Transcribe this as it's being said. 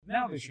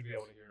Now they should be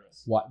able to hear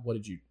us. What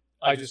did you...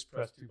 I just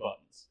pressed 2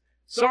 buttons.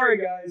 Sorry,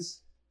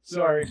 guys.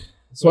 Sorry.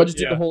 So I just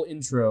did the whole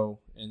intro,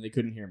 and they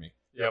couldn't hear me.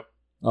 Yep.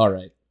 All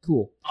right.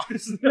 Cool.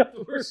 Honestly, not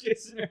the worst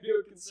case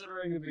scenario,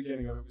 considering the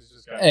beginning of it was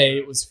just kind of... Hey,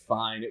 it was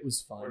fine. It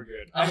was fine. We're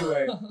good.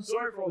 Anyway,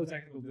 sorry for all the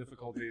technical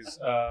difficulties.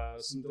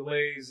 Some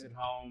delays at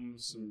home,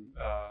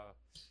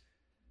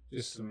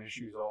 just some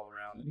issues all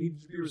around that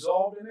needed to be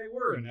resolved, and they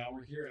were, and now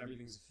we're here, and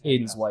everything's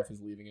fantastic. Aiden's wife is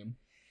leaving him.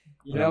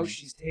 You know,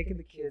 she's taking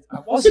the kids. I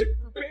wasn't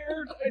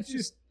prepared.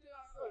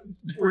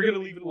 We're going to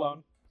leave it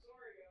alone.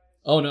 Sorry,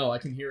 guys. Oh, no, I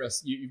can hear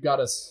us. You've got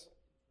us.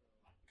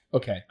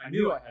 Okay. I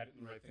knew I had it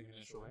in the right thing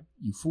initially.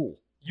 You fool.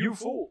 You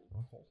fool.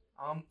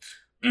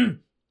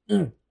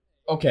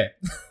 Okay.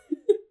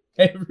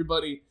 Hey,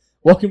 everybody.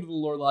 Welcome to the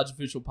Lore Lodge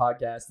Official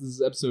Podcast. This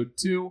is episode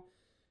 2.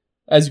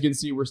 As you can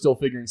see, we're still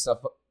figuring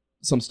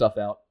some stuff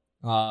out.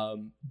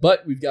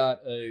 But we've got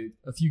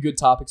a few good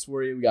topics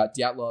for you. We got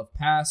Dyatlov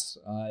Pass,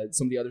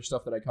 some of the other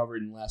stuff that I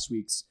covered in last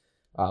week's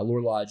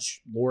Lore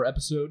Lodge lore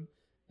episode.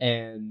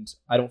 And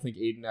I don't think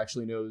Aidan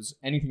actually knows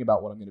anything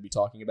about what I'm going to be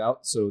talking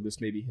about. So this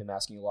may be him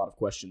asking a lot of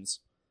questions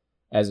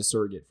as a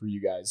surrogate for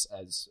you guys,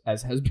 as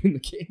has been the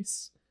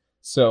case.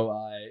 So,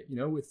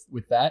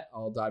 with that,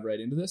 I'll dive right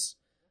into this.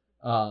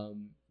 We're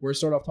going to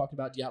start off talking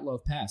about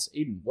Dyatlov Pass.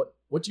 Aidan,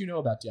 what do you know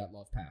about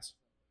Dyatlov Pass?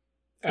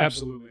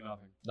 Absolutely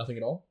nothing. Nothing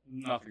at all?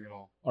 Nothing at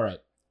all. All right.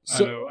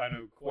 So, I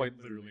know quite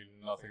literally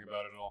nothing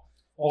about it at all.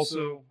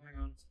 Also,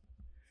 hang on.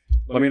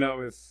 Let me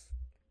know if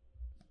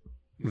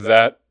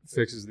that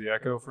fixes the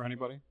echo for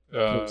anybody.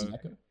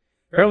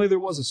 Apparently there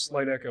was a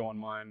slight echo on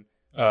mine.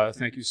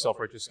 Thank you,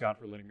 Self-Righteous Scott,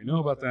 for letting me know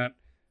about that.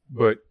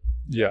 But,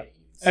 yeah.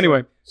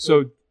 Anyway,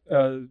 so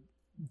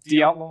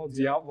Dyatlov,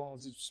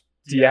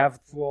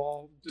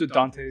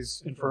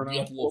 Dante's Inferno.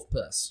 Dyatlov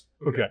Pass.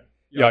 Okay.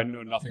 Yeah, I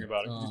know nothing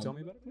about it. Could you tell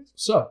me about it, please?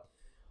 So,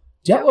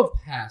 Dyatlov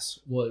Pass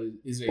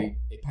is a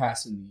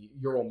pass in the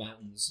Ural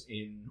Mountains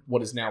in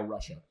what is now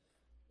Russia.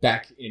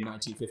 Back in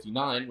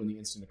 1959, when the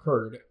incident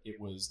occurred, it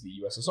was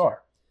the USSR.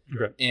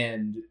 Okay.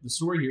 And the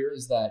story here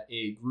is that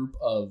a group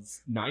of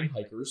 9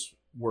 hikers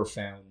were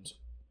found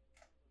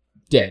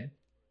dead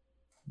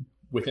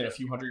within a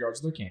few hundred yards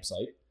of their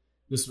campsite.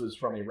 This was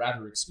from a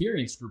rather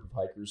experienced group of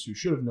hikers who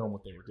should have known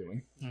what they were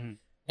doing. Mm-hmm.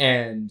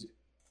 And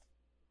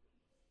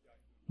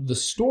the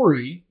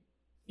story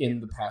in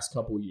the past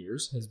couple of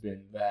years has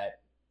been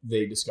that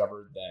they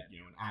discovered that,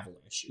 an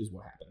avalanche is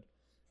what happened.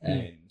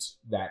 Mm. And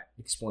that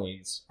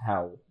explains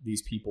how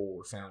these people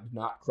were found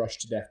not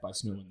crushed to death by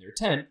snow in their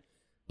tent,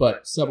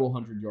 but several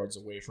hundred yards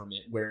away from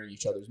it, wearing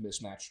each other's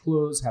mismatched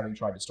clothes, having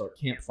tried to start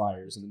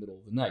campfires in the middle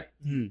of the night,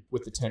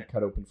 with the tent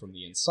cut open from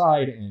the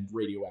inside and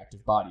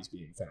radioactive bodies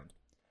being found.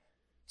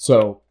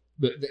 So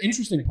the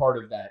interesting part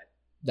of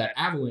that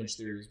avalanche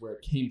theory is where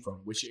it came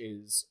from, which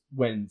is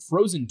when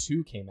Frozen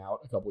 2 came out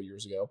a couple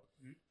years ago,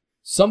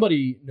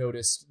 somebody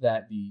noticed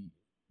that the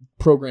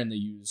program they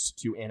used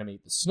to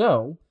animate the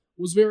snow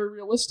was very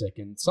realistic,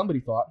 and somebody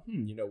thought,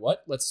 you know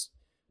what, let's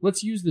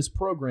use this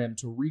program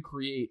to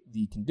recreate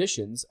the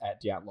conditions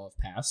at Dyatlov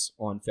Pass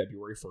on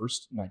February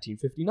 1st,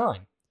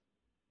 1959.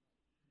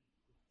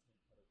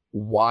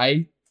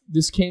 Why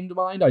this came to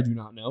mind, I do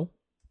not know.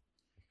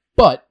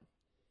 But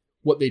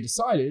what they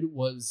decided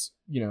was,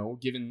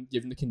 given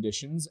the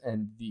conditions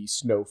and the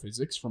snow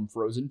physics from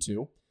Frozen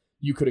 2,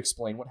 you could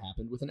explain what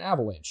happened with an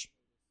avalanche.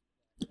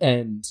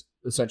 And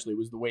essentially it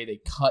was the way they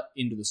cut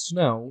into the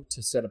snow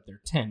to set up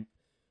their tent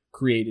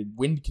created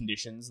wind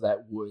conditions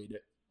that would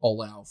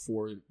allow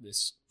for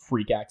this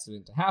freak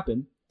accident to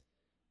happen.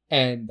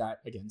 And that,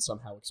 again,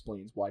 somehow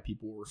explains why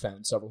people were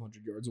found several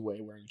hundred yards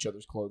away wearing each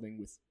other's clothing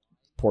with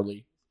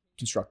poorly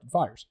constructed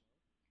fires.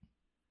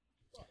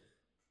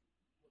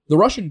 The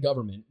Russian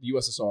government, the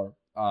USSR,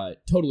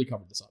 totally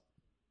covered this up.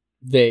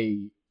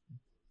 They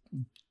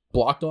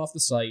blocked off the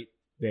site.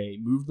 They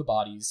moved the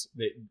bodies.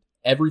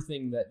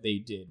 Everything that they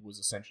did was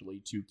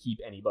essentially to keep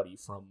anybody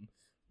from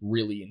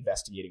really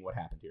investigating what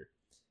happened here.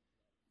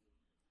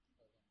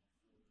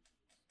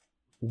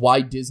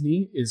 Why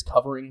Disney is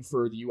covering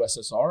for the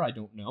USSR, I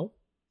don't know.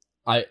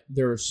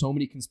 There are so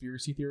many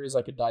conspiracy theories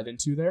I could dive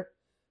into there.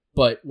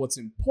 But what's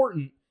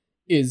important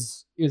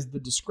is the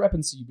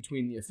discrepancy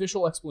between the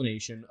official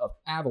explanation of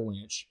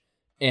avalanche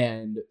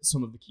and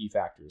some of the key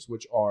factors,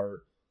 which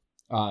are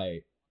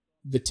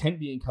the tent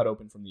being cut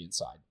open from the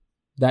inside.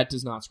 That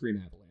does not scream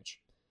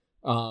avalanche.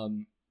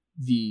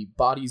 The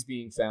bodies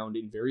being found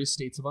in various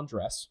states of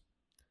undress,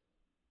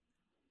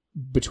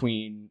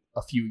 between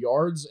a few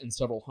yards and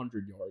several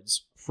hundred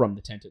yards from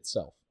the tent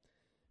itself.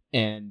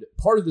 And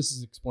part of this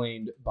is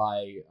explained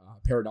by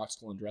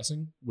paradoxical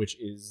undressing, which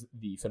is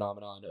the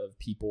phenomenon of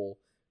people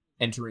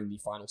entering the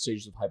final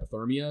stages of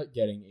hypothermia,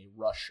 getting a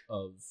rush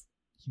of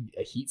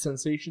a heat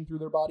sensation through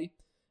their body,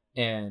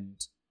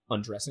 and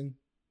undressing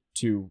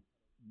to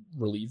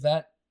relieve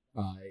that.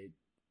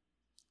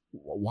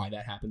 Why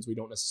that happens, we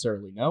don't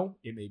necessarily know.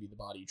 It may be the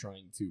body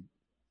trying to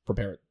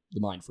prepare the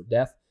mind for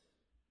death.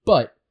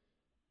 But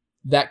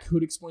that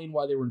could explain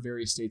why they were in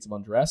various states of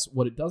undress.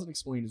 What it doesn't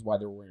explain is why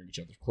they were wearing each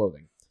other's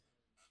clothing.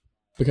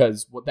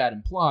 Because what that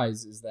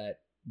implies is that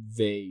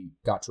they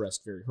got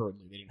dressed very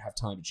hurriedly. They didn't have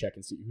time to check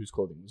and see whose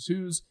clothing was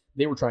whose.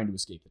 They were trying to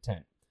escape the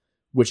tent,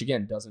 which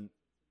again doesn't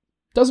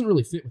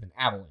really fit with an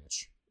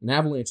avalanche. An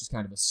avalanche is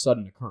kind of a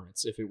sudden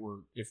occurrence.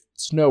 If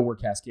snow were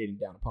cascading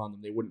down upon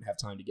them, they wouldn't have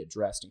time to get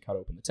dressed and cut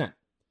open the tent.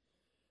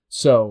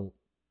 So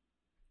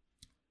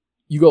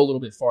you go a little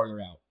bit farther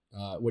out.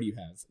 What do you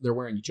have? They're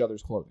wearing each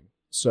other's clothing.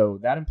 So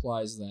that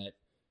implies that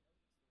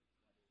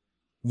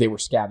they were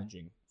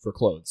scavenging for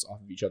clothes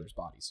off of each other's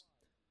bodies.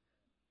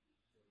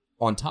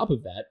 On top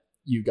of that,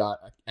 you got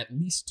at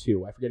least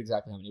 2, I forget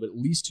exactly how many, but at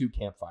least 2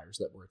 campfires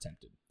that were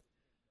attempted.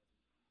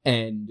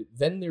 And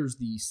then there's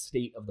the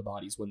state of the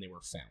bodies when they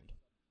were found.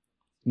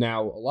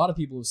 Now, a lot of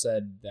people have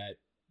said that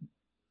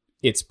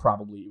it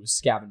was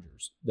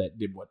scavengers that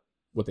did what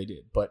they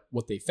did. But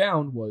what they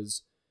found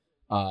was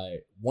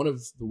one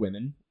of the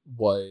women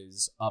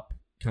was up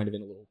kind of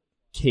in a little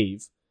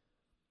cave,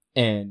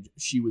 and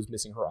she was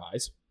missing her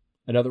eyes.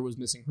 Another was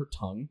missing her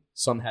tongue.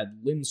 Some had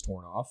limbs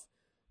torn off,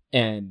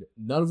 and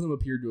none of them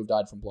appeared to have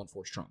died from blunt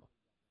force trauma.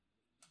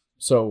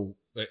 So,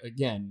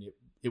 again,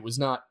 it was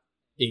not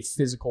a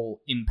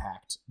physical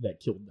impact that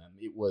killed them.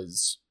 It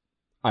was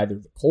either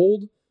the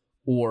cold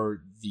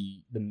or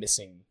the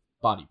missing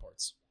body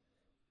parts.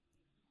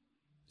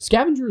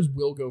 Scavengers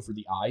will go for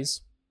the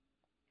eyes,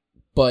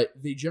 but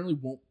they generally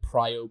won't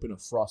pry open a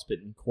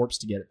frostbitten corpse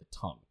to get at the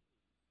tongue.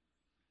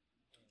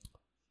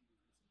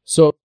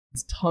 So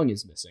his tongue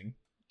is missing,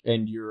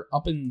 and you're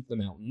up in the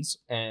mountains,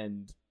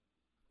 and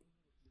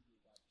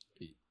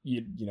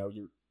you're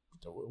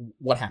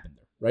what happened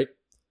there, right?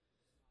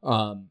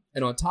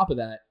 And on top of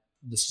that,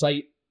 the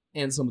site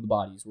and some of the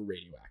bodies were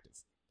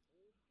radioactive,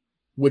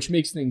 which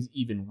makes things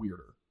even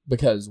weirder,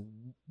 because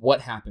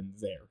what happened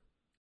there?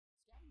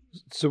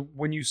 So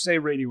when you say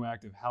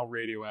radioactive, how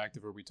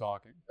radioactive are we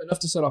talking? Enough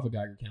to set off a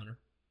Geiger counter.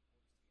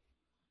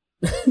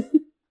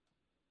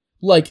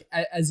 Like,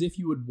 as if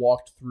you had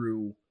walked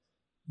through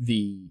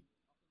the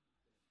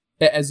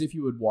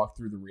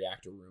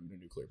reactor room in a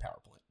nuclear power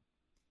plant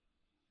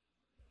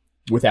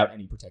without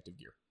any protective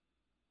gear.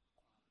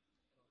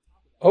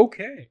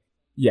 Okay.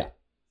 Yeah.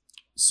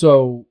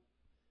 So,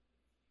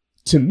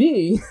 to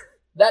me,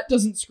 that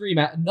doesn't scream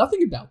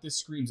nothing about this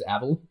screams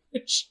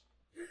avalanche.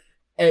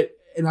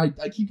 And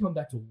I keep coming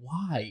back to,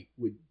 why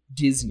would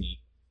Disney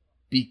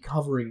be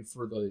covering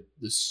for the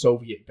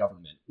Soviet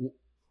government?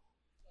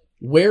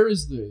 Where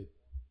is the...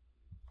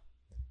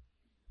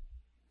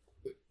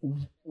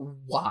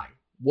 Why?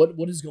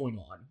 What is going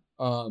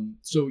on?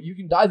 So you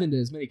can dive into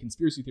as many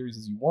conspiracy theories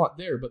as you want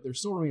there, but there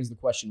still remains the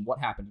question, what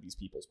happened to these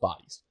people's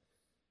bodies?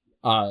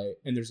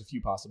 And there's a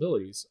few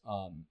possibilities.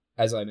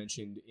 As I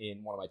mentioned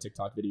in one of my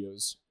TikTok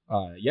videos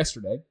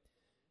yesterday,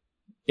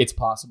 it's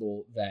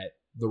possible that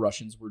the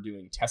Russians were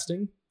doing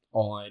testing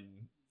on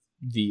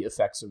the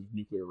effects of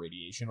nuclear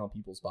radiation on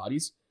people's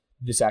bodies.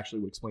 This actually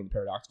would explain the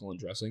paradoxical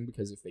undressing,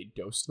 because if they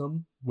dosed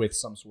them with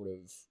some sort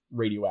of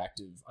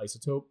radioactive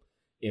isotope,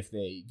 if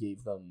they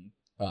gave them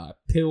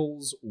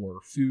pills or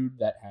food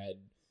that had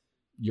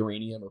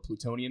uranium or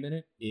plutonium in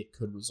it, it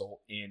could result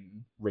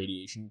in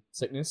radiation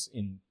sickness,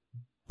 in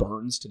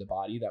burns to the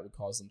body that would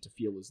cause them to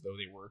feel as though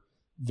they were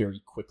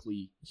very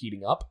quickly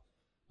heating up.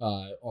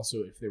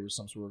 Also, if there was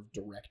some sort of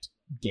direct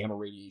gamma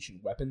radiation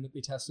weapon that they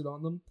tested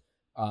on them,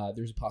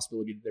 there's a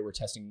possibility that they were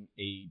testing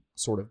a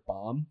sort of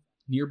bomb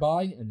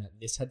nearby, and that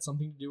this had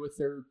something to do with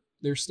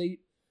their state.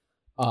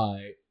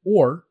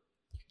 Or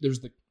there's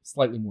the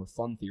slightly more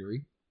fun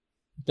theory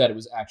that it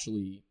was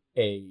actually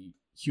a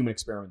human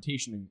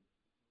experimentation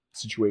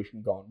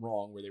situation gone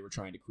wrong, where they were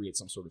trying to create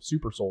some sort of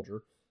super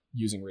soldier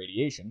using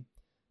radiation,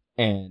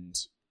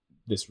 and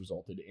this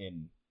resulted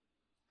in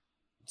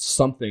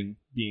something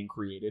being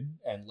created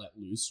and let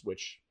loose,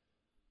 which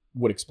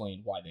would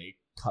explain why they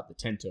cut the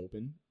tent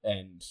open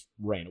and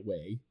ran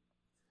away.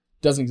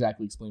 Doesn't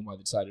exactly explain why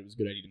they decided it was a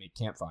good idea to make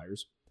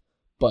campfires.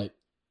 But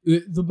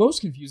the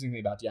most confusing thing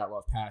about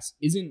Dyatlov Pass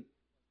isn't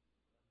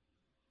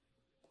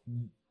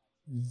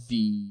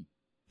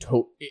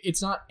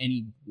it's not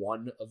any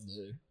one of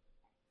the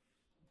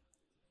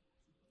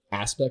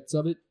aspects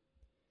of it.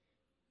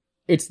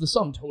 It's the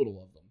sum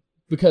total of them.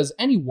 Because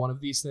any one of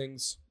these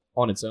things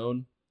on its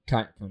own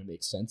kind of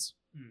makes sense.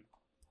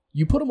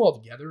 You put them all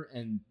together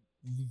and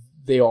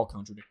they all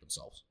contradict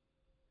themselves.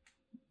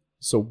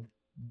 So,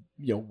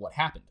 what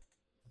happened?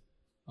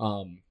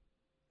 I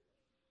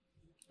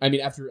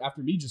mean, after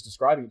me just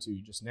describing it to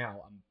you just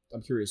now,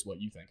 I'm curious what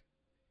you think.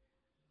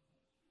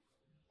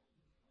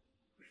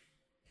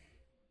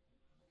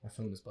 My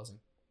phone is buzzing.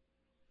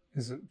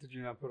 Is it? Did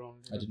you not put on?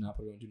 I did not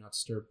put it on Do Not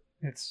Disturb.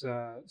 It's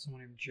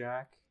someone named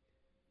Jack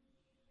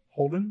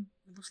Holden,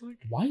 it looks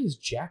like. Why is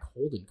Jack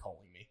Holden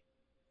calling me?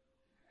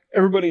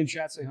 Everybody in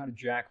chat say hi to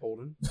Jack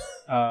Holden.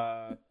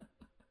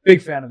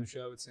 Big fan of the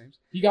show, it seems.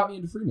 He got me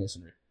into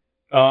Freemasonry.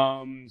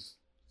 That's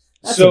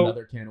so,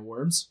 another can of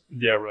worms.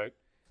 Yeah, right.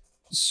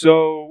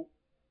 So,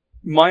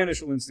 my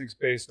initial instincts,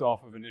 based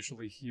off of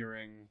initially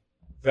hearing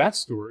that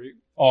story,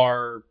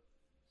 are...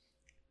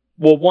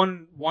 Well,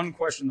 one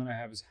question that I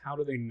have is, how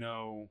do they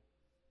know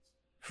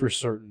for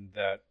certain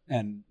that...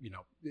 And,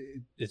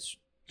 it's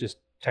just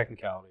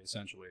technicality,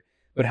 essentially.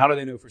 But how do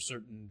they know for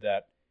certain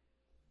that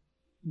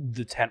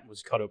the tent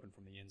was cut open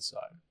from the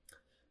inside?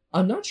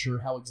 I'm not sure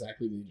how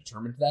exactly they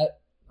determined that.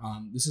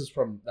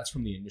 That's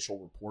from the initial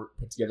report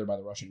put together by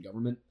the Russian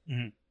government,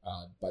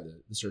 by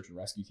the search and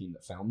rescue team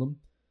that found them.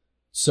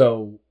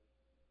 So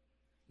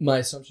my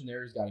assumption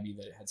there has got to be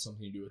that it had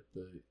something to do with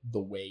the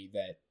way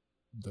that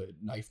the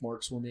knife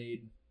marks were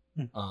made.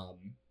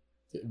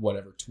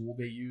 Whatever tool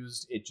they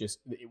used, it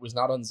was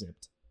not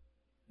unzipped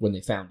when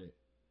they found it.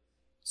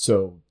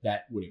 So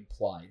that would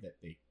imply that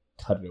they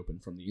cut it open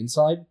from the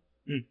inside.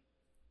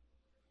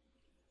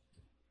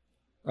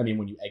 I mean,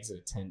 when you exit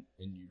a tent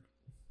and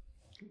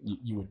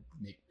you would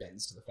make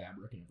bends to the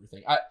fabric and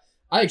everything.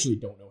 I actually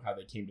don't know how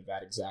they came to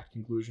that exact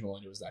conclusion. All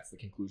I know is that's the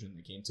conclusion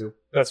they came to.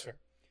 That's fair.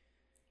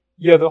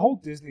 Yeah, the whole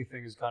Disney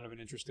thing is kind of an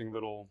interesting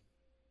little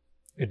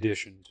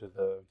addition to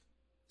the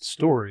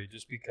story,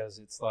 just because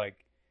it's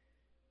like,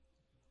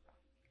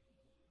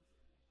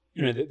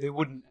 they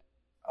wouldn't.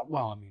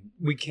 Well, I mean,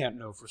 we can't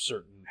know for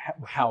certain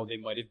how they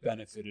might have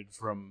benefited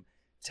from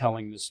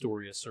telling the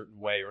story a certain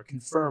way or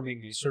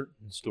confirming a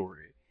certain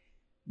story,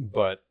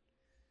 but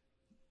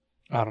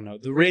I don't know.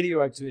 The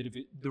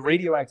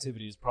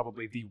radioactivity is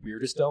probably the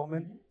weirdest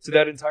element to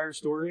that entire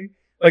story.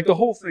 Like the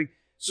whole thing.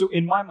 So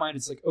in my mind,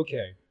 it's like,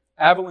 okay,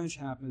 avalanche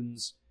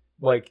happens.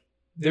 Like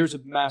there's a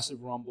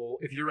massive rumble.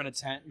 If you're in a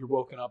tent, you're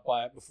woken up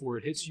by it before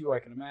it hits you. I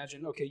can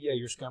imagine. Okay, yeah,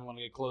 you're scrambling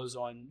to get clothes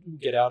on,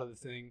 get out of the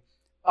thing.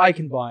 I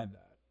can buy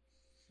that.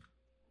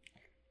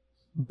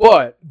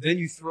 But then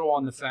you throw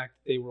on the fact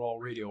that they were all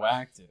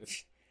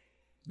radioactive.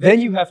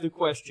 Then you have to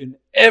question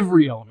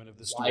every element of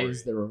the story. Why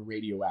is there a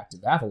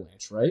radioactive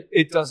avalanche, right?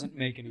 It doesn't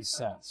make any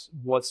sense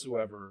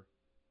whatsoever.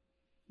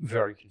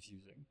 Very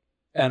confusing.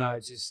 And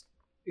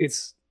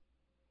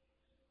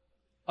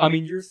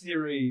your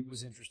theory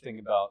was interesting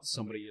about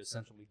somebody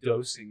essentially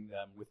dosing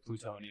them with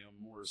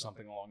plutonium or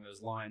something along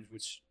those lines,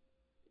 which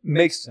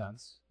makes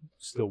sense.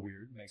 Still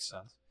weird, makes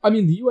sense. I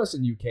mean, the US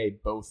and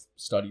UK both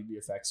studied the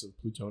effects of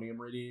plutonium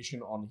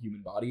radiation on the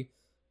human body,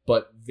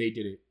 but they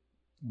did it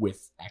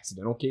with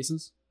accidental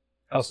cases.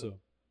 How so?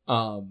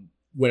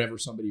 Whenever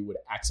somebody would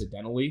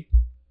accidentally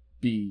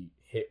be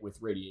hit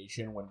with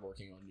radiation when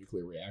working on a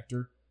nuclear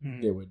reactor,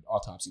 they would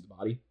autopsy the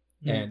body.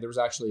 And there was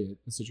actually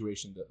a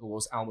situation that the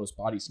Los Alamos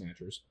body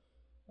snatchers,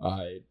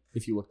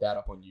 if you look that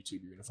up on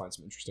YouTube, you're going to find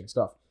some interesting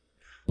stuff.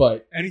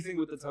 But anything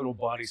with the total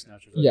body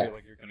snatchers, I feel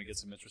like you're going to get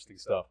some interesting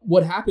stuff.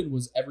 What happened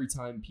was every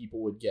time people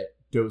would get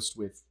dosed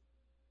with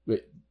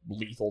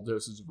lethal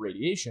doses of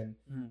radiation,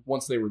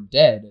 once they were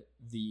dead,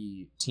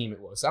 the team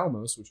at Los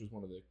Alamos, which was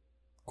one of the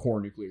core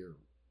nuclear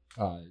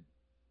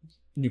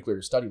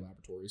study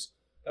laboratories.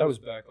 That was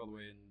back all the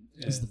way in...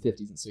 This is the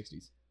 50s and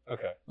 60s.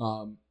 Okay.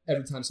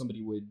 Every time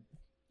somebody would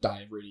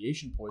die of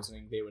radiation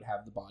poisoning, they would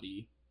have the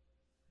body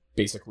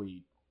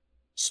basically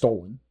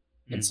stolen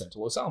and sent to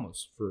Los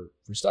Alamos for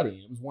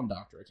studying. It was one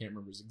doctor. I can't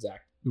remember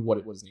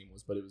what his name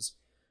was, but it was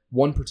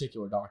one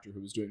particular doctor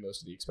who was doing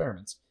most of the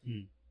experiments.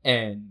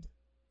 And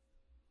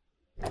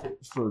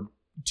for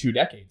 2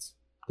 decades,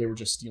 they were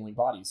just stealing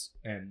bodies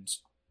and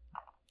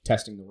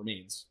testing the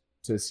remains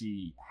to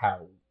see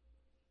how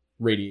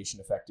radiation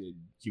affected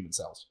human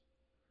cells.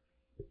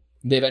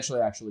 They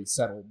eventually actually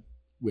settled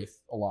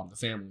with a lot of the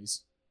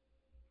families,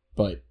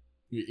 but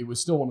it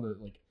was still one of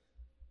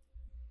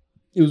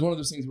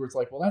those things where it's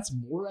like, well, that's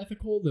more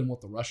ethical than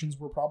what the Russians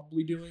were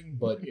probably doing,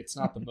 but it's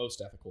not the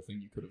most ethical thing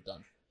you could have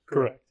done.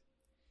 Correct.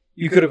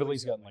 You could have at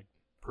least gotten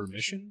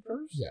permission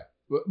first. Yeah,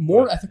 but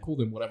more ethical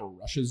than whatever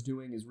Russia's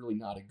doing is really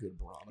not a good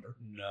barometer.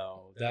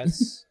 No,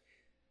 that's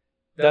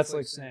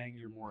like saying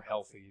you're more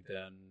healthy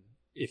than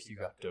if you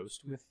got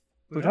dosed with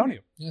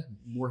plutonium. Yeah,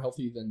 more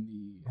healthy than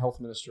the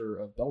health minister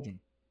of Belgium.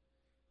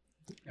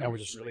 And we're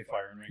just really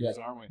firing rings,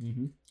 aren't we?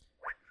 Mm-hmm.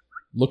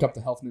 Look up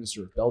the health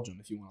minister of Belgium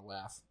if you want to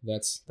laugh.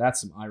 That's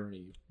some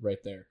irony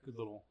right there. Good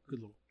little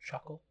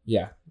chuckle.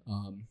 Yeah.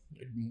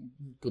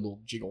 Good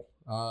little jiggle.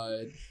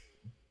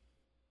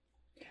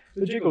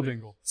 The jiggle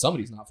dingle.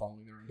 Somebody's not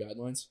following their own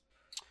guidelines.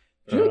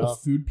 Do you know the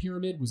food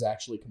pyramid was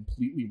actually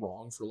completely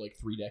wrong for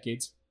 3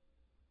 decades?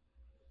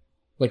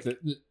 Like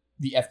the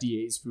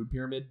FDA's food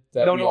pyramid.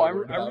 I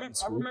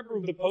remember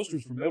the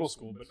posters from middle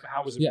school, but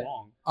how was it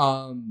wrong?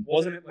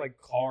 Wasn't it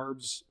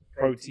carbs,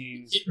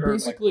 proteins,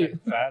 basically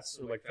fats,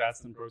 or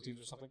fats and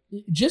proteins or something?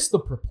 Just the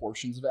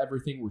proportions of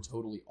everything were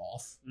totally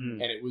off,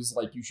 and it was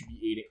you should be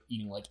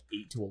eating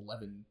 8 to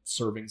 11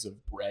 servings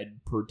of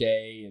bread per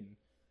day, and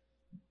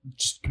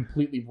just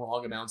completely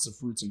wrong amounts of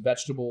fruits and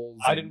vegetables.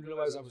 I didn't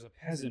realize I was a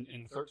peasant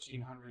in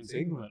 1300s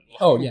England.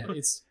 Oh yeah,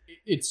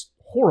 it's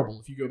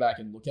horrible if you go back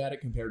and look at it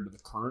compared to the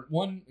current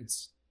one.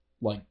 It's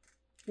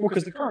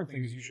because the current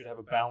thing is you should have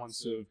a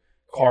balance of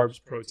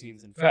carbs,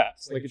 proteins, and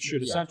fats. It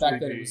should essentially back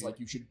then it was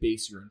you should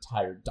base your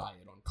entire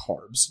diet on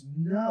carbs.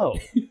 No.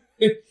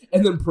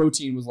 And then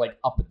protein was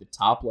up at the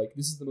top.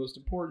 This is the most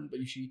important, but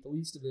you should eat the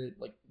least of it.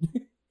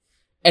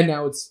 And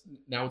now it's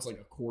a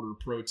quarter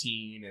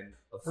protein. And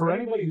for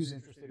anybody who's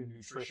interested in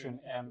nutrition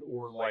and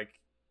or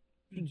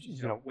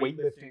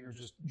weightlifting or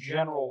just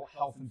general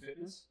health and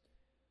fitness,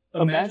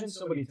 imagine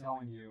somebody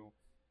telling you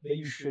that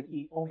you should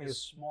eat only a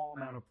small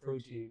amount of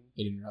protein.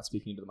 Aidan, you're not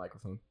speaking into the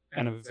microphone.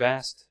 And a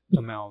vast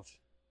amount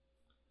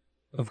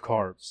of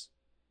carbs.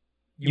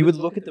 You would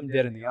look at them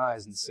dead in the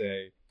eyes and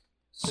say,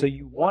 so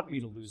you want me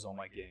to lose all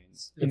my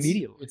gains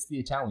immediately? It's the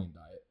Italian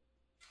diet.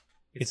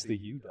 It's the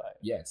you diet.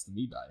 Yeah, it's the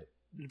me diet.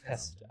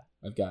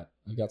 I've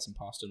got some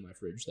pasta in my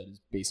fridge that is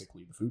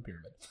basically the food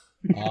pyramid.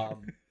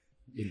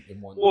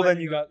 In one. Well, then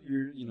you got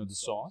your, the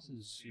sauce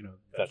is,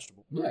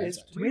 vegetable. Yeah,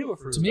 it's tomato or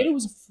fruit. Tomato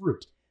is a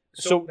fruit.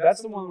 So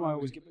that's the one I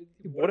always get.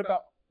 What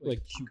about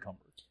like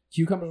cucumbers?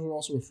 Cucumbers are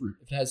also a fruit.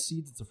 If it has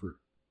seeds, it's a fruit.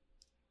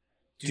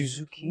 Do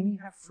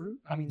zucchini have fruit?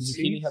 I mean,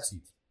 zucchini have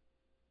seeds.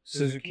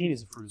 So zucchini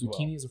is a fruit as well.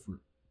 Zucchini is a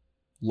fruit.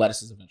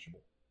 Lettuce is a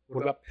vegetable.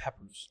 What about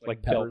peppers?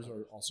 Like peppers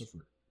are also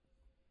fruit.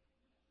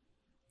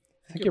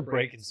 I think you're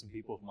breaking some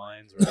people's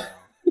minds right now.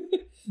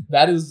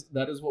 That is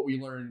what we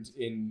learned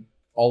in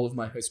all of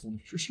my high school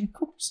nutrition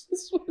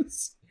courses.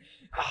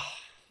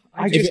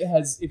 If it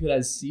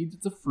has seeds,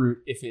 it's a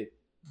fruit. If it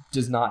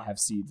does not have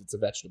seeds, it's a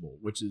vegetable,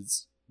 which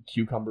is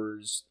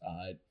cucumbers.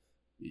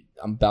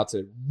 I'm about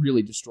to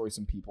really destroy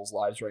some people's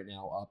lives right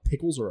now.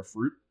 Pickles are a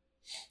fruit.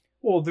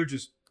 Well, they're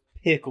just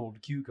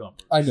pickled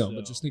cucumbers. I know,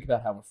 but just think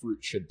about how a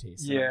fruit should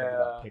taste. Yeah.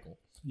 About pickle.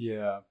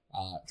 Yeah.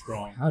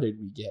 Wrong. How did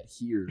we get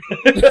here?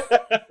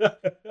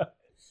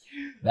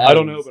 I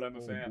don't know, but I'm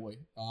a fan. Boy.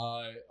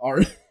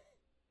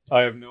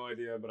 I have no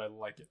idea, but I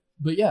like it.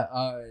 But yeah,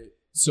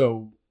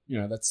 so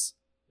that's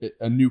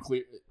a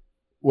nuclear.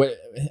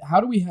 How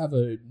do we have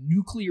a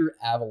nuclear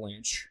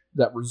avalanche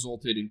that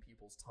resulted in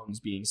people's tongues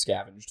being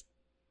scavenged?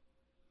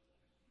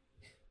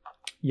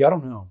 Yeah, I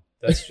don't know.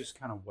 That's just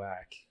kind of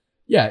whack.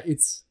 Yeah,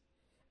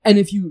 and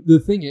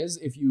the thing is,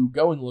 if you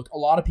go and look, a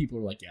lot of people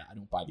are like, yeah, I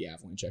don't buy the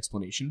avalanche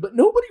explanation, but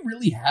nobody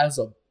really has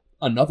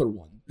another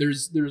one.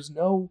 There's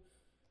no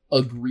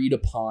agreed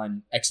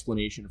upon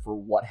explanation for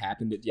what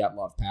happened at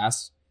Dyatlov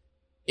Pass.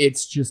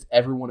 It's just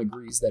everyone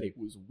agrees that it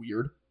was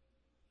weird.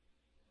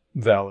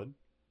 Valid.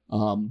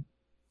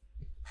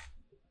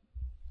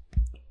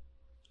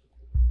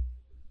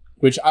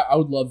 Which I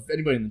would love, if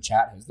anybody in the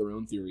chat has their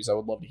own theories, I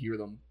would love to hear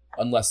them,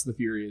 unless the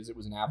theory is it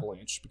was an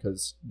avalanche,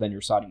 because then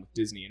you're siding with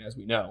Disney, and as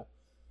we know,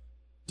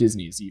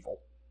 Disney is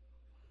evil.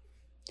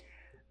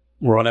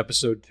 We're on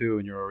episode 2,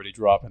 and you're already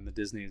dropping the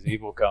Disney is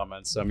evil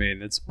comments. I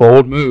mean, it's a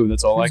bold move.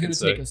 That's all I can say. Who's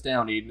going to take us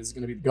down, Aidan? Is it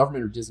going to be the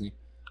government or Disney?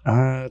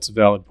 That's a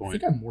valid point. I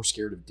think I'm more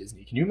scared of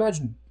Disney. Can you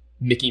imagine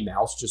Mickey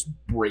Mouse just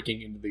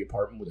breaking into the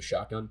apartment with a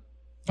shotgun?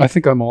 I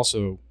think I'm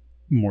also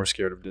more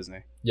scared of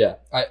Disney. Yeah.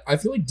 I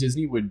feel like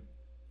Disney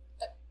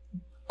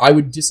I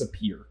would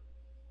disappear.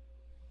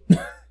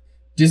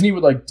 Disney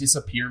would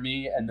disappear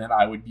me, and then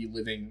I would be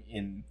living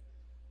in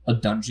a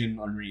dungeon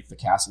underneath the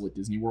castle at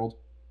Disney World.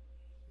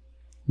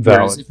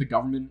 Whereas if the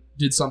government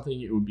did something,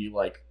 it would be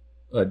like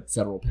a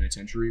federal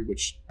penitentiary,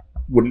 which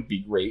wouldn't be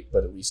great,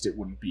 but at least it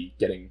wouldn't be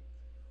getting,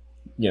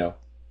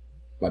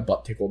 my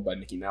butt tickled by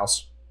Mickey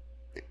Mouse.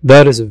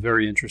 That is a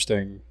very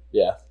interesting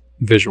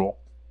visual.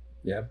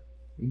 Yeah.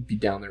 We'd be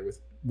down there with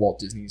Walt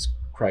Disney's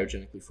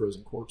cryogenically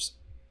frozen corpse.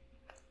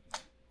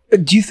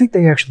 Do you think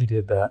they actually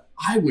did that?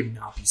 I would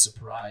not be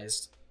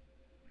surprised.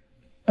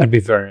 I'd be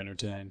very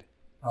entertained.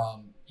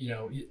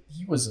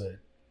 He was a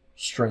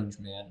strange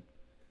man.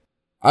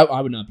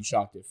 I would not be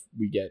shocked if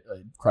we get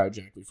a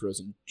cryogenically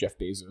frozen Jeff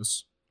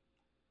Bezos.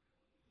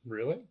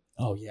 Really?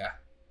 Oh, yeah.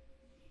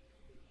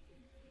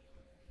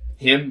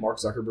 Him, Mark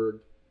Zuckerberg.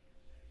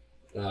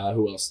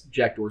 Who else?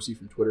 Jack Dorsey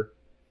from Twitter.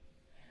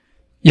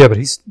 Yeah, but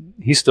he's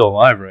still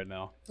alive right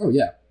now. Oh,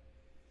 yeah.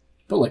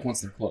 But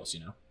once they're close,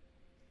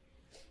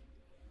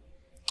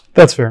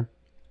 That's fair.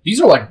 These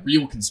are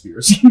real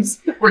conspiracies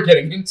that we're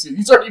getting into.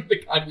 These aren't even the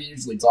kind we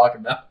usually talk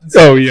about.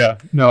 Oh, yeah.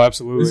 No,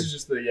 absolutely. This is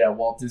just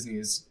Walt Disney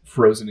is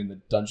frozen in the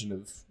dungeon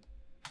of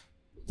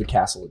the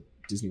castle at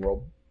Disney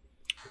World.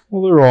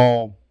 Well, they're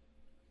all...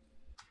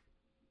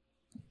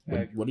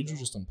 What did you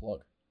just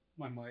unplug?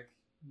 My mic.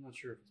 I'm not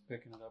sure if it's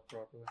picking it up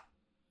properly.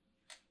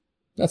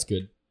 That's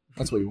good.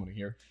 That's what you want to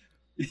hear.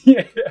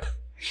 Yeah.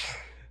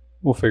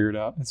 We'll figure it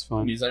out. It's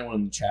fine. Is anyone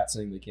in the chat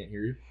saying they can't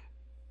hear you?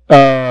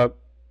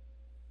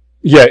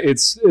 Yeah,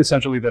 it's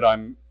essentially that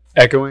I'm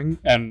echoing,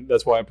 and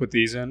that's why I put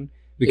these in,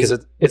 because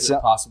it's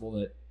possible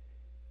that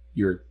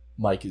your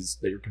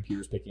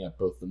computer's picking up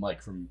both the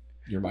mic from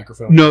your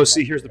microphone. No,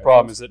 see, here's the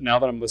problem: is that now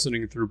that I'm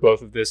listening through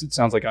both of this, it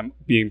sounds like I'm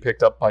being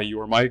picked up by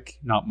your mic,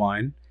 not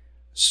mine.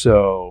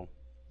 So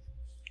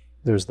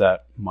there's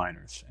that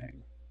minor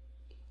thing.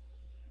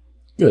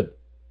 Good.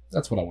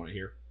 That's what I want to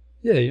hear.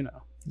 Yeah,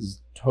 this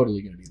is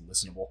totally going to be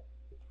listenable.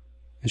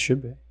 It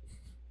should be.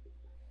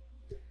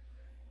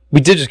 We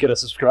did just get a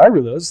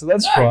subscriber, though, so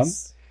that's fun.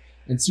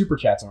 And super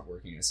chats aren't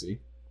working, I see.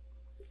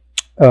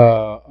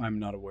 I'm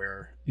not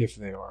aware if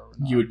they are or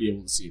not. You would be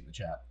able to see it in the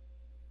chat.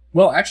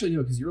 Well, actually,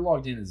 no, because you're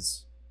logged in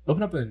as...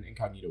 Open up an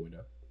incognito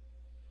window.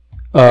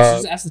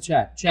 Just ask the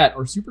chat. Chat,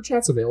 are super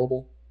chats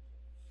available?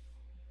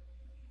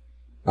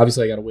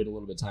 Obviously, I got to wait a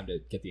little bit of time to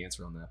get the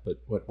answer on that,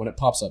 but when it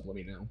pops up, let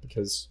me know,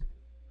 because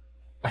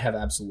I have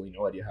absolutely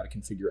no idea how to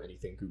configure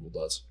anything Google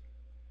does.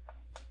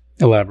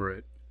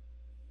 Elaborate.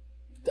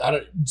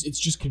 it's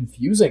just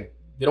confusing.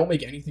 They don't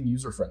make anything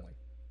user-friendly.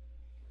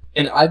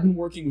 And I've been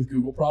working with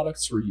Google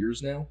products for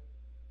years now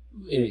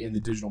in the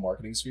digital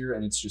marketing sphere,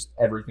 and it's just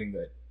everything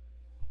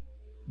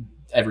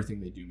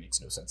they do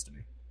makes no sense to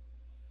me.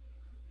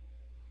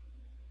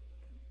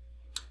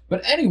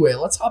 But anyway,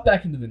 let's hop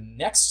back into the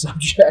next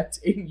subject.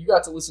 Aidan, you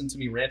got to listen to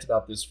me rant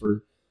about this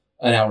for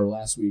an hour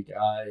last week.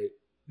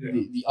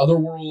 The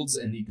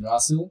Otherworlds and the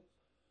Yggdrasil,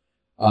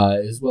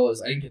 as well as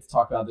I didn't get to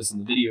talk about this in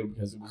the video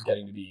because it was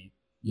getting to be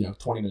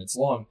 20 minutes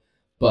long,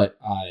 but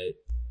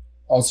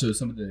also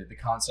some of the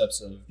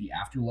concepts of the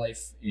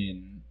afterlife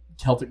in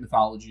Celtic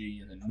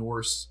mythology and the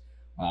Norse,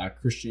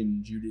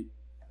 Christianity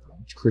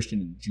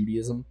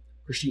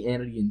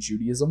and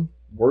Judaism.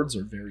 Words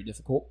are very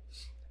difficult.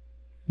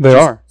 They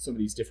are. Some of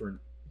these different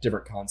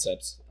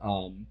concepts.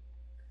 I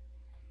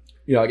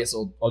guess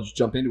I'll just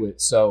jump into it.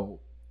 So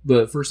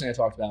the first thing I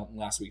talked about in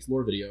last week's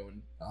lore video,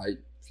 and I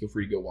feel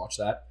free to go watch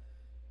that.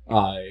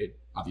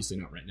 Obviously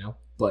not right now,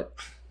 but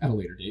at a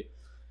later date.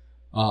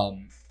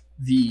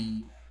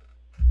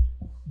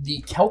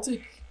 The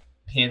Celtic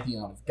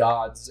pantheon of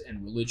gods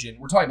and religion,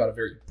 we're talking about a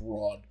very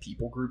broad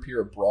people group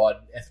here, a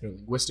broad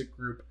ethno-linguistic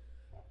group,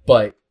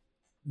 but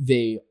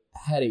they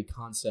had a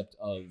concept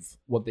of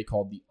what they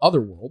called the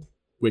Otherworld,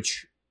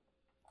 which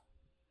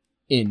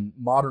in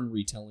modern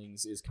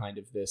retellings is kind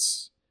of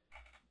this,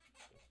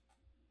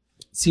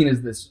 seen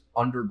as this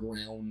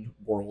underground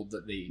world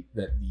that the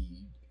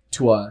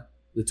Tuatha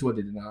De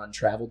Danann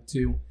traveled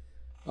to.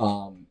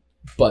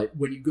 But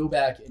when you go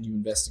back and you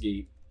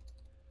investigate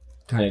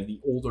kind of the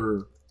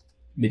older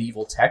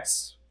medieval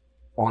texts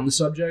on the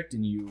subject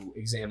and you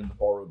examine the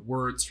borrowed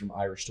words from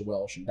Irish to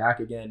Welsh and back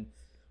again,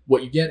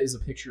 what you get is a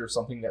picture of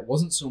something that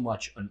wasn't so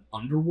much an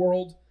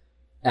underworld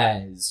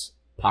as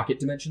pocket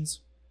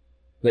dimensions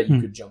that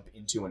you could jump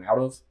into and out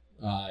of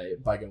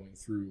by going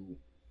through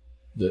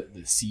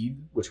the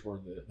seed, which were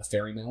the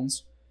fairy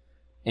mounds.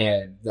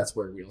 And that's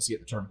where we also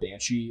get the term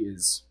banshee.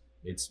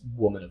 It's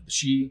woman of the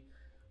she,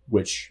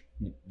 which,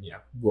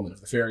 woman of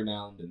the fairy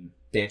mound. And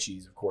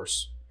banshees, of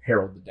course,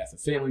 herald the death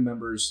of family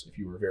members. If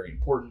you were a very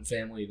important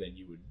family, then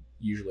you would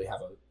usually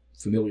have a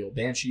familial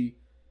banshee.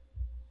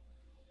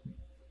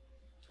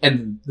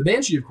 And the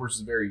banshee, of course,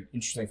 is a very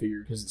interesting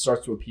figure because it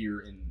starts to appear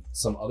in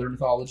some other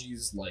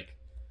mythologies, like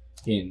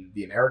in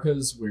the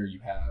Americas, where you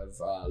have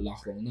La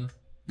Llorona.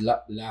 La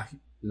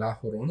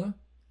Llorona?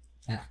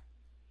 I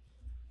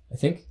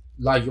think.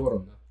 La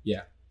Llorona.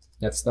 Yeah,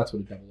 that's what a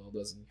double L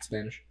does in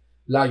Spanish.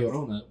 La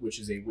Llorona, which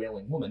is a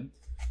wailing woman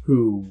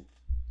who,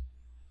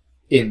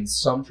 in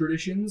some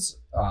traditions,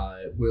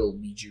 will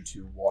lead you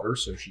to water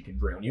so she can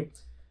drown you.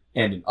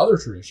 And in other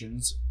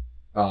traditions,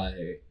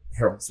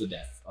 heralds the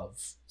death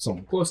of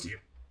someone close to you.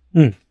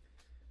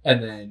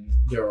 And then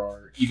there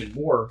are even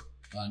more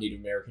Native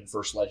American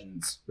First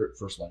Nations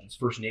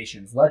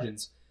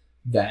legends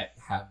that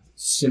have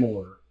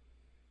similar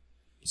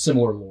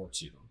lore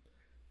to them.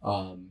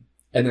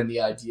 And then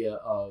the idea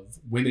of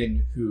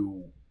women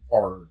who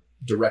are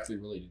directly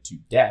related to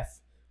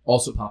death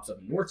also pops up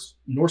in Norse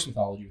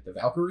mythology with the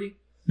Valkyrie,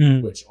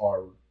 which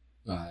are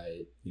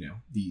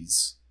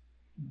these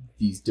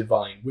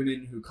divine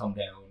women who come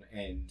down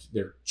and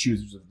they're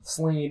choosers of the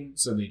slain,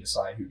 so they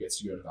decide who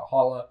gets to go to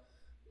Valhalla.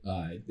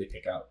 They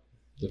pick out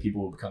the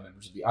people who become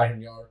members of the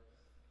Einherjar,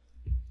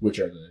 which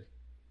are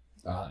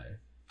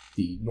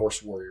the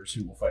Norse warriors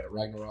who will fight at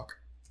Ragnarok.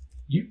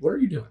 What are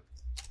you doing?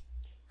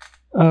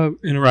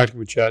 Interacting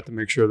with chat to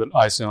make sure that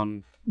I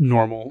sound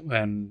normal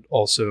and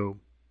also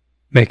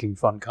making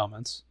fun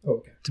comments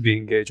to be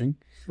engaging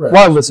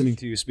while listening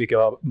to you speak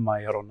about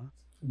my Llorona.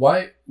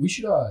 Why we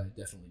should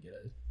definitely get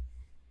a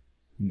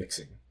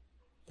mixing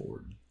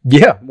board.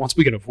 Yeah, once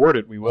we can afford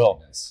it, we will.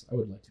 Nice. I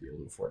would like to be able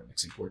to afford a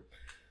mixing board.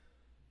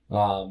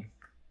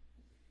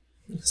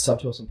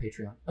 Sub to us on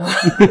Patreon.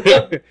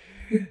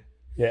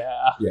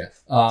 Yeah.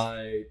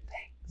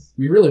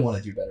 We really want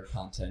to do better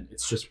content.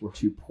 It's just we're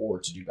too poor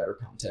to do better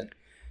content.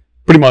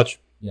 Pretty much.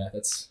 Yeah,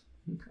 I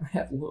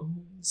have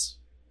loans.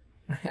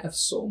 I have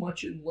so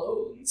much in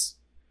loans.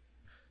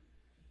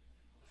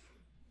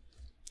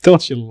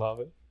 Don't you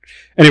love it?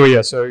 Anyway,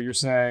 yeah, so you're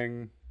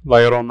saying La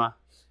Llorona.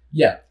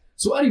 Yeah.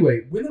 So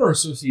anyway, women are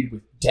associated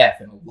with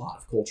death in a lot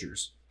of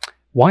cultures.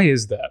 Why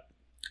is that?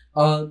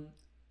 I'm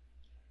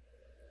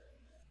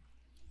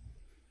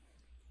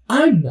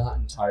not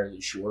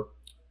entirely sure,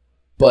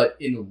 but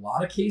in a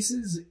lot of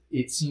cases,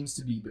 it seems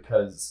to be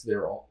because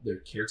they're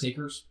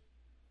caretakers.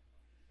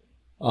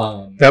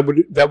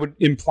 That would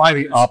imply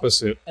the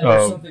opposite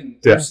of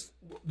death.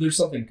 There's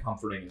something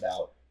comforting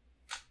about,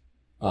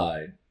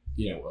 a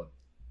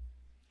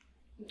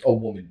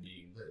woman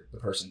being the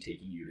person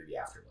taking you to the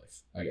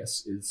afterlife, I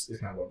guess, is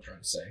kind of what I'm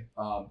trying to say.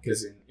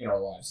 Because in our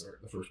lives,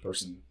 the first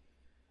person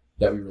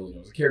that we really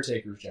know as a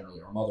caretaker is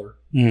generally our mother.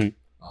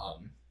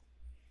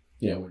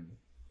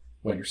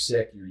 When you're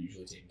sick, you're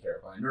usually taken care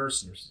of by a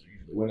nurse. Nurses are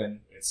usually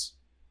women. It's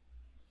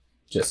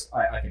just,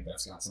 I think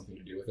that's got something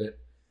to do with it.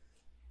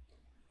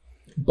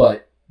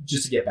 But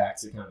just to get back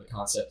to kind of the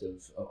concept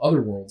of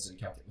other worlds in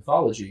Celtic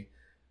mythology,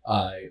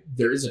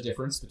 There is a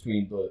difference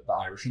between the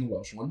Irish and the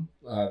Welsh one.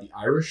 The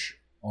Irish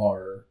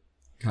are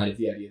kind of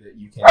the idea that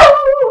you can...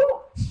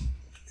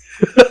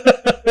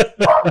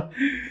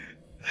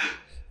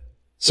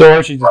 So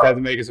Archie just had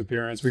to make his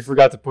appearance. We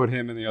forgot to put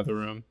him in the other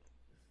room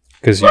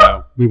because,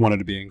 we wanted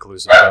to be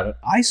inclusive about it.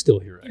 I still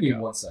hear it. Give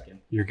me 1 second.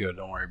 You're good.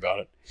 Don't worry about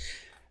it.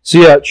 So,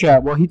 yeah,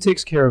 chat. Well, he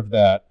takes care of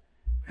that.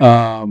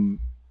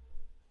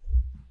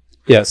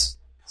 Yes.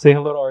 Say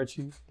hello to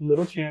Archie.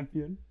 Little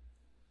champion.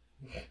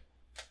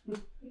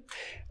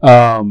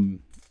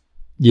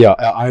 Yeah,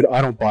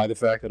 I don't buy the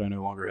fact that I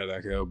no longer have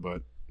echo,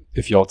 but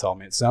if y'all tell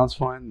me it sounds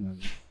fine, then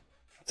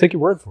I'll take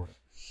your word for it.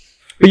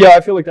 But yeah,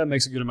 I feel like that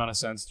makes a good amount of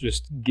sense,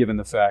 just given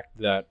the fact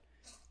that,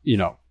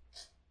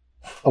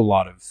 a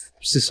lot of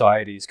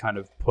societies kind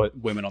of put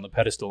women on the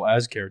pedestal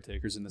as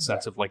caretakers in the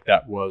sense of like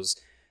that was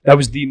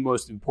the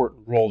most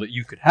important role that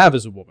you could have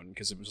as a woman,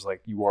 because it was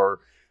like you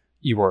are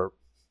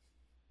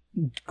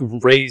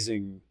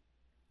raising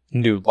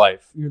new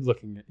life. You're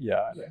looking at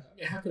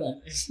How could I?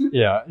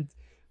 Yeah.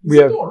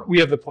 We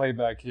have the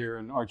playback here,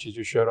 and Archie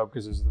just showed up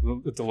because there's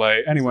the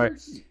delay. Anyway,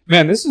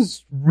 man, this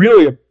is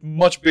really a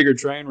much bigger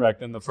train wreck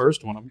than the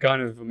first one. I'm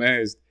kind of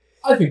amazed.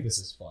 I think this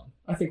is fun.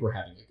 I think we're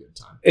having a good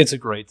time. It's a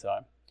great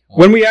time.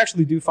 When we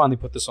actually do finally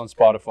put this on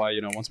Spotify,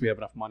 once we have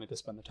enough money to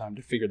spend the time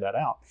to figure that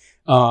out,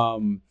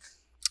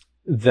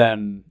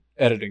 then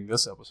editing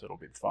this episode will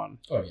be fun.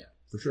 Oh, yeah,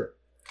 for sure.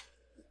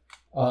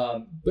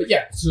 But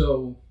yeah,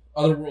 so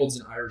Otherworlds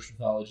in Irish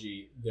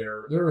mythology,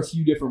 there are a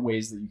few different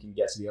ways that you can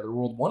get to the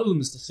Otherworld. One of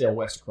them is to sail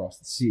west across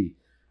the sea,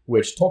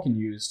 which Tolkien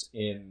used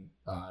in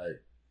The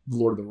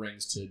Lord of the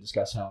Rings to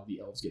discuss how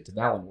the elves get to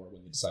Valinor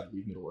when they decide to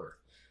leave Middle-earth,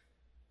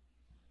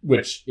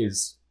 which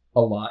is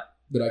a lot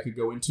that I could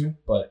go into,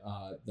 but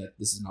that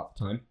this is not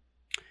the time.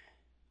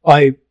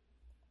 I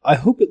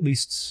hope at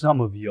least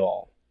some of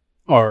y'all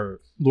are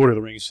Lord of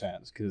the Rings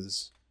fans,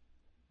 because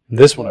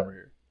this one over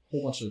here. A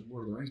whole bunch of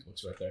Lord of the Rings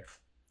books right there.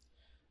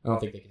 I don't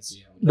think they can see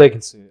it. They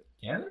can see it.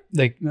 Can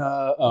they?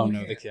 No,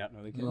 they can't.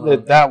 No, they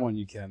can't. That one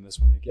you can. This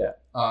one you can't.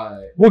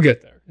 Yeah. We'll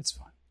get there. It's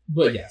fine.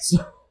 But yeah,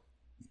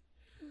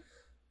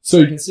 so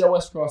you can sail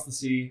west across the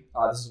sea.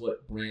 This is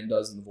what Bran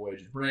does in the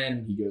Voyage of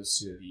Bran. He goes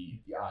to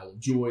the Isle of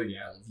Joy, the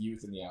Isle of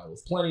Youth, and the Isle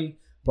of Plenty.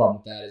 Problem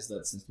with that is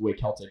that since the way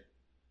Celtic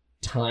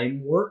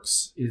time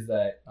works is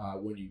that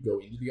when you go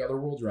into the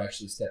Otherworld, you're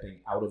actually stepping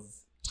out of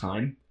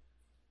time,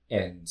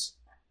 and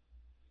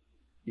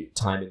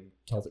time in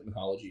Celtic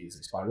mythology is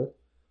a spiral.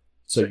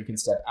 So you can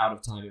step out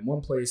of time in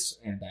one place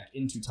and back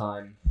into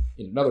time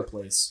in another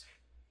place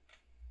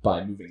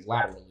by moving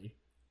laterally.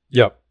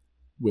 Yep.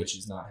 Which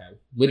is not how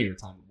linear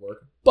time would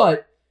work.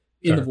 But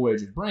in the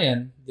Voyage of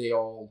Bran, they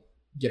all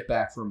get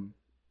back from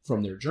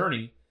their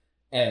journey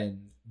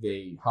and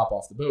they hop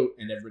off the boat,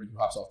 and everybody who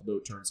hops off the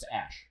boat turns to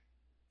ash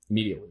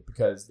immediately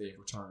because they've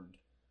returned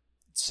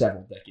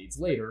several decades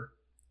later,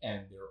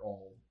 and they're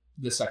all,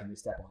 the second they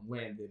step on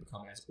land, they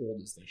become as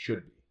old as they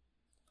should be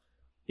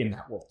in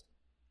that world.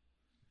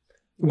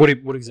 What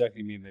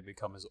exactly do you mean they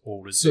become as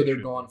old as So they're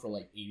gone for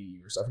like 80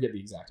 years. I forget the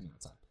exact amount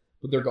of time.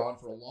 But they're gone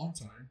for a long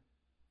time.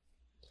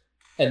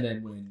 And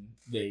then when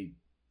they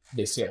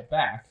sail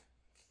back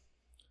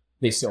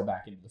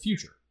into the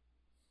future.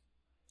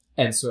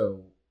 And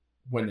so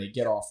when they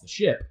get off the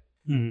ship,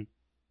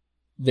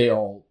 they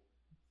all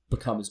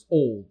become as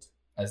old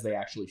as they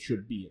actually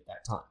should be at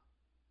that time.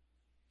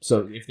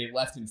 So if they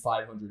left in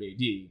 500 AD,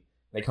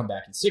 they come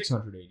back in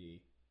 600 AD,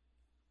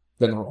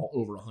 then they're all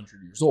over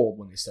 100 years old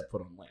when they step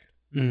foot on land.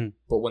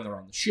 But when they're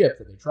on the ship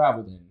that they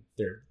traveled in,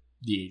 they're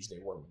the age they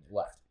were when they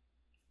left.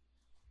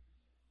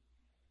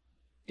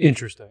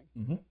 Interesting.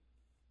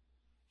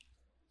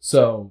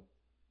 So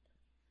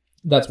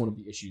that's one of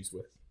the issues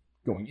with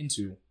going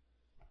into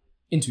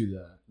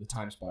the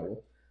time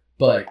spiral.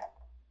 But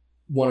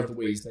one of the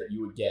ways that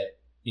you would get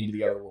into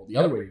the Otherworld, the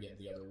other way to get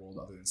into the Otherworld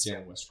other than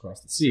sailing west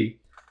across the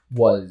sea,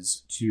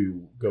 was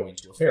to go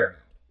into a fairy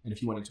mound. And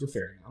if you went into a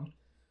fairy mound,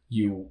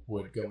 you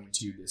would go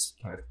into this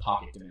kind of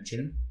pocket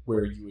dimension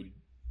where you would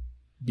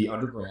be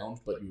underground,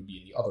 but you would be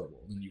in the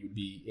Otherworld, and you would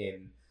be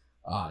in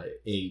a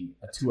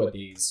 2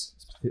 days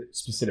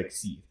specific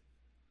seed.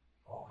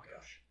 Oh my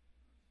gosh,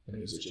 I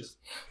think it's just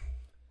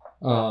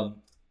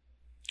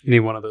you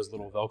need one of those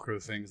little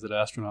Velcro things that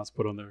astronauts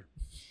put on their,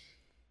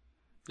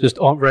 just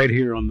on right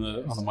here on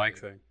the mic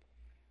thing.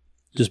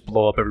 Just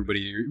blow up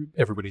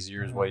everybody's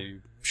ears while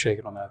you shake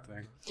it on that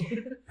thing.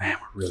 Man,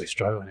 we're really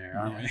struggling here,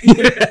 aren't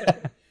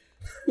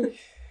we?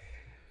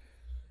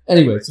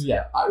 Anyway, so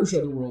yeah, Irish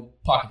Otherworld,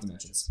 pocket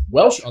dimensions.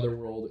 Welsh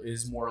Otherworld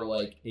is more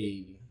like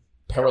a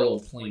parallel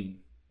plane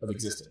of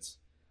existence.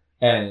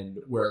 And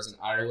whereas in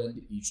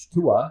Ireland, each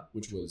Tua,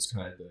 which was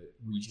kind of the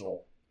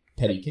regional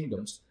petty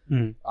kingdoms,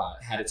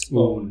 had its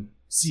own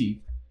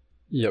sea.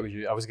 Yeah,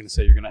 I was going to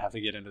say you're going to have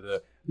to get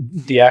into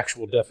the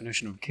actual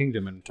definition of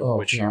kingdom into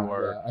which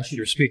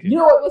you're speaking. You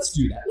know what? Let's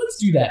do that. Let's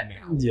do that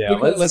now. Yeah,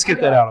 let's get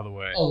that out of the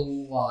way. A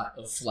lot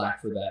of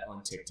flack for that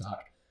on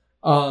TikTok.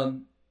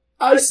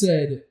 I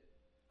said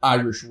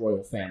Irish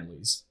royal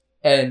families,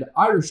 and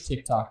Irish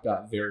TikTok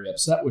got very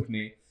upset with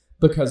me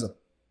because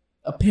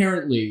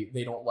apparently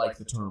they don't like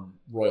the term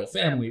royal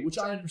family, which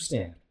I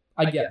understand.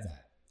 I get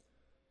that.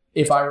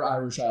 If I were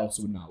Irish, I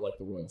also would not like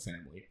the royal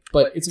family.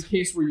 But it's a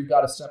case where you've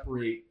got to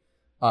separate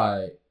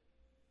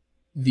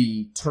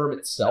the term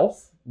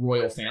itself,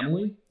 royal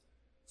family,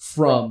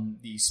 from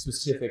the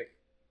specific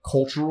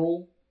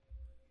cultural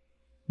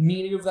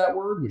meaning of that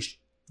word, which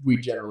we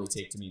generally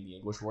take to mean the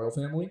English royal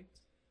family.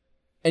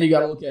 And you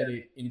got to look at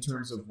it in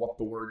terms of what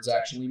the words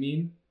actually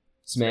mean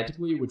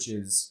semantically, which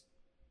is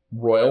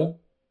royal,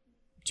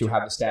 to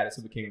have the status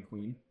of the king and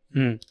queen,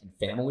 and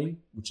family,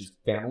 which is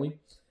family.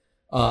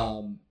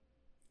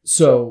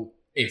 So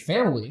a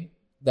family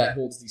that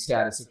holds the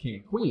status of king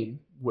and queen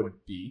would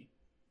be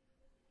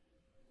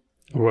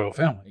a royal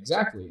family.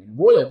 Exactly. And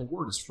royal, the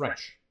word is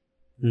French.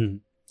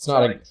 It's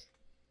not English.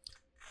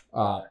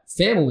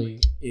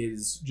 Family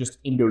is just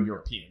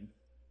Indo-European.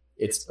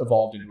 It's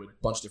evolved into a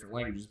bunch of different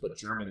languages, but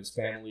German is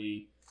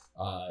family,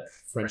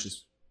 French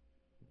is,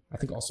 I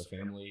think, also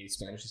family,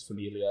 Spanish is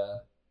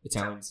familia,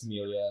 Italian is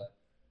familia.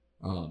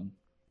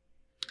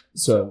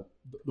 So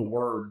the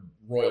word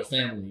royal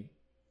family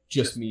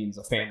just means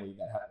a family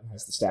that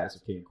has the status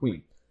of king and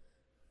queen.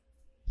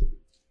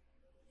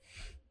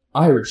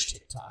 Irish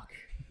TikTok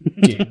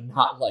did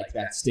not like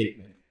that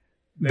statement.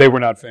 They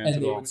were not fans and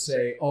at they all. would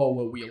say, oh,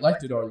 well, we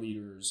elected our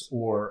leaders,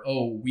 or,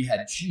 oh, we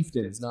had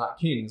chieftains, not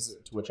kings,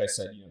 to which I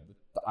said,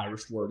 the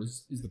Irish word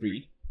is the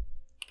Brí,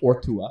 or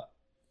Tua.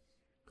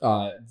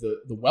 The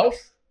Welsh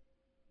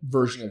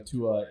version of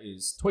Tua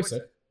is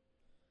Toisach.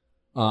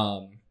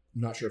 I'm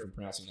not sure if I'm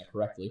pronouncing that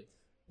correctly,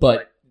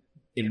 but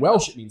in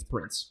Welsh it means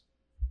prince.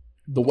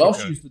 The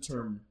Welsh used the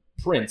term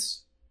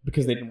prince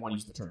because they didn't want to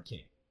use the term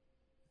king,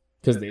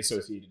 because they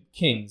associated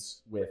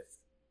kings with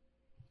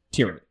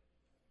tyranny.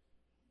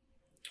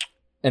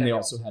 And they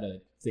also had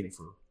a thing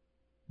for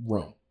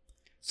Rome.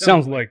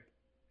 Sounds like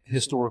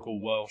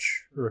historical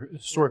Welsh or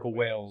historical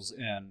Wales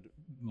and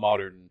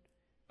modern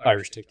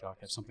Irish TikTok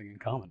have something in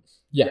common.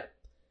 Yeah.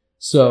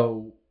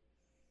 So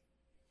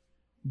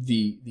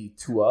the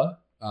Tua,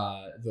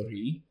 the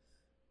Rí,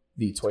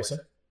 the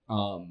Toisach,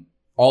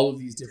 all of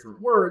these different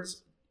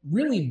words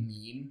really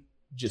mean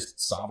just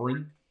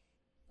sovereign,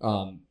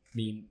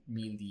 mean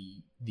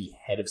the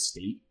head of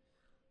state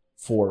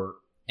for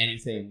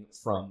anything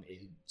from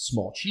a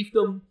small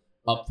chiefdom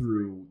up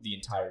through the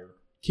entire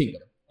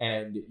kingdom.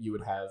 And you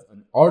would have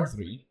an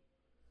ardrí,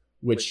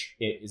 which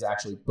is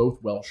actually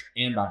both Welsh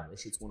and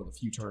Irish. It's one of the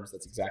few terms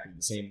that's exactly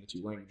the same in the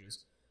two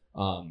languages,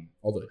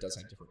 although it does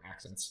have different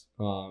accents.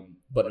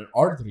 But an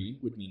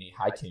ardrí would mean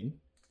a high king,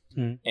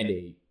 and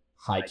a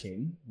high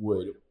king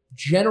would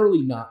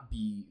generally not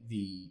be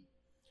the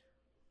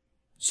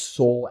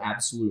sole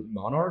absolute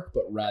monarch,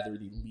 but rather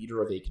the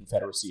leader of a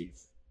confederacy of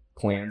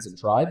clans and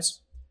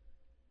tribes.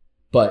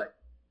 But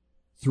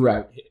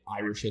throughout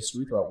Irish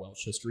history, throughout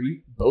Welsh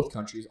history, both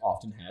countries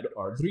often had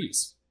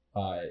ardrís.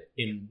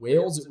 In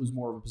Wales, it was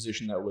more of a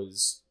position that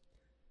was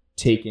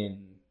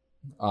taken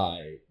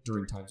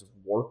during times of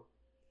war,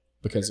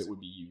 because it would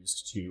be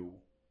used to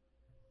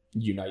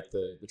unite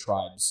the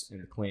tribes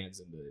and the clans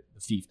and the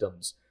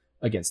fiefdoms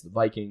against the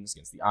Vikings,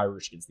 against the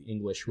Irish, against the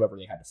English, whoever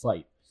they had to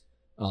fight.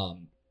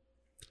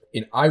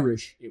 In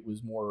Irish, it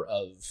was more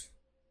of,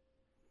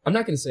 I'm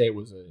not going to say it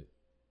was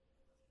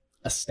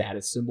a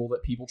status symbol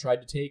that people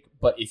tried to take,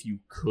 but if you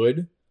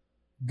could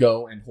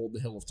go and hold the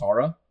Hill of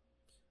Tara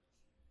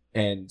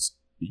and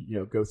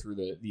go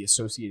through the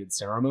associated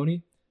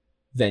ceremony,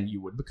 then you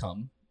would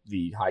become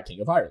the High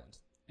King of Ireland,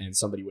 and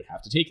somebody would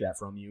have to take that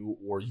from you,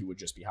 or you would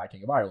just be High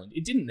King of Ireland.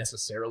 It didn't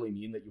necessarily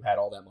mean that you had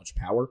all that much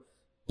power,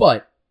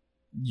 but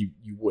you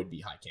would be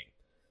High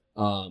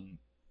King,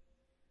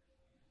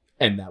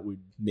 and that would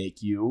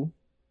make your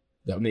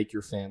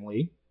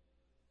family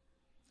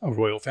a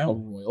royal family. A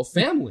royal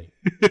family.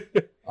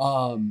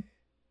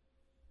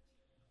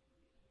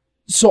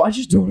 So I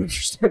just don't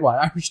understand why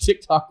Irish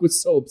TikTok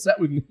was so upset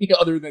with me,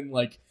 other than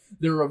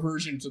their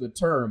aversion to the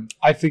term.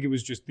 I think it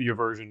was just the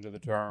aversion to the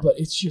term. But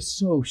it's just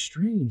so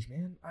strange,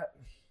 man.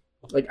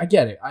 I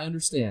get it. I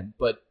understand.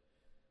 But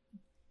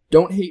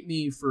don't hate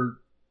me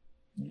for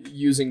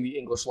using the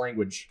English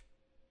language.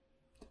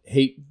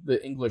 Hate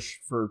the English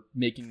for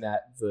making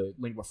that the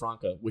lingua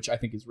franca, which I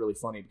think is really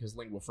funny, because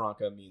lingua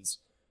franca means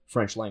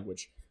French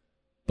language,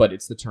 but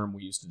it's the term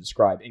we use to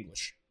describe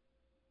English.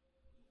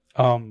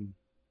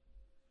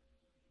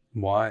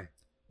 Why?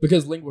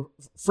 Because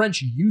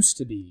French used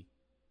to be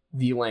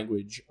the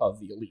language of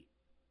the elite,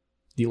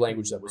 the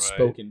language that was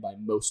spoken by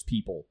most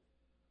people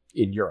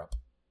in Europe.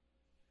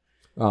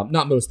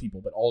 Not most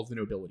people, but all of the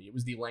nobility. It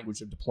was the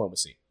language of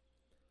diplomacy.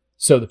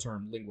 So the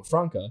term lingua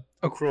franca...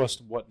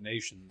 Across what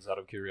nations, out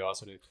of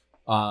curiosity?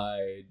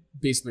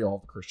 Basically all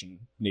of the Christian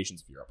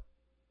nations of Europe.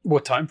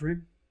 What time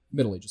frame?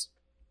 Middle Ages.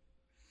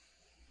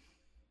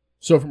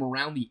 So from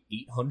around the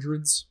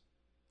 800s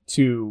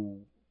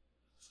to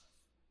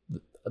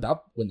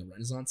about when the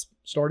Renaissance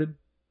started,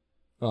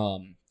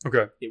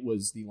 it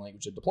was the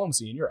language of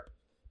diplomacy in Europe.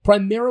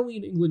 Primarily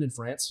in England and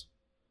France,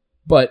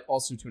 but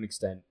also to an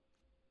extent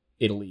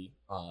Italy,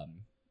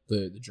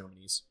 the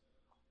Germanys,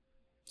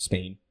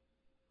 Spain,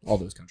 all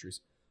those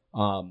countries.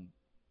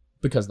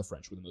 because the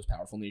French were the most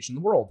powerful nation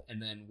in the world.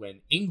 And then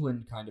when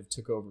England kind of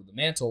took over the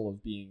mantle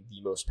of being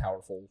the most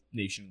powerful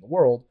nation in the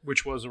world,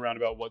 which was around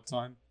about what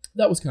time?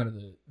 That was kind of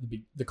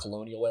the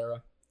colonial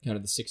era, kind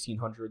of the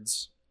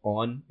 1600s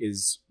on.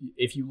 Is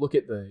if you look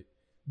at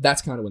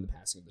that's kind of when the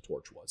passing of the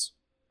torch was.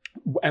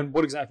 And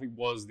what exactly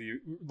was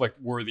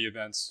were the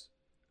events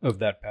of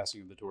that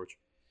passing of the torch?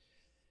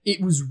 It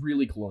was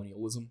really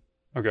colonialism.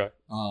 Okay.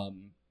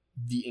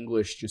 The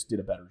English just did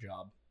a better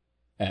job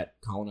at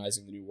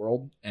colonizing the New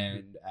World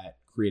and at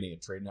creating a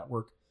trade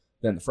network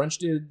than the French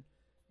did.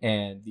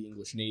 And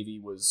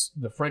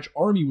the French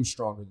army was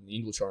stronger than the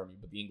English army,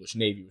 but the English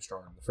Navy was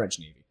stronger than the French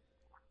Navy.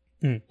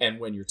 And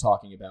when you're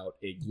talking about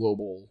a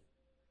global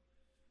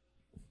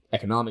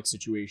economic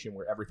situation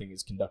where everything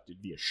is conducted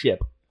via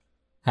ship,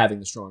 having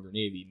the stronger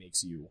Navy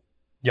makes you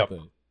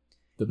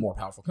the more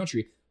powerful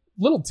country.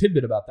 Little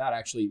tidbit about that,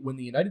 actually. When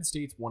the United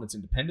States won its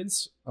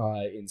independence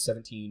in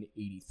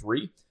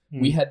 1783,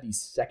 we had the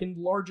second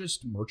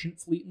largest merchant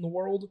fleet in the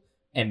world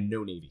and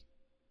no Navy.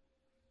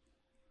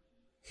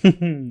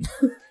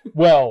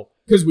 Well,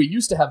 because we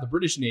used to have the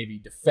British Navy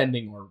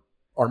defending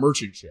our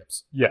merchant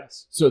ships.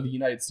 Yes. So the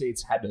United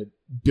States had to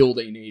build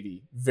a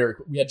Navy very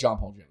quickly. We had John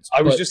Paul Jones.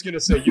 I was just going to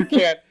say, you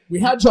can't... We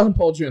had John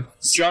Paul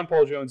Jones. John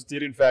Paul Jones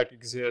did, in fact,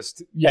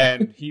 exist,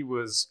 and he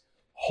was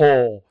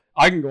whole.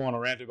 I can go on a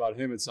rant about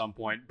him at some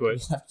point, but...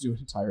 We'll have to do an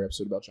entire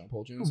episode about John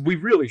Paul Jones. We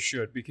really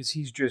should, because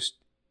he's just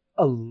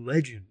a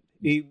legend.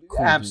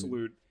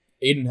 Absolute.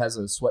 Aidan has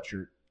a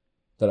sweatshirt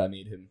that I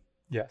made him.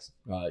 Yes.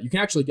 You can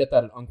actually get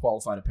that at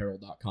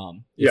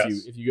unqualifiedapparel.com.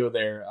 If you go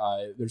there,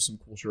 there's some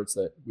cool shirts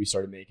that we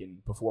started making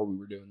before we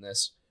were doing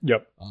this.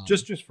 Yep.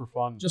 Just for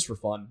fun. Just for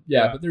fun.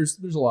 Yeah, but there's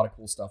a lot of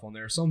cool stuff on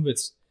there. Some of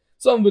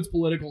it's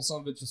political,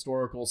 some of it's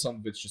historical, some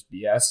of it's just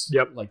BS.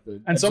 Yep.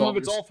 And some of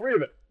it's all three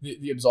of it.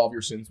 The Absolve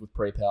Your Sins with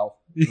Pray Pal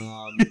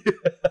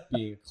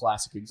being a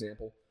classic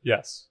example.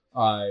 Yes.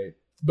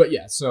 But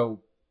yeah,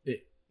 so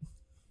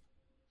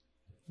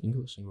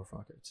English lingua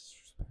franca.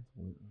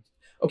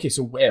 Okay,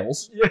 so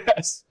Wales.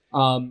 Yes.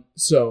 And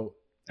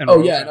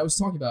I was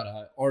talking about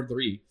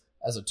R3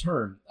 as a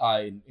term.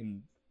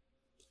 In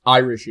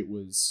Irish, it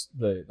was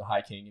the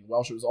High King. In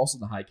Welsh, it was also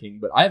the High King.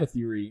 But I have a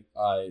theory,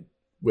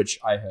 which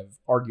I have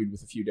argued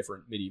with a few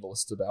different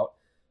medievalists about.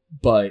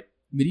 But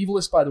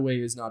medievalist, by the way,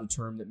 is not a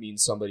term that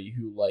means somebody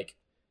who,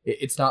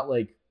 it's not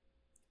like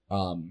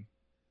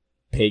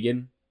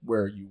pagan,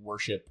 where you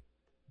worship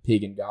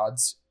pagan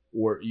gods.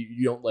 Or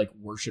you don't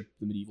worship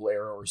the medieval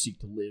era or seek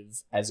to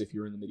live as if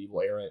you're in the medieval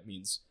era. It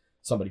means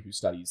somebody who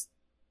studies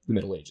the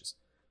Middle Ages,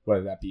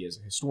 whether that be as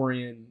a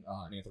historian,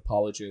 an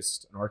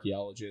anthropologist, an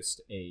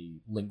archaeologist, a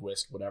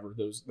linguist, whatever.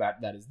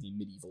 That is the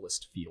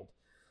medievalist field,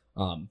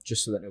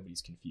 just so that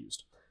nobody's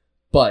confused.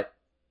 But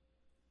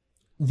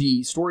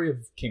the story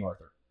of King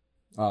Arthur.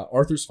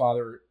 Arthur's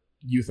father,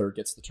 Uther,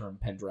 gets the term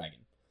Pendragon.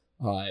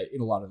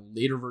 In a lot of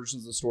later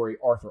versions of the story,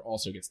 Arthur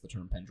also gets the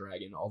term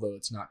Pendragon, although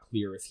it's not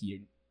clear if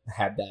he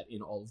had that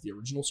in all of the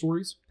original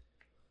stories.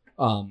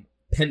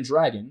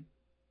 Pendragon,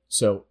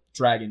 so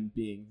dragon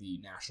being the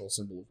national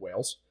symbol of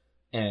Wales,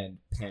 and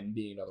pen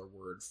being another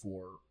word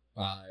for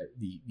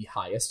the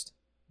highest.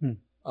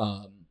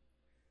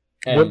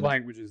 What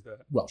language is that?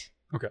 Welsh.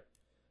 Okay.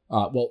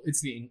 Well,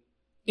 it's the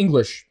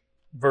English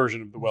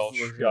version of the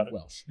Welsh. Got it.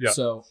 Welsh. Yeah.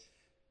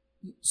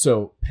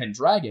 So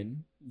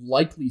Pendragon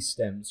likely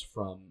stems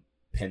from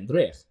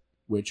Pendrech,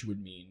 which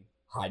would mean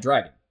high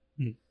dragon.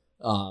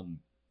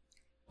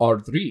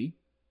 Ardri,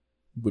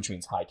 which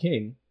means High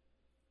King,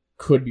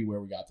 could be where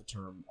we got the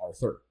term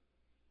Arthur.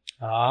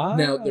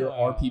 Now, there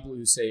are people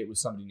who say it was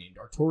somebody named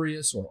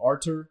Artorius or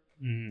Arthur.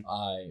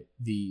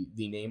 The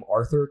name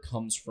Arthur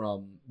comes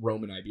from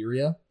Roman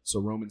Iberia, so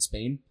Roman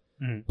Spain.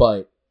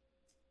 But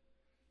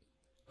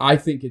I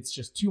think it's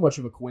just too much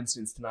of a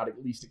coincidence to not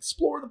at least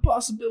explore the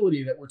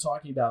possibility that we're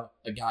talking about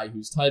a guy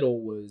whose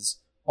title was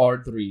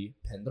Ardri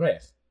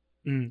Pendrech,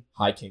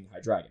 High King,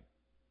 High Dragon.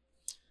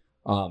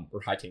 Or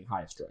High King,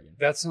 Highest Dragon.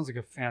 That sounds like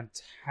a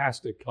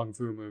fantastic kung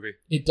fu movie.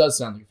 It does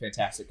sound like a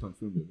fantastic kung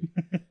fu movie.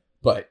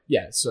 But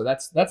yeah, so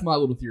that's my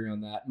little theory on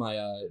that.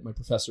 My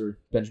professor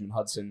Benjamin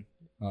Hudson,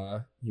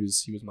 he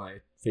was my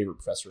favorite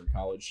professor in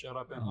college. Shout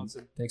out Ben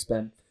Hudson. Thanks,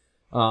 Ben.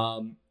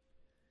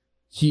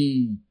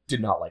 He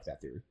did not like that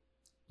theory.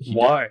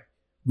 Why?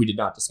 We did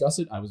not discuss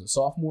it. I was a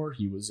sophomore.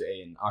 He was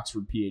an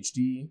Oxford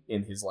PhD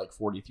in his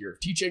 40th year of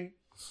teaching.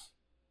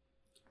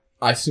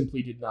 I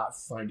simply did not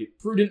find it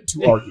prudent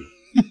to argue.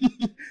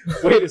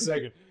 Wait a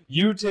second.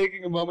 You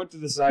taking a moment to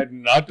decide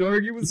not to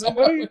argue with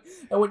somebody?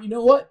 I went, you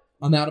know what?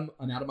 I'm out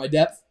of my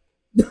depth.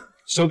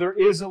 So there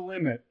is a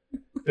limit.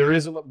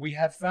 We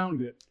have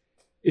found it.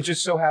 It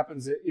just so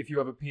happens that if you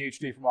have a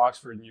PhD from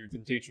Oxford and you've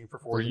been teaching for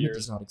 40 years... The limit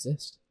does not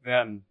exist.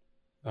 Then...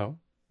 Oh?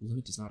 The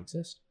limit does not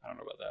exist. I don't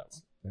know about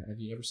that one. Have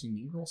you ever seen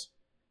Mean Girls?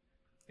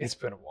 It's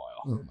been a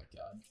while. Oh my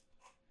god.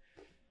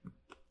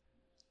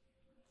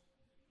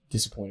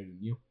 Disappointed in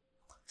you.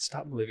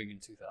 Stop living in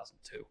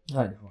 2002.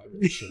 I know, I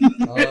really should.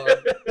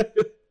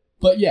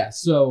 But yeah,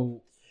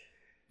 so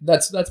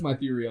that's my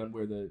theory on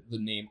where the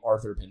name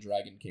Arthur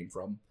Pendragon came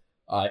from.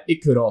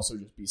 It could also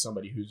just be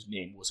somebody whose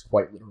name was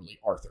quite literally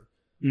Arthur.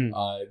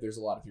 There's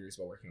a lot of theories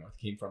about where King Arthur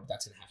came from, but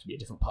that's going to have to be a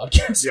different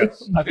podcast.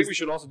 Yes. I think we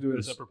should also do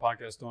a separate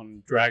podcast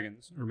on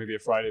dragons, or maybe a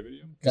Friday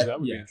video, because that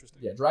would be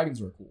interesting. Yeah,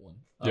 dragons are a cool one.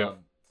 Yeah.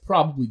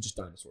 Probably just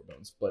dinosaur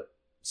bones, but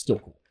still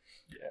cool.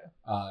 Yeah.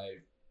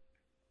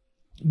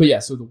 But yeah,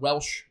 so the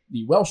Welsh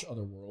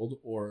Otherworld,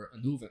 or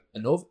Anuvan.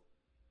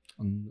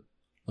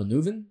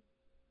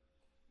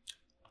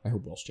 I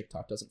hope Welsh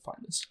TikTok doesn't find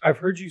this. I've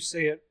heard you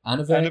say it.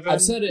 Anavan.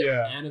 I've said it.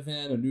 Yeah.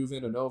 Anavan,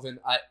 Anuvan.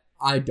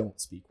 I don't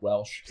speak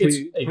Welsh.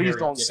 Please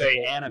don't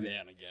say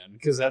Anavan again,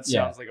 because that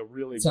sounds like a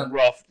really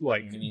rough,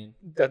 like,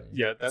 that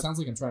sounds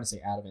like I'm trying to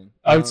say Anavan.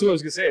 That's what I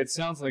was going to say. It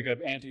sounds like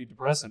an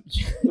antidepressant.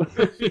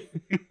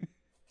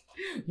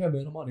 Yeah,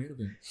 man, I'm on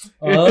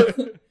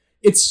Anavan.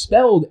 It's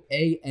spelled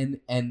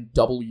ANNWFN,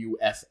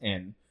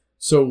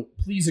 so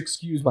please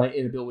excuse my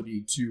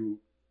inability to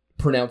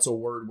pronounce a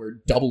word where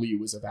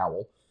W is a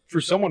vowel. For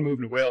someone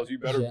moving to Wales, you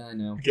better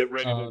get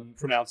ready to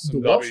pronounce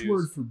some W's. The Welsh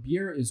word for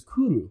beer is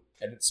cwrw,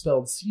 and it's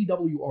spelled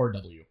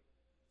CWRW.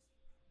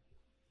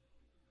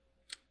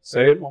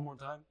 Say it one more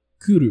time.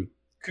 Cwrw.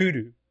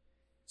 Kudu.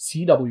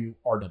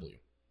 CWRW.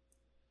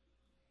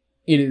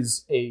 It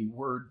is a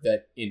word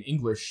that in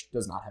English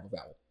does not have a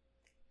vowel.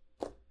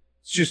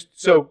 It's just,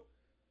 so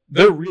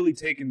they're really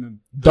taking the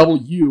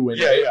W and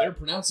they're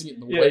pronouncing it in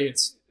the way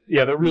it's...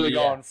 Yeah, they're really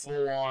going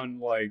full on,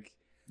 like...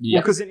 Yeah.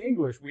 Well, because in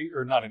English,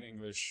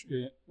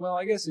 well,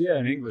 I guess,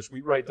 in English, we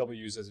write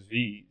W's as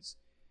V's.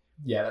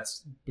 Yeah,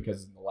 that's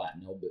because in the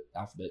Latin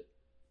alphabet,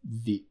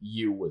 the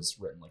U was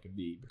written like a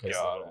V, because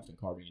they're often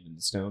carving it into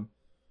stone.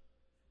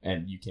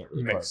 And you can't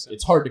really carve it.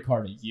 It's hard to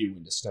carve a U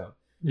into stone.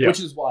 Yeah. Which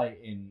is why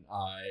in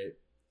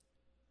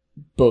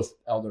both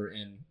Elder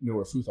and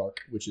Newer Futhark,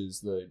 which is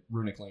the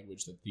runic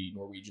language that the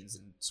Norwegians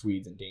and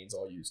Swedes and Danes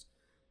all used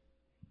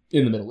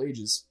in the Middle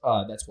Ages,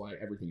 that's why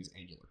everything is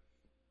angular.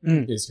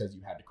 Is because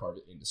you had to carve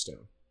it into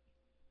stone.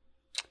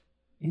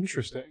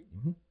 Interesting.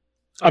 Mm-hmm.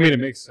 I mean, it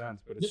makes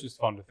sense, but it's just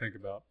fun to think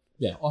about.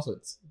 Yeah, also,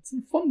 it's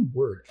a fun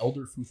word,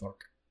 Elder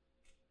Futhark.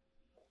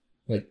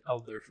 Like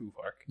Elder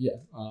Futhark.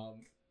 Yeah.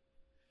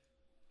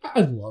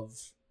 I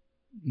love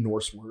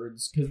Norse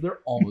words, because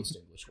they're almost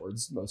English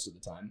words most of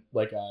the time.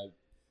 Like the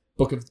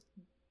Book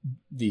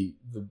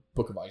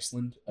of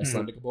Iceland,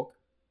 Icelandic book.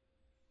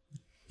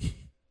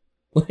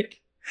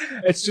 Like,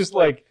 it's just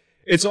like,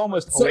 it's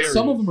almost hilarious.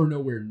 Some of them are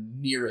nowhere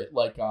near it,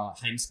 like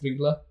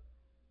Heimskringla,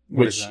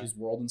 which is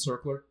World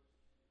Encircler.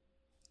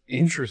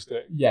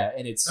 Interesting. Yeah,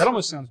 and that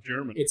almost sounds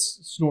German. It's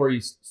Snorri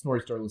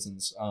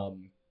Sturluson's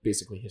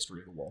basically history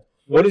of the world.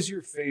 What is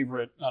your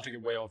favorite? Not to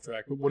get way off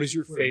track, but what is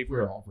your favorite?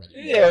 We're already.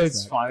 Yeah,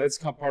 it's fine. That's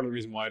part of the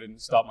reason why I didn't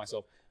stop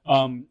myself.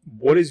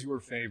 What is your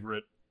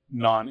favorite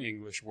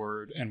non-English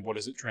word, and what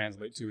does it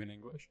translate to in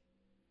English?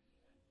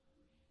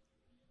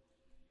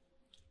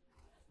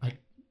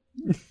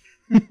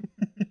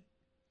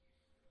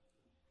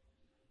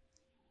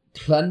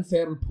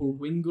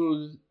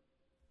 Llanfairpwllgwyngyll.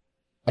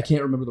 I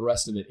can't remember the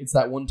rest of it. It's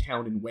that one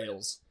town in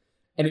Wales.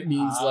 And it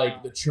means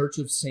like the Church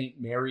of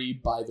St. Mary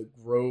by the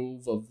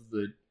grove of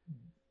the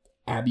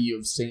Abbey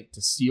of St.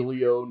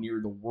 Tecilio near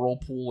the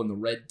whirlpool in the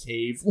Red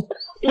Cave.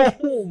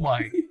 Oh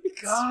my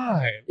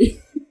god.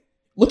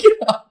 Look it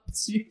up.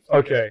 See?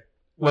 Okay.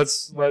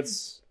 Let's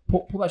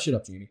pull that shit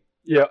up, Jamie.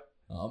 Yeah.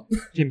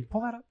 Jamie,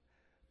 pull that up.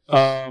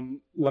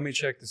 Let me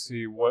check to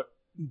see what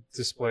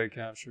display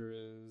capture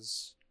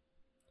is.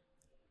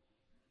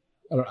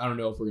 I don't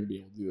know if we're going to be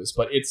able to do this,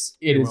 but it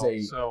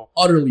is a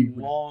utterly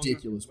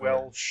ridiculous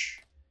Welsh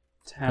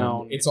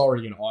town. It's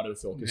already an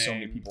autofill because so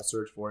many people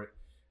search for it.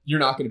 You're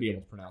not going to be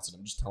able to pronounce it.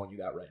 I'm just telling you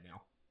that right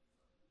now.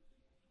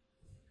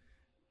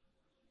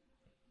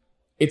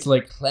 It's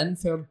like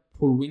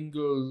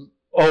Llanfairpwllgwyngyll.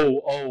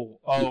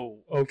 Oh,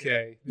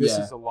 okay. This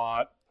is a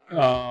lot.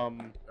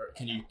 Can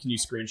you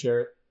screen share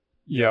it?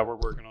 Yeah, we're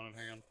working on it.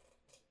 Hang on.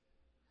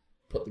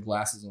 Put the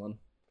glasses on.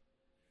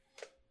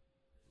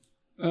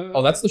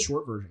 That's the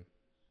short version.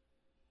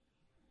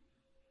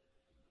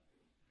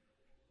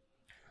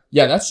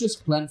 Yeah, that's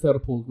just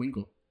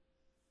Llanfairpwllgwyngyll.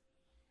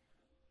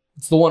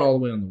 It's the one all the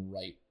way on the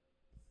right.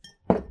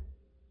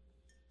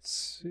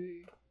 Let's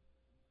see.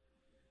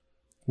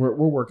 We're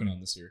working on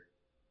this here.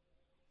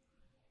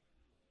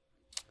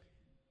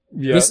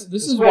 Yeah,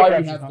 this is why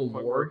we have the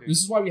lore. This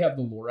is why we have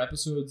the lore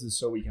episodes, is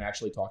so we can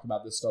actually talk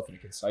about this stuff in a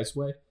concise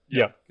way.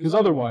 Yeah, because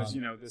otherwise,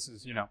 this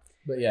is,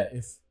 But yeah,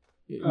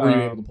 were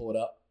you able to pull it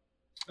up?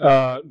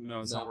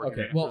 No, it's not working.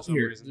 Okay, well,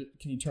 here,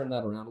 can you turn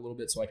that around a little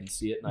bit so I can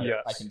see it and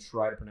I can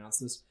try to pronounce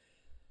this?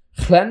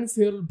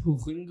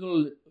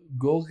 Llanfairpwllgwyngyll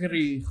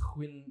gogri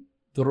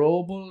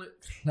chwindrobl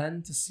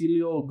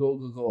Llantecilio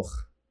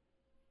gogogoch.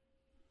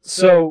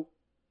 So,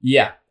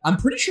 yeah, I'm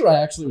pretty sure I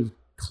actually was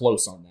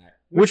close on that.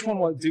 Which one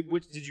was?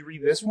 Did you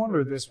read this one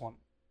or this one?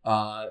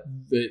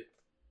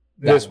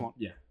 This one.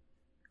 Yeah,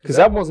 because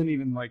that wasn't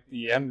even like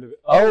the end of it.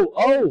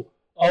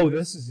 Oh,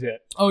 this is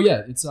it. Oh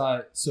yeah, it's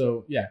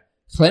so yeah.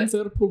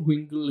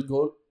 Llanfairpwllgwyngyll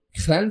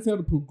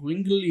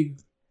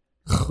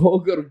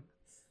gogr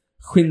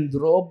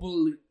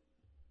chwindrobl.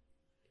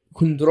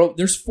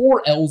 There's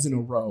 4 L's in a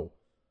row.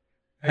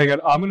 Hang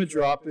on, I'm going to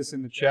drop this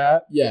in the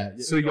chat. Yeah.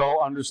 So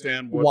y'all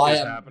understand what is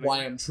happening.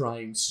 Why I'm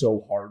trying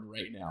so hard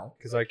right now.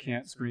 Because I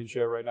can't screen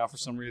share right now for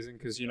some reason.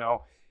 Because,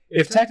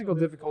 if technical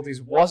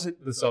difficulties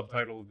wasn't the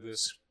subtitle of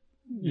this,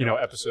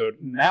 episode,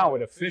 now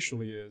it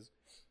officially is.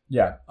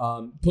 Yeah.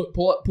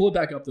 Pull it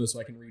back up, though, so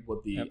I can read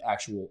what the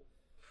actual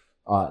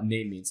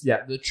name means.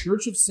 Yeah. The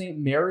Church of St.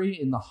 Mary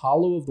in the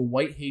hollow of the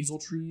white hazel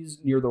trees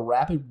near the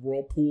rapid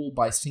whirlpool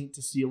by St.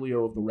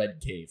 Cecilio of the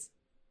Red Cave.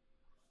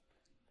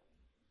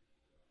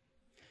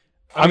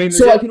 I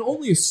can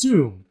only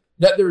assume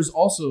that there's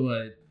also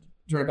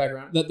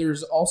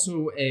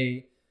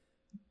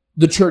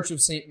the Church of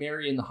St.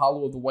 Mary in the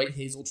hollow of the white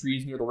hazel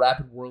trees near the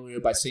rapid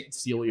whirlpool by St.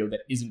 Cecilio that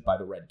isn't by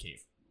the Red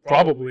Cave.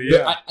 Probably,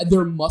 yeah.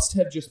 There must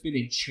have just been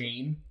a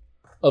chain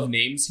of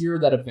names here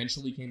that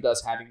eventually came to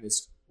us having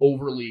this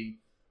overly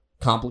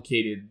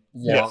complicated,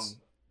 long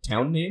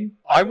town name.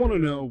 I want to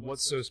know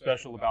what's so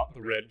special about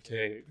the Red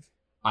Cave.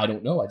 I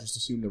don't know. I just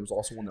assumed there was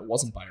also one that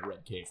wasn't by a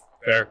red cave.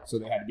 Fair. So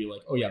they had to be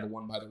like, oh yeah, the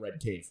one by the red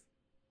cave.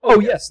 Oh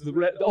yes, the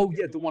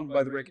one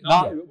by the red cave.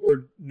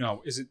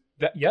 Is it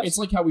that? Yes. It's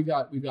like how we've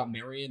got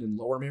Marion and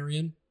Lower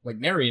Marion. Like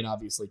Marion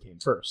obviously came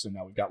first, and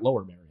now we've got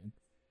Lower Marion.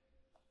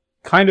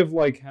 Kind of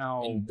like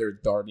how and there's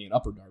Derby and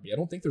Upper Derby. I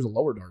don't think there's a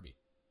Lower Derby.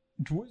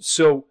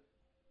 So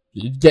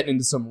you're getting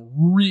into some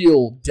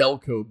real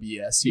Delco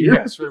BS here.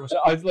 Yes, very much.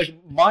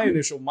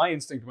 My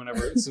instinct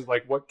whenever it's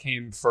like what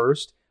came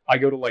first. I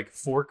go to like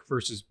fork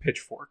versus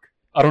pitchfork.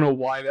 I don't know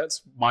why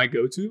that's my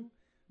go-to,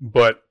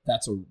 but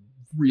that's a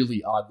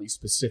really oddly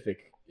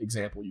specific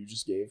example you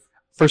just gave.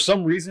 For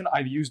some reason,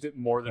 I've used it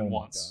more than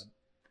once.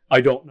 God.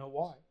 I don't know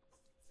why.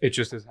 It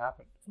just has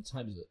happened. What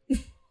time is it?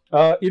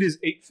 It is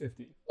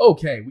 8:50.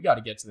 Okay, we got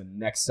to get to the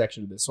next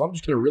section of this. So I'm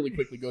just going to really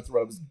quickly go through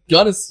what I was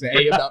going to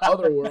say about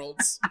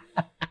Otherworlds.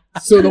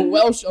 So the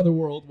Welsh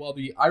Otherworld, while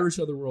the Irish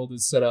Otherworld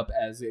is set up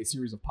as a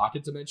series of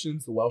pocket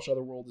dimensions, the Welsh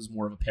Otherworld is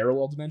more of a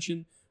parallel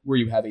dimension, where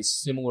you have a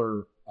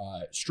similar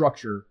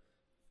structure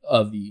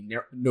of the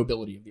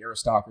nobility, of the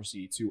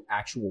aristocracy, to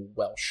actual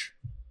Welsh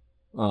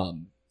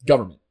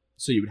government.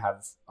 So you would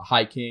have a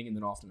high king, and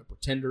then often a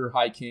pretender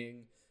high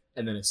king,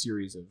 and then a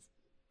series of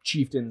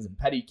chieftains and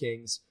petty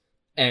kings.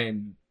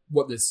 And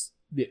what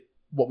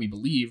we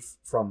believe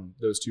from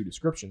those two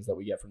descriptions that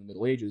we get from the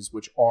Middle Ages,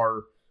 which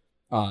are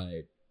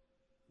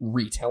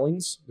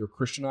retellings, they're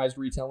Christianized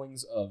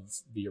retellings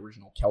of the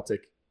original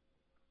Celtic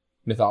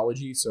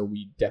mythology, so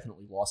we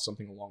definitely lost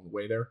something along the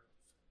way there.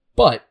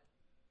 But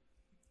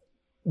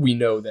we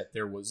know that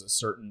there was a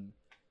certain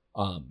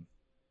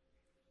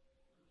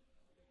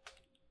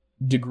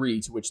degree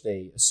to which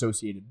they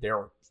associated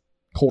their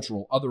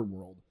cultural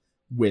otherworld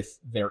with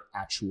their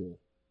actual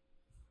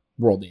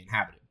world they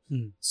inhabited.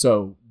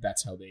 So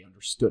that's how they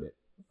understood it,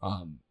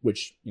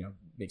 which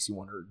makes you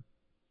wonder,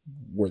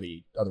 were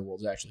the other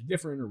worlds actually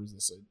different, or was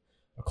this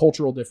a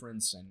cultural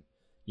difference? And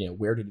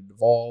where did it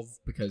evolve?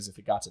 Because if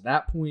it got to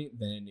that point,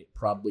 then it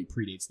probably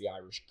predates the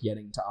Irish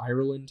getting to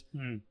Ireland.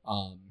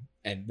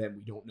 And then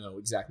we don't know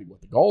exactly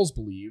what the Gauls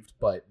believed,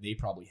 but they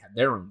probably had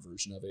their own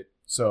version of it.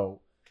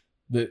 So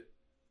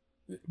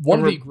one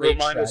of the great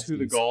remind us who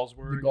the Gauls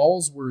were. The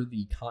Gauls were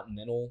the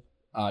continental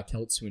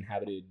Celts who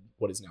inhabited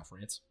what is now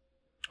France.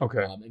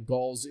 Okay. And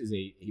Gauls is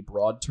a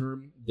broad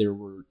term. There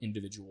were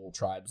individual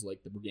tribes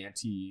like the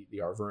Briganti, the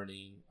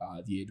Arverni,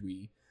 the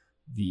Aedui,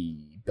 the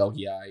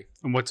Belgii.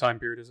 And what time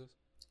period is this?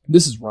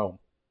 This is Rome.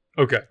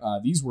 Okay.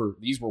 These were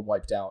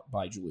wiped out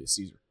by Julius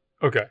Caesar.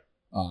 Okay.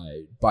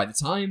 By the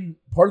time,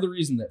 part of the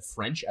reason that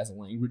French as a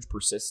language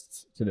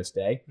persists to this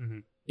day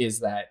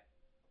is that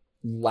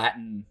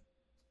Latin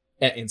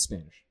and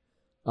Spanish.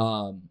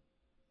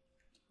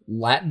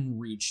 Latin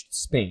reached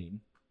Spain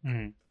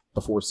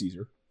before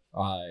Caesar.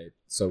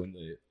 So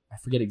I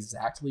forget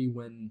exactly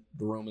when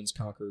the Romans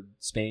conquered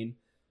Spain,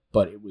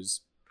 but it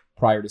was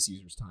prior to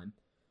Caesar's time.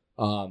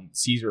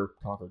 Caesar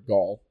conquered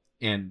Gaul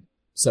and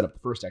set up the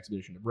first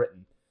expedition to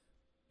Britain.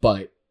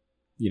 But,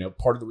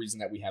 part of the reason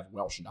that we have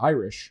Welsh and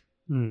Irish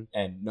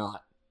and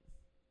not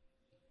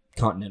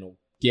continental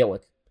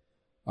Gaelic,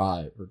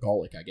 or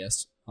Gallic, I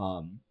guess,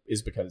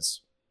 is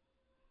because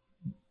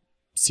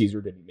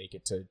Caesar didn't make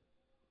it to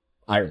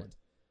Ireland.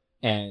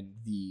 And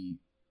the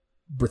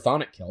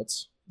Brythonic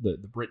Celts, the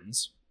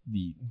Britons,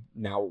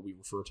 now what we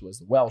refer to as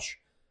the Welsh,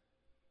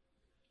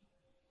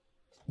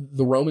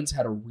 the Romans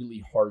had a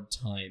really hard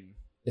time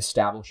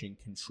establishing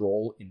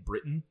control in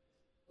Britain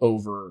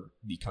over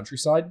the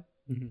countryside.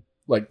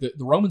 Like the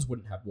Romans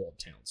wouldn't have walled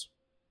towns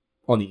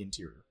on the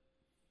interior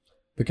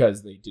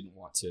because they didn't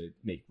want to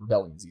make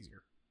rebellions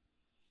easier.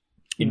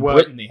 In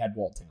Britain, they had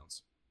walled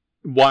towns.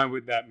 Why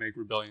would that make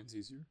rebellions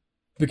easier?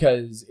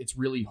 Because it's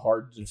really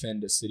hard to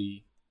defend a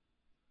city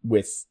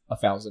with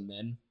 1,000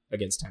 men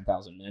against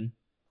 10,000 men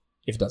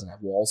if it doesn't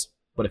have walls.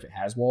 But if it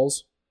has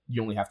walls,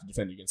 you only have to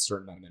defend against a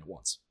certain amount of men at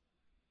once.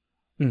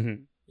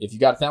 If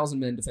you've got 1,000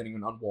 men defending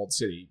an unwalled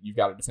city, you've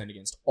got to defend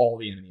against all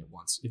the enemy at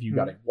once. If you've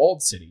got a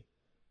walled city,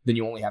 then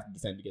you only have to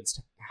defend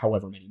against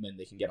however many men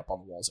they can get up on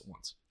the walls at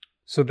once.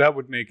 So that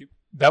would make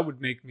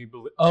me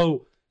believe.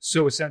 Oh,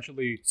 so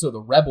essentially, so the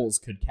rebels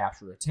could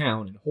capture a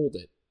town and hold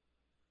it,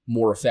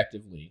 more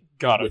effectively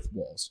with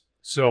walls.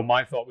 So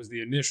my thought was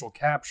the initial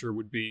capture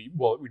would be,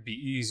 well, it would be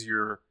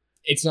easier.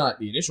 It's not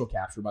the initial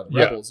capture by the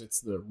rebels,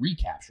 it's the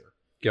recapture.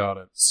 Got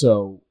it.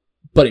 So,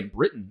 but in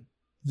Britain,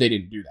 they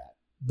didn't do that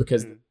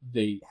because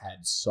they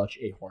had such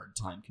a hard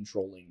time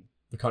controlling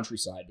the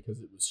countryside because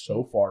it was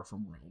so far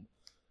from Rome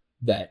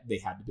that they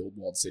had to build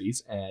walled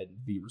cities. And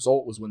the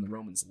result was when the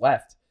Romans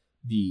left,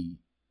 the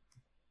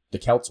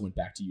Celts went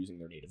back to using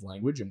their native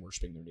language and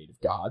worshiping their native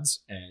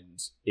gods. And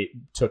it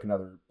took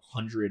another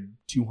 100,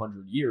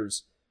 200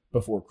 years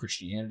before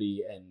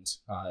Christianity and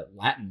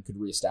Latin could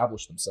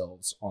reestablish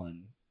themselves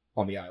on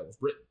the Isle of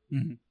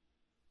Britain.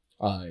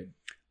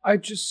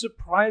 It just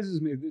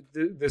surprises me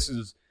that this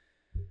is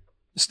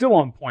still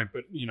on point,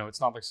 but it's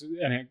not like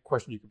any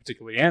question you could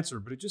particularly answer,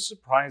 but it just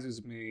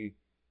surprises me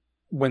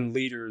when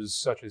leaders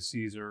such as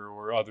Caesar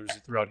or others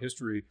throughout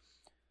history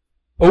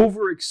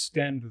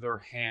overextend their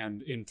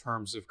hand in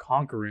terms of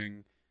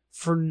conquering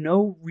for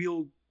no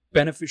real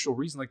beneficial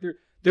reason. Like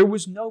there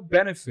was no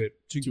benefit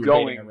to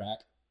going Iraq.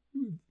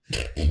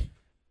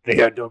 They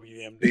had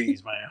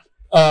WMDs, man.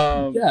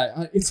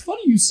 It's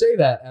funny you say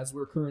that as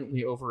we're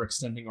currently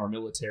overextending our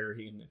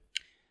military in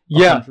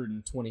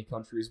 120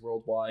 countries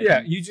worldwide.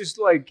 Yeah, you just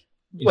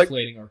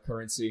inflating our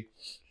currency.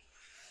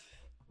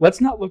 Let's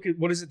not look at,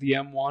 what is it, the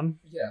M1?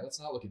 Yeah, let's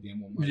not look at the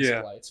M1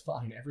 supply. It's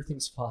fine.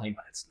 Everything's fine.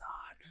 It's not.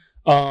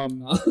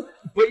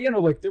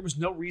 But there was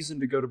no reason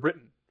to go to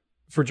Britain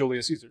for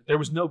Julius Caesar. There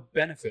was no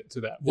benefit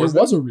to that. There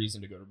was a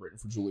reason to go to Britain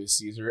for Julius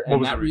Caesar,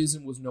 and that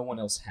reason was no one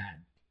else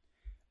had.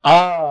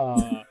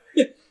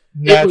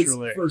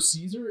 Naturally. For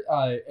Caesar,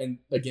 and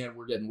again,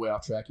 we're getting way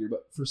off track here,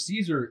 but for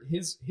Caesar,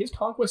 his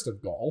conquest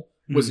of Gaul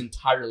was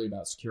entirely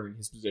about securing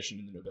his position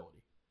in the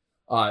nobility.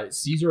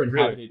 Caesar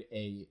inhabited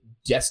a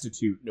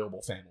destitute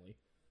noble family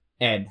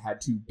and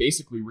had to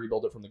basically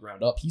rebuild it from the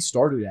ground up. He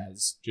started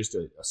as just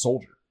a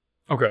soldier.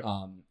 Okay.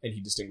 And he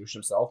distinguished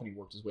himself, and he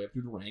worked his way up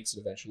through the ranks,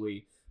 and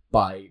eventually,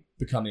 by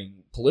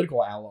becoming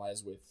political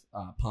allies with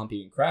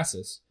Pompey and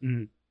Crassus,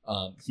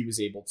 he was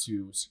able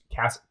to...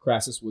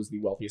 Crassus was the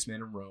wealthiest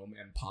man in Rome,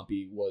 and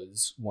Pompey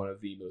was one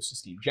of the most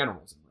esteemed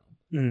generals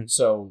in Rome.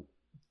 So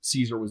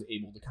Caesar was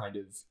able to kind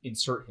of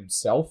insert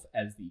himself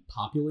as the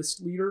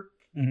populist leader,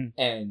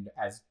 and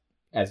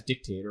as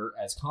dictator,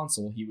 as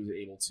consul, he was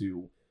able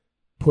to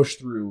push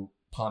through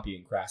Pompey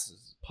and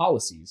Crassus'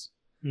 policies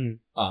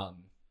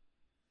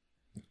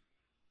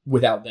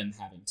without them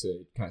having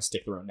to kind of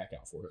stick their own neck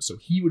out for it. So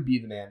he would be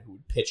the man who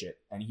would pitch it,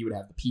 and he would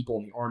have the people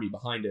in the army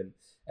behind him,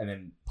 and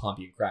then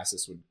Pompey and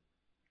Crassus would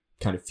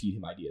kind of feed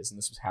him ideas, and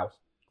this was how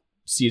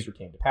Caesar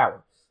came to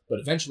power. But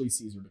eventually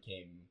Caesar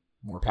became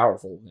more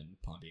powerful than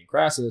Pompey and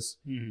Crassus,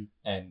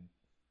 and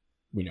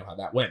we know how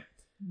that went.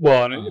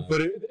 Well,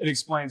 but it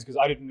explains, because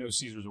I didn't know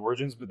Caesar's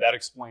origins, but that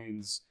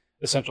explains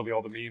essentially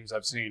all the memes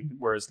I've seen,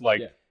 where it's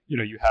like,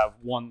 you have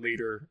one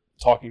leader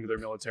talking to their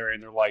military,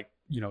 and they're like,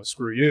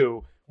 screw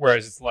you.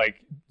 Whereas it's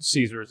like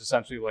Caesar is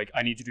essentially like,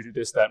 I need you to do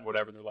this, that, and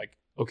whatever. And they're like,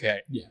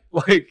 okay. Yeah.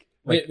 Like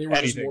they were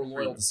just more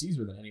loyal to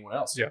Caesar than anyone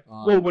else. Yeah.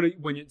 Well,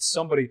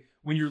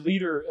 when your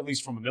leader, at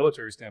least from a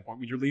military standpoint,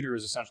 when your leader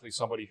is essentially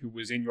somebody who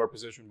was in your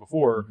position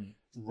before,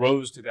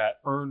 rose to that,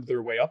 earned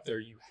their way up there,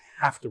 you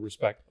have to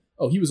respect them.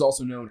 Oh, he was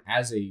also known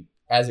as a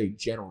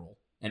general,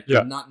 and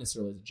not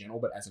necessarily as a general,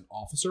 but as an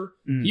officer.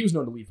 He was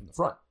known to lead from the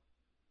front.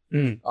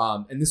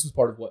 And this was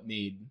part of what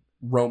made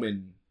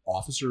Roman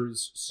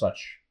officers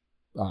such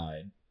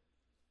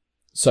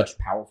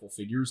powerful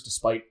figures,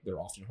 despite their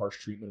often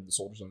harsh treatment of the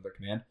soldiers under their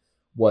command,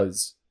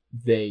 was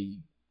the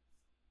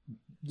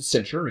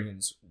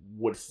centurions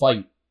would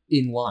fight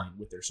in line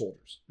with their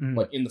soldiers,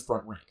 like in the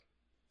front rank.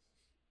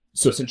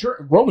 So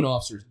Roman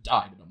officers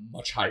died at a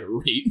much higher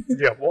rate.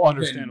 Yeah, well,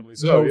 understandably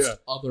so. Most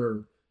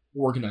other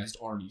organized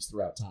armies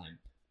throughout time,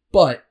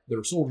 but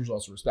their soldiers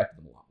also respected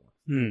them a lot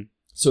more.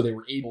 So they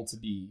were able to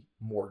be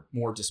more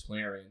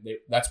disciplinary.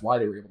 That's why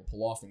they were able to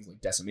pull off things like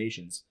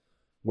decimations,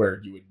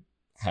 where you would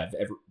have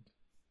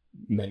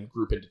men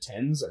group into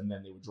tens, and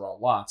then they would draw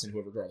lots, and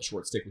whoever drew the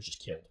short stick was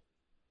just killed.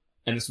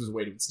 And this was a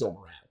way to instill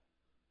morale.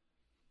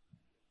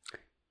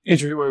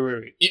 Interesting.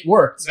 Wait. It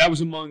worked. That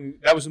was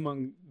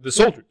among the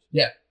soldiers.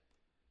 Yeah.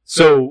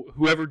 So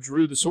whoever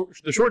drew the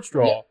short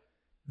straw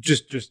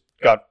just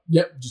got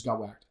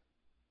whacked.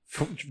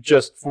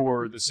 Just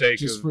for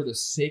the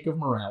sake of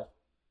morale.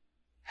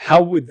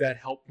 How would that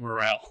help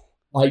morale?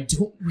 I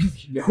don't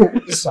really know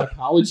what the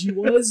psychology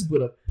was,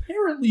 but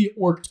apparently it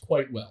worked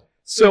quite well.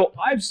 So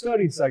I've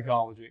studied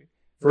psychology.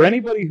 For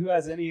anybody who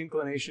has any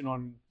inclination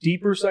on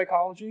deeper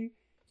psychology,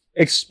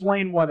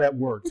 explain why that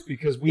worked,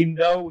 because we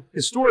know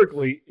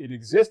historically it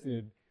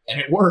existed. And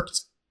it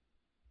worked.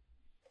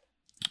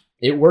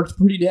 It worked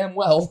pretty damn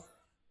well.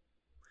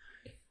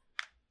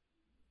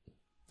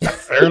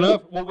 Fair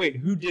enough. Well, wait,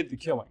 who did the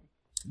killing?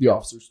 The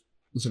officers,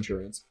 the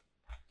centurions.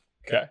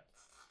 Okay.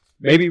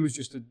 Maybe it was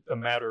just a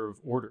matter of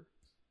order.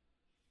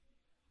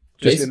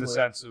 Just basically, in the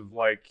sense of,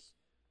 like,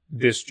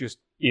 this just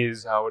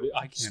is how it is.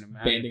 I can't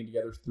imagine. Banding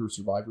together through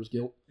survivor's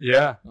guilt.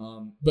 Yeah.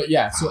 But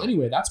yeah, so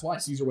anyway, that's why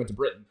Caesar went to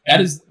Britain.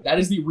 That is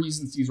the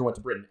reason Caesar went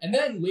to Britain. And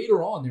then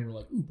later on, they were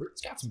like, ooh,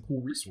 Britain's got some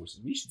cool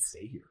resources. We should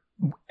stay here.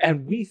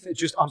 And we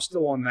I'm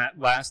still on that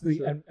last thing.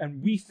 Sure.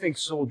 And we think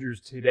soldiers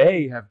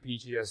today have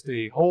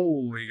PTSD.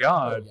 Holy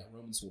God. Oh, yeah,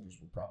 Roman soldiers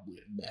were probably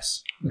a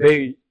mess.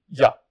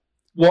 Yeah.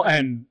 Well,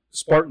 and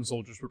Spartan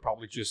soldiers were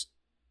probably just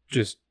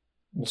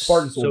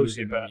Spartan soldiers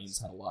and sociopaths.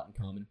 Marines had a lot in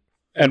common.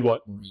 And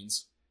what?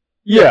 Marines.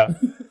 Yeah.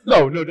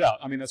 No doubt.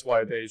 I mean, that's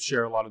why they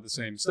share a lot of the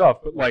same stuff.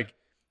 But, like,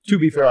 to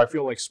be fair, I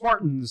feel like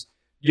Spartans,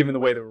 given the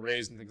way they were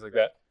raised and things like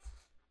that,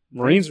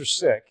 Marines are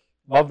sick.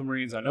 Love the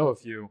Marines. I know a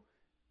few.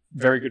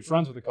 Very good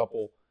friends with a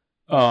couple.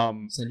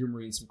 Send your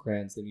Marines some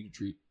crayons. They need a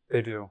treat.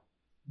 They do.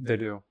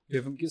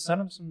 Send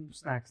them some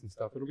snacks and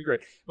stuff. It'll be great.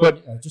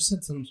 But just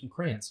send them some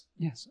crayons.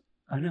 yes,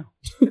 I know.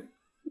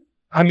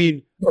 I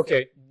mean,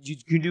 okay, you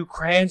can do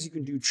crayons, you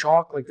can do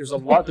chalk. Like, there's a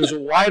wide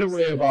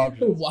array of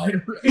options. A wide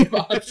array of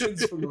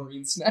options for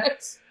Marine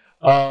snacks.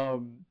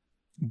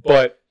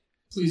 But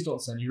please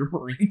don't send your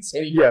Marines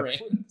any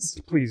crayons.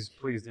 Please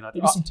do not.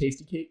 Maybe some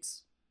tasty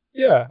cakes.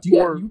 Yeah.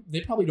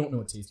 They probably don't know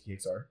what tasty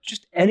cakes are.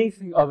 Just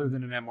anything other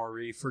than an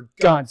MRE, for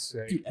God's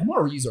sake. Dude,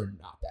 MREs are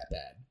not that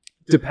bad.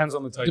 Depends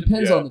on the type.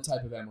 On the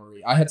type of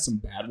MRE. I had some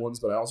bad ones,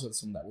 but I also had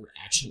some that were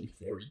actually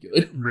very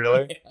good.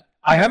 Really? Yeah.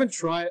 I haven't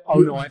tried. Oh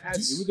no, I've had.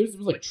 Dude, there was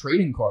like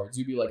trading cards.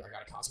 You'd be like, I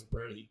got a cosmic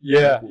brownie.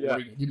 Yeah, What are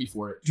you gonna give me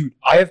for it? Dude,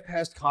 I have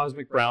passed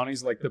cosmic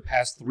brownies like the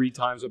past 3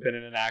 times I've been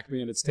in an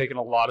Acme, and it's taken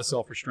a lot of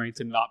self-restraint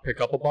to not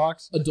pick up a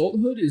box.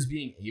 Adulthood is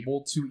being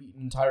able to eat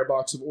an entire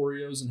box of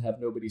Oreos and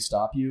have nobody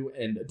stop you,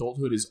 and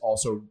adulthood is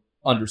also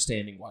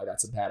understanding why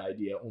that's a bad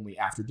idea only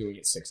after doing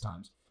it 6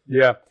 times.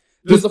 Yeah.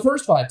 Because the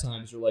first 5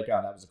 times you're like,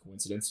 oh, that was a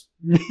coincidence.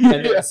 And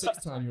then the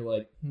 6th time you're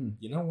like,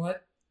 you know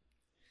what?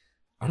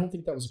 I don't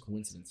think that was a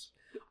coincidence.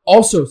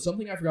 Also,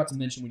 something I forgot to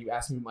mention when you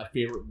asked me my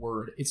favorite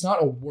word. It's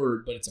not a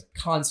word, but it's a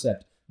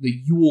concept. The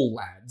Yule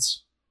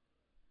Lads.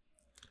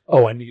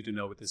 Oh, I need to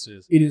know what this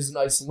is. It is an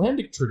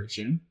Icelandic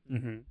tradition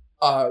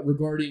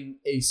regarding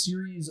a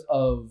series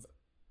of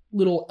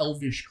little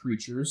elvish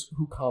creatures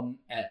who come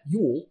at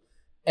Yule,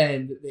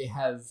 and they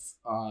have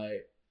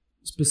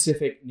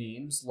specific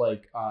names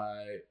like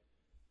I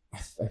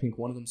think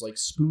one of them's like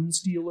Spoon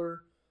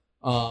Stealer.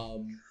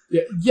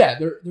 They're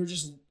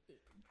just.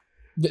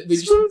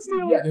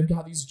 They've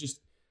got these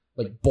just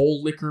like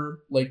bowl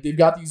liquor, like they've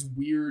got these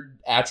weird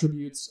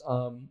attributes.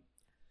 My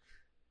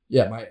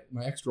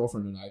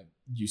ex-girlfriend and I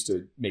used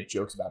to make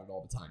jokes about it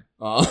all the time.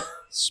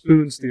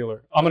 Spoon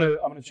Stealer. I'm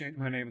gonna change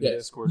my name in the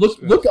Discord.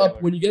 Look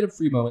up when you get a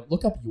free moment.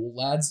 Look up Yule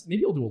Lads.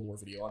 Maybe I'll do a lore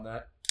video on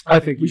that. I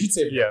think we should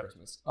save it for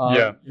Christmas.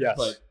 The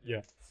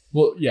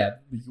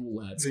Yule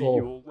Lads.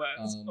 Yule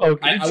Lads. I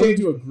want to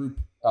do a group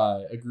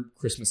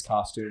Christmas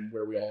costume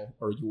where we all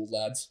are Yule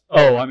Lads.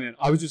 Oh, I mean,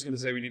 I was just going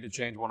to say we need to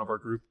change one of our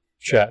group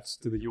chats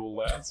to the Yule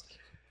Lads.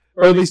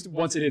 Or at least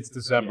once it hits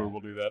December,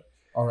 we'll do that.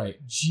 All right.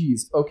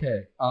 Jeez.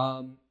 Okay.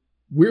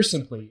 We're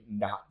simply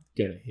not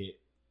going to hit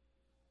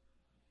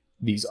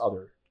these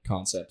other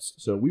concepts.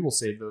 So we will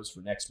save those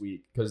for next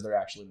week because they're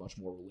actually much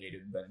more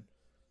related than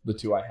the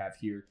 2 I have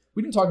here.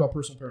 We didn't talk about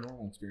personal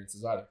paranormal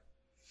experiences either.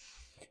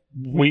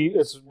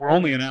 We're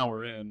only an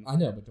hour in. I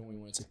know, but don't we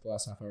want to take the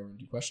last half hour and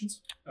do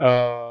questions?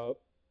 Well,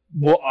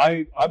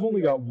 I've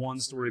only got one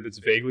story that's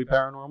vaguely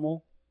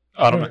paranormal.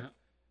 I don't know.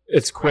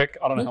 It's quick.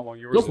 I don't know how long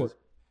yours is.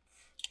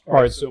 All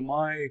right, so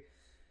my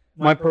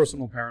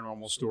personal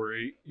paranormal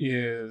story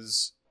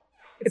is,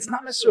 it's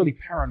not necessarily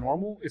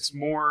paranormal. It's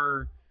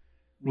more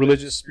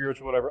religious,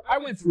 spiritual, whatever. I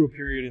went through a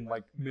period in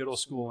like middle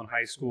school and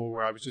high school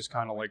where I was just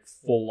kind of like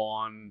full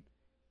on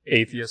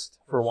atheist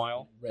for a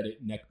while. Reddit,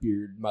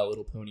 neckbeard, My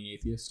Little Pony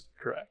atheist.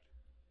 Correct.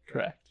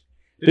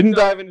 Didn't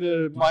dive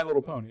into My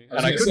Little Pony. I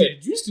was going to say,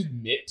 did you just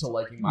admit to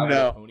liking My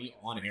Little Pony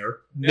on air?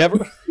 Never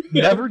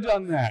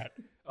done that.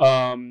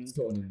 It's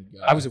going in the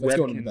gut. I was a That's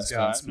going in the Webkinz best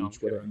guy. man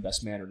speech, whether I'm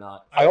best man or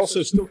not. I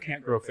also still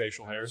can't grow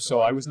facial hair, so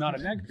I was not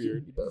a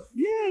neckbeard.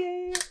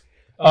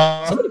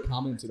 Somebody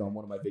commented on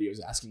one of my videos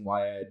asking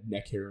why I had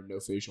neck hair and no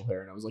facial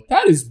hair, and I was like,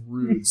 that is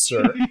rude,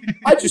 sir.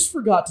 I just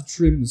forgot to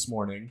trim this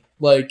morning.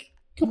 Like,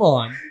 come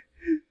on.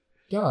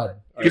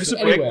 God. Give us a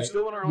break. We're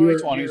still in our early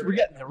 20s. We're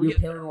getting there. Your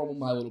paranormal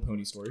My Little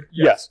Pony story.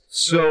 Yes.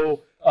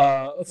 So,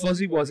 a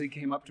Fuzzy Wuzzy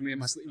came up to me in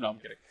my sleep. No, I'm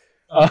kidding.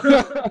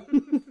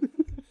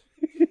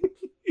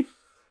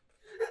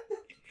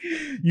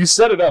 You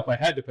set it up. I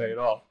had to pay it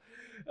off.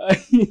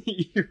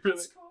 You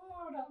really...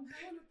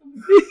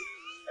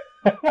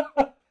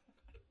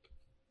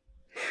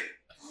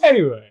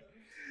 Anyway,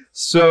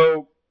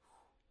 so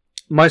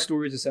my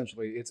story is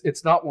essentially,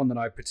 it's not one that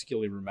I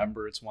particularly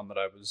remember. It's one that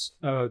I was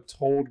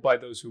told by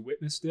those who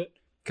witnessed it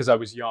because I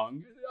was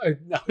young.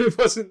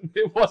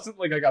 It wasn't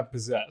like I got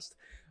possessed.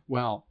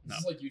 Well, no. This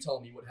is like you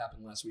telling me what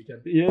happened last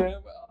weekend. Yeah,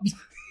 well.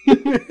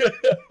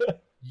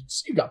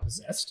 You got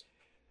possessed.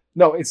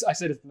 No, I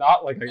said it's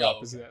not like I got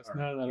possessed.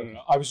 Right.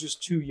 No. I was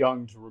just too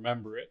young to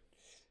remember it.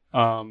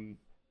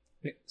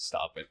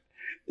 Stop it.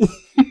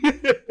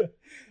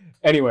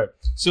 Anyway,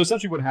 so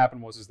essentially what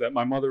happened was that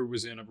my mother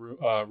was in a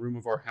room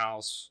of our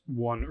house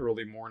one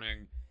early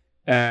morning,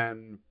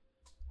 and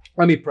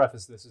let me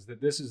preface this, is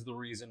that this is the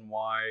reason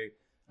why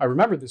I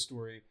remember this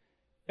story,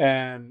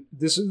 and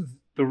this is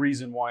the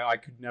reason why I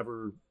could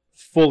never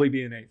fully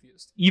be an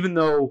atheist. Even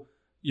though,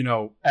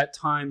 at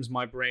times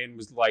my brain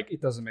was like,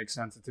 it doesn't make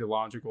sense, it's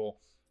illogical,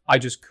 I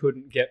just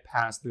couldn't get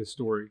past this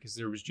story because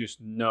there was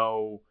just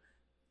no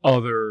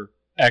other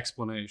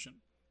explanation.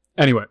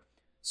 Anyway,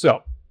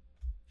 so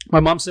my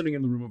mom's sitting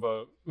in the room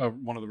of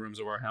one of the rooms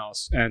of our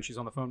house, and she's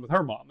on the phone with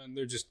her mom, and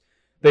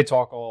they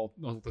talk all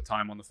the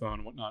time on the phone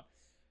and whatnot.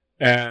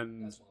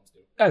 And As moms do.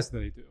 as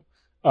they do.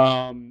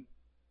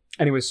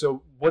 Anyway,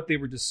 so what they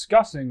were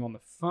discussing on the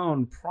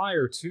phone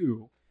prior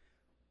to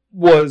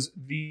was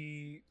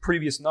the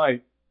previous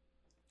night,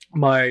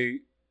 my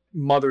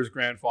mother's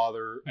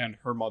grandfather and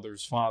her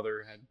mother's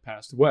father had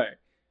passed away.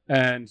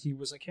 And he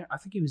was like, I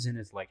think he was in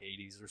his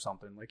 80s or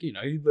something. He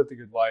lived a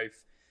good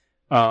life.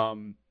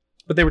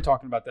 But they were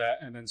talking about that.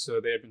 And then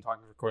so they had been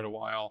talking for quite a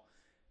while.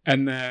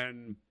 And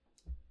then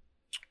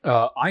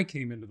I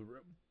came into the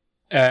room.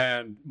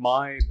 And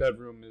my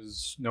bedroom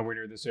is nowhere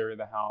near this area of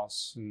the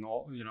house. And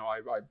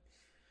I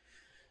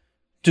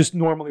just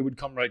normally would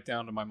come right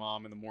down to my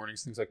mom in the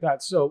mornings, things like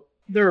that. So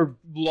they're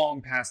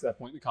long past that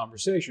point in the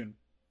conversation.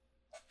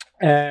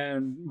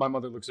 And my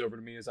mother looks over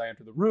to me as I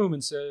enter the room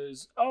and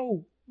says,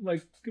 "Oh,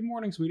 good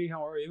morning, sweetie.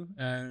 How are you?"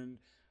 And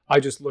I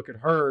just look at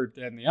her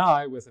dead in the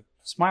eye with a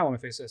smile on my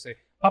face. I say,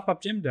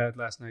 "Pop Jim died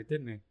last night,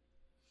 didn't he?"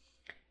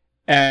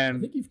 And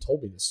I think you've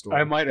told me this story.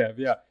 I might have,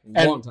 yeah.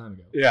 A long time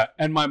ago. Yeah.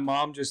 And my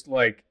mom just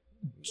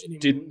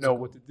didn't know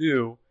what to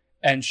do.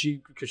 And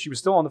because she was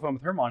still on the phone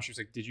with her mom, she was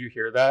like, "Did you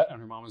hear that?" And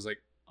her mom was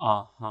like,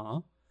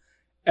 "Uh-huh."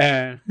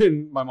 And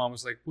my mom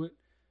was like, "What?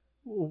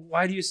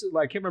 Why do you say,"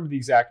 I can't remember the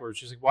exact words.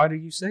 She's like, "Why do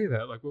you say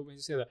that? What made you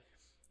say that?"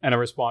 And I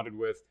responded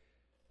with,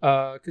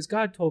 "Because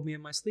God told me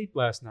in my sleep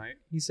last night.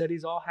 He said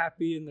he's all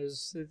happy and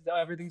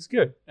everything's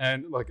good."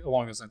 And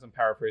along those lines, I'm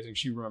paraphrasing.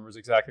 She remembers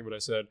exactly what I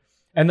said.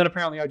 And then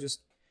apparently I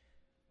just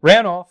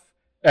ran off,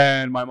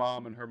 and my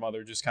mom and her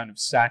mother just kind of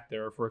sat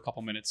there for a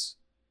couple minutes,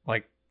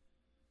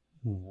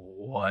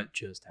 what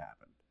just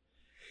happened?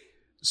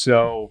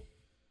 So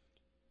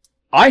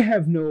I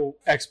have no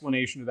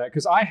explanation of that,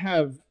 because I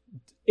have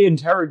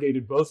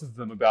interrogated both of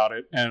them about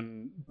it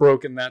and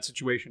broken that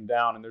situation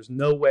down, and there's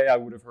no way I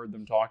would have heard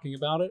them talking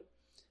about it.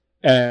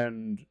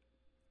 And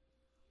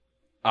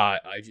I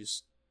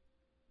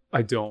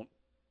don't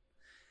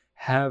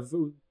have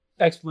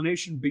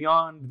explanation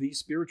beyond the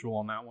spiritual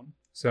on that one.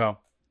 So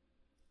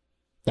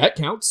that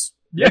counts.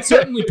 Yeah. That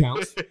certainly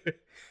counts.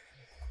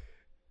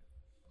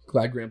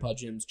 Glad Grandpa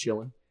Jim's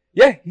chilling.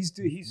 Yeah, he's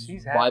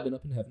vibing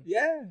up in heaven.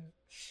 Yeah,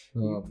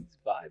 he's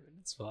vibing.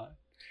 It's fine.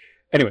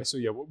 Anyway, so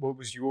what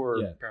was your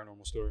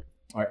paranormal story?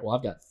 All right, well,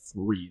 I've got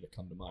 3 that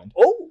come to mind.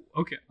 Oh,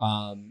 okay.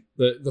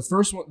 The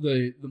first one,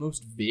 the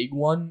most vague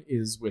one,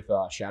 is with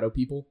shadow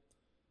people,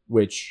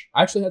 which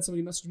I actually had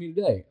somebody message me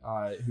today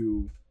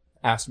who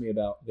asked me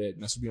about, that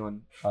messaged me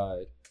on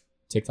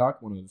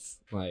TikTok, one of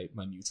my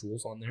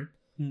mutuals on there.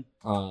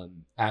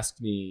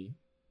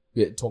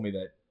 Told me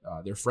that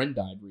their friend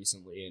died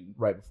recently, and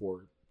right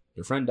before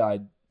their friend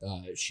died,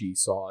 she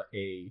saw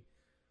a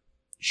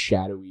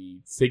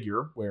shadowy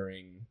figure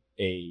wearing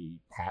a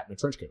hat and a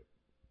trench coat.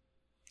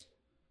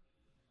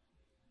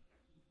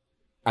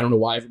 I don't know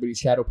why everybody's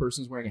shadow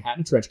person is wearing a hat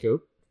and a trench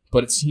coat,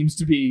 but it seems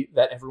to be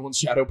that everyone's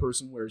shadow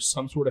person wears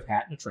some sort of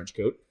hat and a trench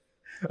coat.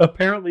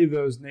 Apparently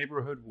those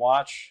neighborhood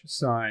watch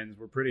signs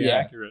were pretty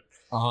accurate.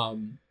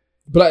 But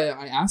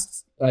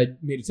I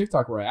made a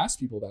TikTok where I asked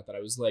people about that.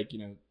 I was like,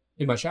 in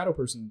my shadow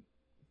person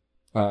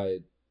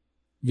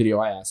video,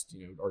 I asked,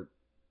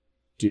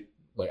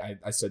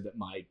 I said that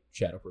my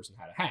shadow person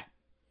had a hat.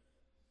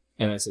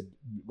 And I said,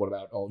 "What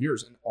about all of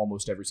yours?" And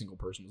almost every single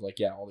person was like,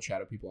 "Yeah, all the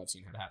shadow people I've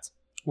seen had hats."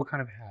 What kind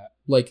of hat?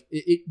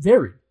 It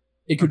varied.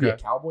 It could be a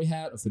cowboy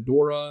hat, a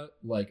fedora,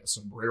 a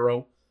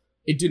sombrero.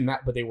 It didn't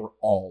matter, but they were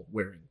all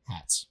wearing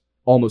hats.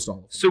 Almost all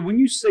of them. So when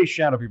you say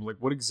shadow people,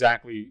 what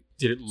exactly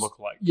did it look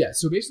like? Yeah,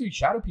 so basically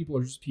shadow people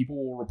are just people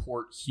who will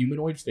report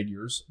humanoid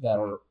figures that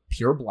are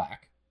pure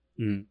black,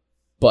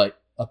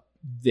 but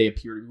they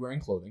appear to be wearing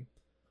clothing,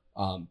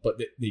 but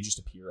they just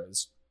appear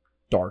as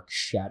dark,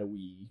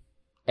 shadowy,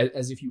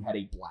 as if you had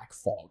a black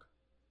fog.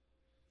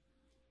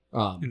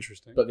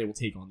 Interesting. But they will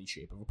take on the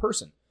shape of a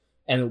person.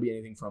 And it'll be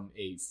anything from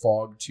a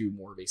fog to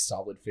more of a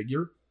solid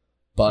figure.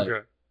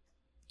 But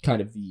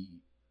kind of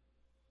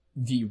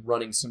the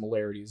running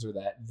similarities are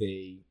that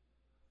they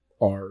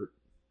are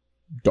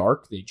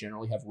dark. They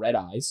generally have red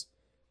eyes.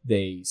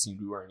 They seem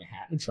to be wearing a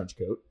hat and a trench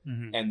coat.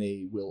 Mm-hmm. And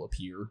they will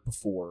appear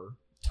before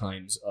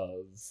times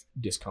of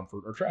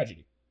discomfort or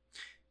tragedy.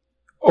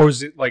 Or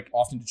is it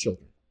often to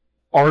children?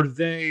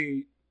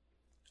 They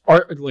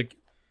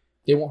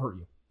won't hurt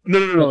you.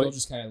 No. They'll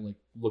just kind of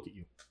look at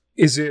you.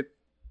 Is it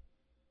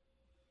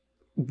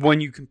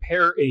when you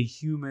compare a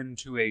human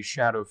to a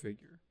shadow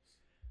figure?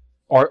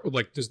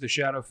 Does the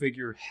shadow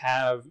figure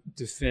have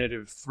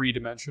definitive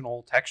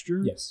 3-dimensional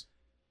texture? Yes.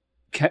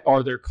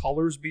 Are there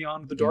colors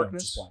beyond the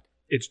darkness? Just black.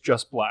 it's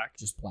just black.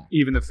 Just black.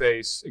 Even the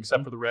face,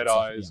 except for the red Except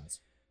for eyes. the eyes.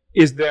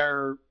 Is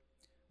there,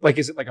 like,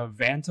 is it like a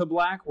Vanta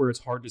black where it's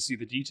hard to see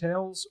the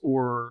details?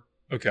 Or,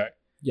 okay.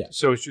 Yeah.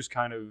 So it's just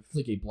kind of... It's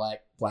like a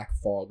black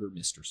fog or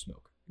mist or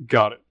smoke.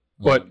 Got it.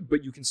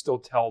 But you can still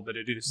tell that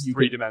it is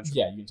three-dimensional.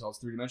 Yeah, you can tell it's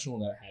three-dimensional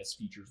and that it has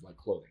features like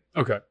clothing.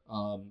 Okay.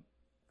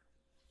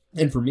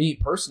 And for me,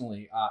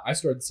 personally, I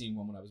started seeing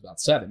one when I was about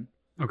 7.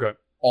 Okay.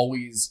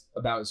 Always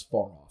about as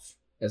far off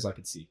as I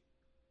could see.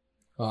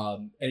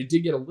 And it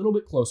did get a little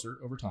bit closer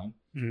over time.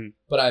 Mm-hmm.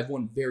 But I have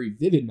one very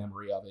vivid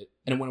memory of it,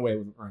 and it went away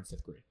around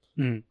 5th grade.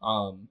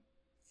 Mm-hmm.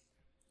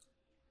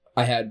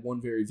 I had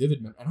one very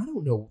vivid memory, and I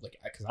don't know, like,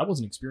 because I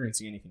wasn't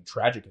experiencing anything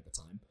tragic at the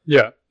time.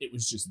 Yeah. It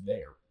was just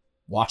there,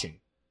 watching.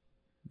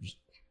 Just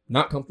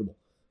not comfortable.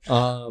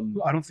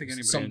 I don't think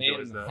anybody some man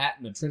enjoys in that. a hat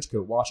and a trench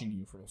coat watching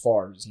you from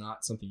afar is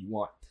not something you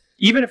want.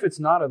 Even if it's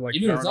not a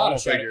Even if it's not a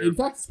shadow. figure. In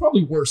fact, it's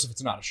probably worse if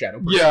it's not a shadow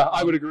person. Yeah,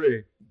 I would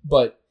agree.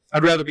 But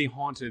I'd rather be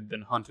haunted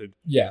than hunted.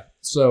 yeah,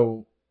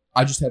 so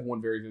I just had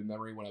one very vivid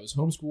memory when I was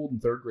homeschooled in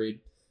 3rd grade.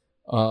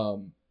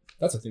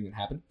 That's a thing that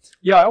happened.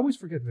 Yeah, I always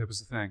forget that was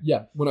the thing.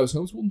 Yeah, when I was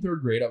homeschooled in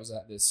 3rd grade, I was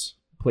at this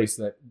place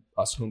that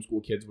us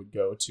homeschool kids would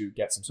go to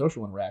get some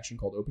social interaction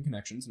called Open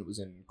Connections, and it was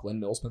in Glen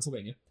Mills,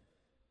 Pennsylvania.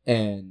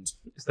 And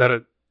is that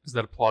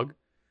a plug?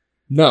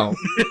 No,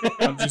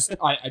 I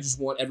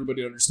just want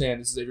everybody to understand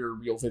this is a very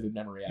real vivid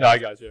memory. No, I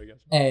got you.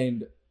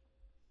 And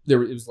it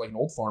was like an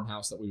old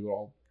farmhouse that we would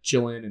all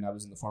chill in, and I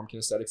was in the farm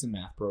kinesthetics and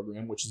math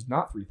program, which is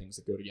not 3 things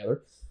that go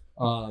together.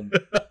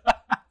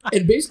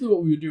 And basically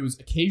what we would do is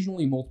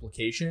occasionally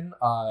multiplication,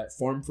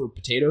 farm for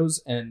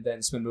potatoes, and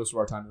then spend most of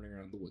our time running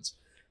around in the woods.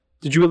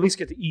 Did you at least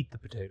get to eat the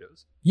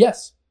potatoes?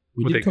 Yes,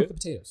 we Were did they cook good? the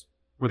potatoes.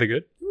 Were they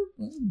good?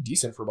 They were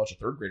decent for a bunch of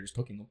 3rd graders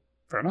cooking them.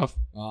 Fair enough.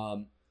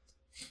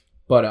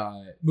 But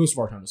most of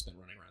our time was spent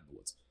running around in the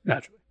woods.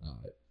 Naturally.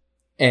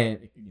 And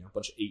a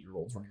bunch of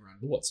 8-year-olds running around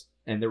in the woods.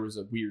 And there was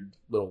a weird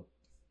little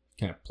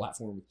kind of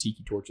platform with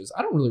tiki torches.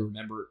 I don't really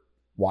remember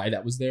why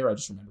that was there. I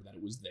just remember that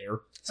it was there.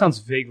 Sounds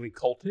vaguely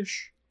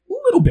cultish. A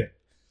little bit.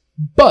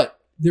 But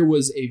there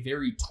was a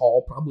very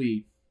tall,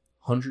 probably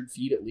 100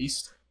 feet at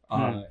least,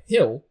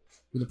 hill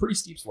with a pretty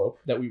steep slope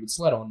that we would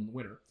sled on in the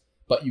winter.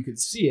 But you could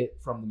see it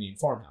from the main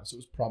farmhouse. It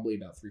was probably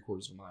about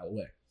 3/4 of a mile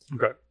away.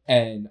 Okay.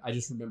 And I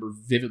just remember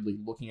vividly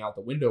looking out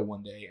the window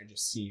one day and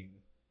just seeing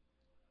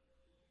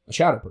a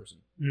shadow person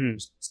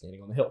just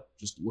standing on the hill,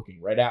 just looking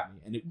right at me.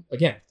 And it,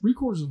 again,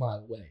 3/4 of a mile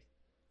away.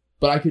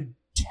 But I could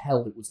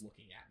tell it was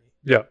looking at me.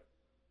 Yeah.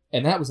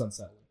 And that was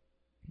unsettling.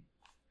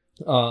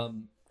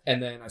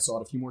 And then I saw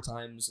it a few more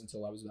times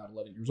until I was about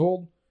 11 years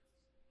old.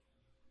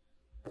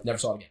 Never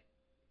saw it again.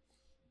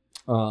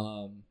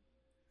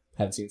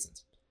 Haven't seen it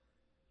since.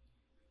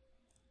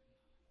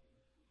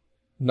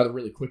 Another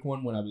really quick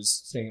one, when I was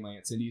staying at my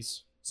Aunt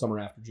Cindy's summer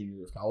after junior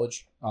year of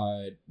college,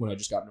 when I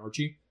just got an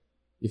Archie.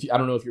 I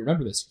don't know if you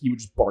remember this, he would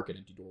just bark at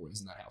empty doorways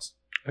in that house,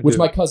 which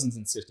my cousins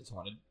insist is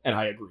haunted, and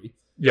I agree.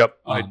 Yep,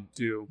 I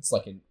do. It's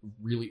like a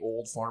really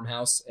old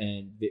farmhouse,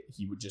 and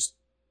he would just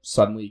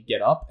suddenly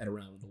get up at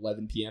around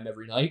 11 p.m.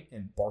 every night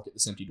and bark at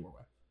this empty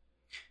doorway.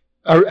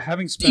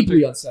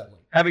 Deeply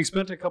unsettling. Having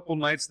spent a couple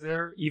nights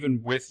there,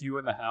 even with you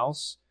in the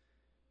house,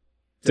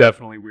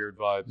 definitely weird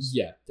vibes.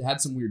 Yeah, it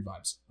had some weird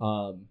vibes.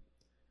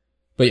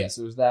 But yes,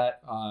 it was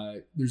that.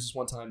 There's this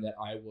one time that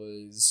I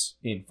was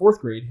in 4th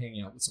grade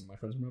hanging out with some of my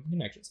friends from Open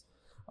Connections.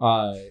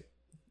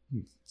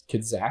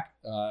 Kid Zach.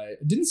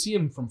 Didn't see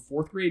him from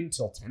 4th grade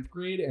until 10th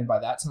grade, and by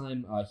that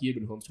time, he had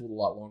been homeschooled a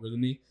lot longer than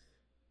me.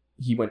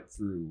 He went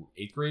through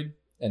 8th grade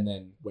and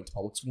then went to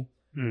public school.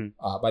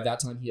 By that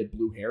time, he had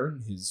blue hair,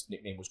 and his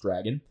nickname was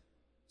Dragon.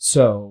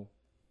 So,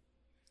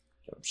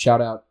 shout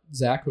out,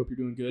 Zach. Hope you're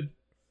doing good.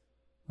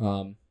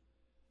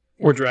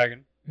 Or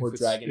Dragon. Or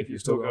Dragon, if you're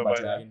still going by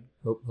Dragon.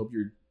 Hope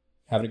you're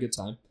having a good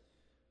time.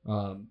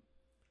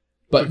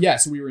 But yeah,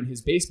 so we were in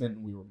his basement,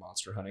 and we were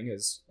monster hunting,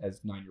 as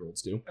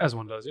 9-year-olds do. As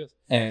one does, yes.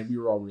 And we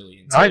were all really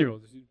into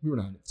 9-year-olds? We were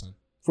 9 at the time.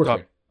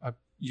 4th grade.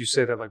 You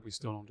say that like we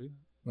still don't do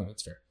that. No,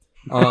 that's fair.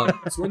 So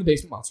we're in the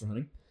basement monster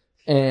hunting,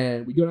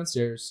 and we go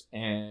downstairs,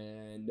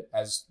 and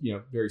as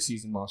very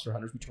seasoned monster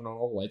hunters, we turn on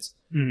all the lights.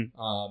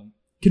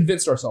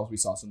 Convinced ourselves we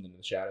saw something in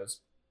the shadows.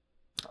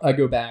 I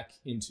go back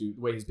into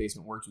the way his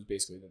basement works was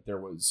basically that there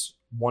was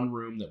one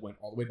room that went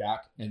all the way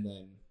back, and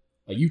then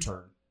a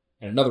U-turn,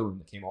 and another room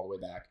that came all the way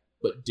back,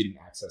 but didn't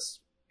access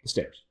the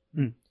stairs.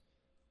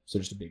 So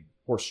just a big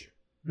horseshoe.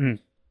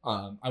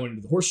 I went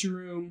into the horseshoe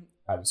room.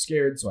 I was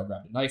scared, so I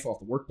grabbed a knife off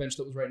the workbench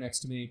that was right next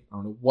to me. I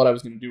don't know what I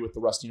was going to do with the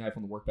rusty knife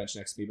on the workbench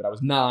next to me, but I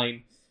was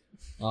 9.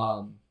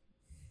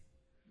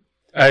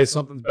 Hey,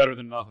 something's better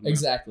than nothing.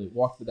 Exactly.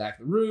 Walked to the back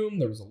of the room.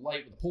 There was a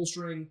light with a pull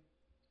string.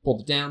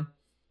 Pulled it down.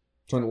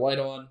 Turned the light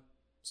on.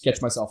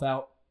 Sketched myself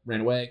out.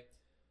 Ran away.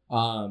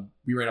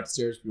 We ran up the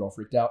stairs. We were all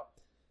freaked out.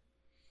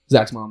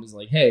 Zach's mom is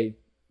like, hey,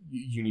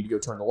 you need to go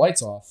turn the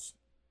lights off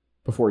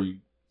before you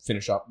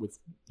finish up with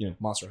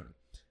monster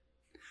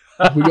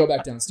hunting. We go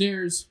back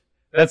downstairs.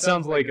 That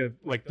sounds like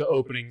the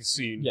opening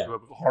scene to a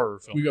horror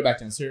film. We go back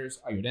downstairs.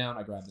 I go down.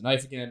 I grab the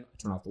knife again. I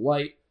turn off the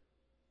light.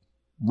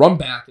 run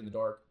back in the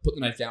dark, put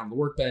the knife down on the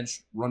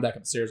workbench, run back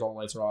up the stairs, all the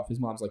lights are off. His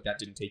mom's like, that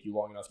didn't take you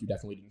long enough. You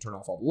definitely didn't turn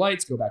off all the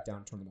lights. Go back down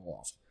and turn them all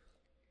off.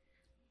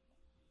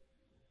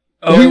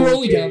 We were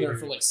only down there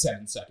for like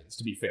 7 seconds,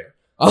 to be fair.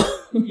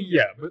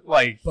 Yeah,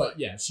 but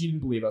yeah, she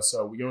didn't believe us,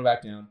 so we go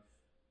back down,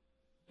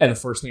 and the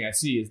first thing I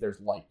see is there's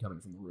light coming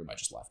from the room I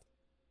just left.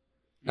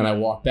 And I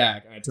walk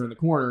back, and I turn the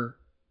corner,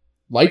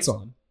 lights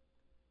on,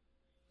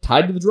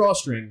 tied to the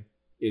drawstring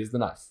is the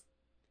knife.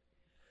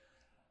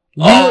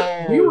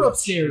 We were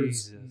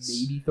upstairs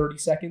maybe 30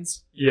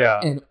 seconds. Yeah.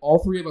 And all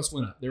three of us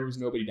went up. There was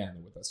nobody down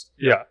there with us.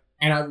 Yeah.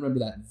 And I remember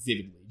that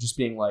vividly, just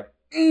being like,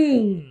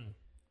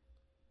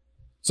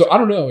 So I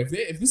don't know, if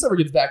this ever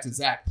gets back to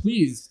Zach,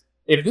 please,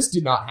 if this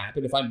did not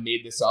happen, if I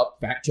made this up,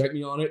 fact check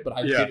me on it, but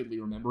I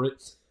vividly remember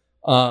it.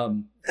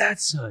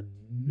 That's a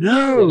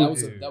no. Yeah,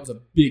 that was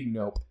a big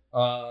nope.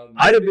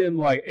 I'd have been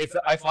like, if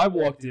I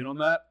walked in on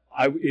that,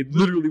 it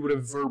literally would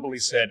have verbally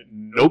said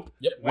nope.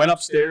 Yep. Went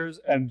upstairs,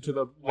 and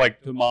to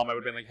mom, I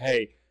would have been like,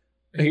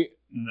 hey,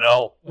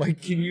 no,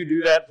 like, can you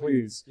do that,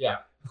 please? Yeah.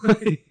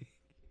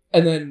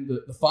 And then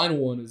the final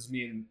one is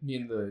me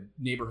and the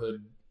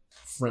neighborhood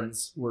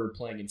friends were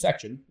playing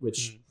Infection,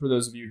 which for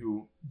those of you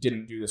who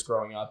didn't do this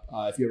growing up,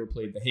 if you ever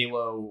played the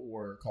Halo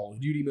or Call of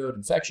Duty mode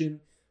Infection,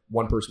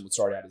 one person would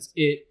start out as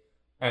it,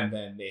 and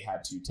then they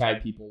had to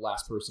tag people.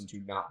 Last person to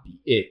not be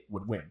it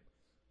would win.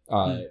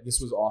 This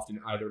was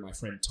often either my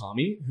friend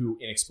Tommy, who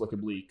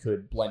inexplicably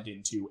could blend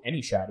into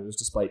any shadows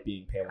despite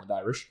being pale and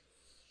Irish,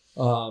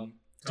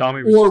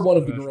 Tommy, or one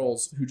of the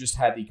girls who just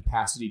had the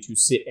capacity to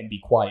sit and be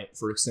quiet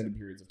for extended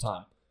periods of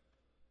time.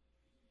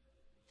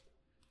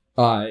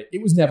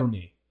 It was never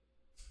me.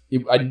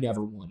 I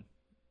never won.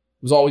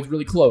 It was always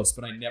really close,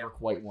 but I never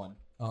quite won.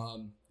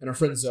 And our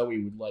friend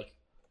Zoe would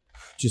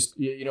just,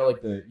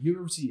 you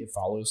ever see It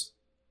Follows?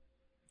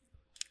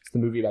 It's the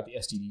movie about the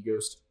STD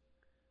ghost.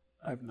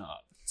 I've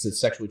not. It's a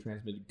sexually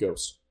transmitted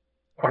ghost.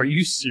 Are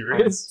you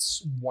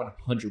serious? I'm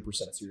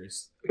 100%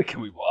 serious. Can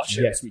we watch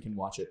it? Yes, we can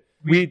watch it.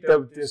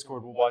 The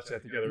Discord will watch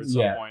that together at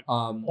some point.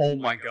 Oh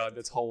my god,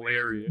 that's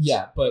hilarious.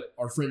 Yeah, but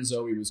our friend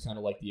Zoe was kind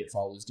of like the It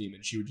Follows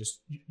demon.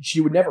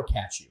 She would never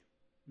catch you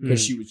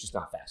because she was just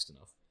not fast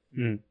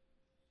enough.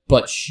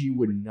 But she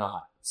would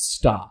not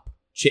stop.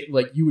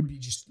 You would be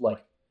just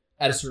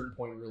at a certain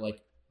point where you're like,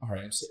 all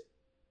right, I'm sick.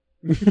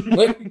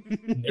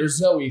 There's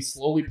Zoe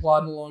slowly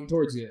plodding along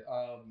towards you.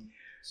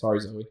 Sorry,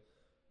 Zoe.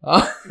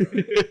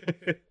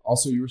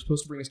 Also, you were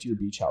supposed to bring us to your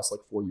beach house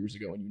 4 years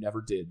ago, and you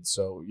never did.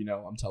 So,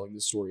 I'm telling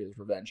this story as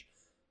revenge.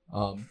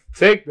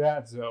 Take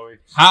that, Zoe.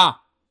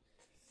 Ha!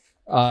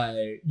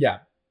 Yeah,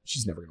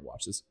 she's never going to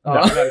watch this. No,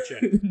 not a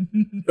chance.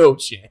 No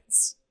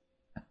chance.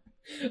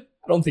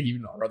 I don't think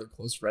even our other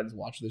close friends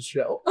watch this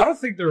show. I don't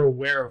think they're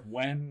aware of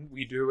when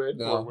we do it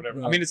or whatever.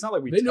 No. I mean, it's not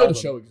like they know the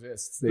show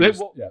exists.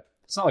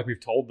 It's not like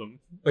we've told them.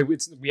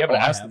 We haven't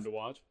asked them to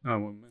watch.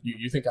 Oh,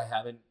 you think I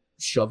haven't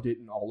shoved it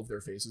in all of their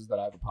faces that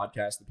I have a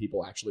podcast that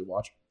people actually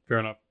watch? Fair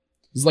enough.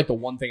 This is the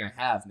one thing I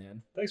have,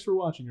 man. Thanks for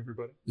watching,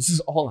 everybody. This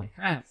is all I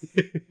have.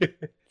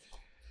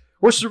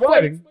 We're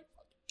surviving.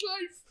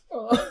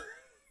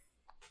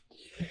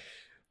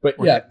 But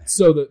yeah,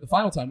 so the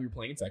final time we were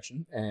playing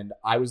Infection, and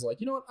I was like,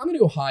 you know what? I'm going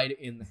to go hide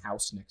in the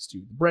house next to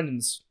the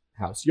Brennan's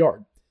house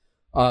yard.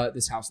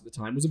 This house at the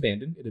time was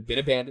abandoned. It had been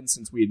abandoned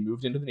since we had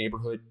moved into the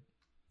neighborhood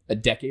a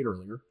decade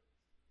earlier.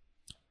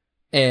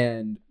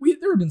 And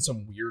there had been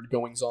some weird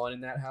goings on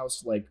in that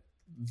house.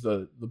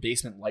 The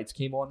basement lights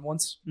came on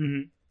once.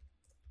 Mm-hmm.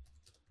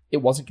 It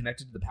wasn't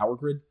connected to the power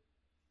grid.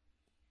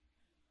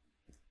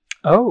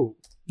 Oh.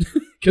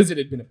 Because it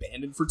had been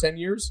abandoned for 10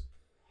 years.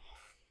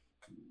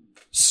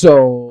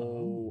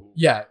 So,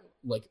 yeah,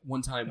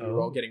 one time we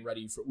were all getting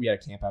ready we had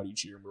a camp out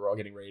each year, and we were all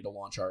getting ready to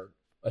launch our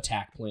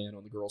attack plan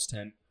on the girls'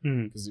 tent.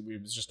 Because it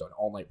was just an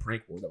all-night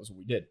prank war. That was what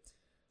we did.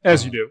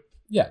 As you do.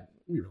 Yeah,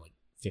 we were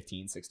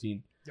 15,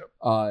 16. Yep.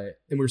 And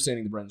we were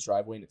standing in the Brennan's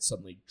driveway, and it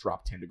suddenly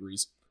dropped 10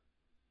 degrees.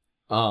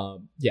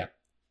 Yeah.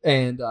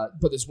 And,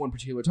 but this one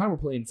particular time we're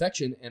playing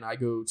Infection, and I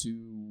go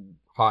to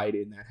hide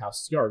in that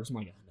house's yard. So I'm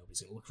like, nobody's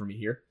going to look for me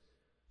here.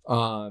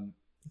 Go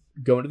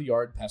into the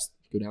yard,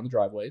 go down the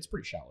driveway. It's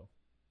pretty shallow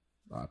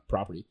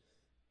property.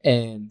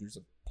 And there's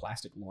a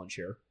plastic lawn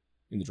chair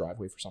in the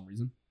driveway for some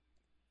reason.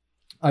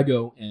 I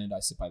go and I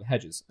sit by the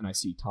hedges, and I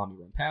see Tommy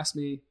run past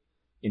me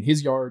in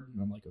his yard.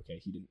 And I'm like,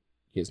 okay,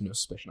 he has no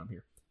suspicion I'm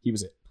here. He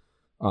was it.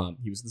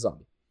 He was the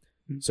zombie.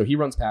 Mm-hmm. So he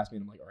runs past me,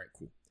 and I'm like, all right,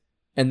 cool.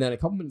 And then a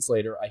couple minutes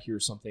later, I hear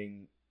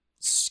something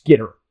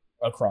skitter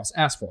across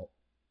asphalt.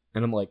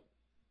 And I'm like,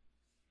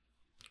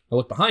 I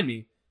look behind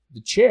me.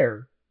 The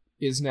chair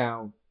is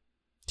now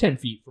 10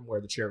 feet from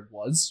where the chair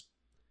was,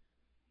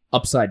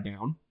 upside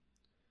down.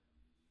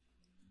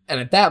 And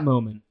at that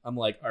moment, I'm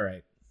like, all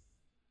right,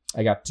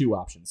 I got two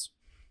options.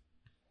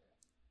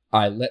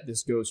 I let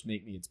this ghost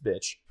make me its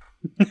bitch.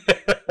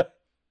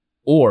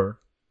 Or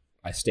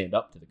I stand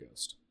up to the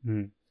ghost.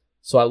 Mm.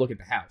 So I look at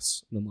the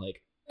house, and I'm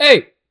like,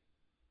 hey,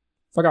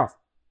 fuck off.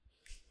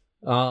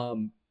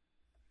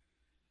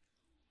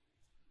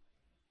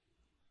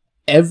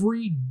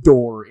 Every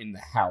door in the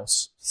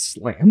house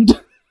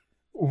slammed.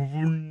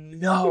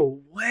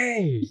 No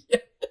way.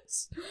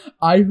 Yes.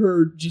 I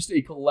heard just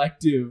a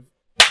collective.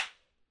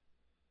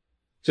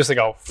 Just like,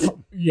 oh.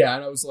 Yeah,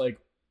 and I was like,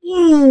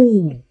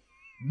 ooh,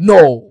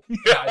 no.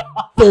 I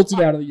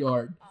bolted out of the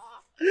yard.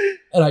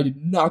 And I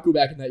did not go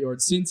back in that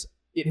yard since.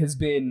 It has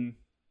been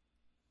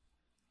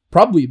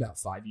probably about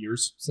 5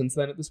 years since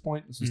then at this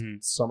point. This was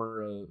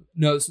summer.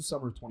 This was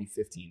summer of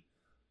 2015.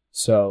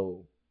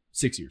 So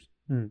 6 years.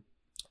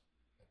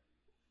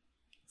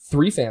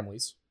 3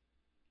 families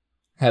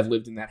have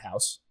lived in that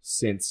house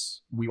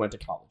since we went to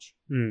college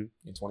in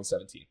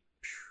 2017.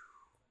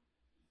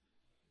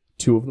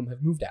 2 of them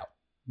have moved out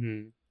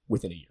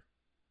within a year.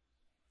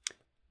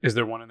 Is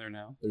there one in there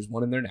now? There's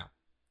one in there now.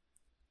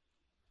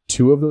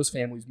 2 of those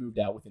families moved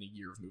out within a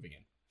year of moving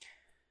in.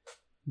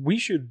 We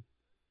should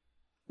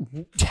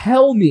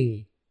tell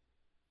me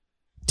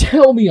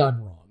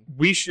I'm wrong.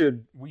 We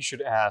should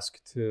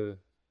ask to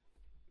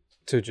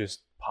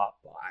just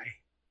pop by.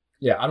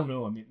 Yeah, I don't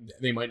know. I mean,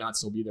 they might not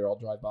still be there. I'll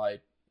drive by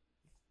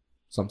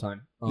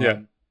sometime.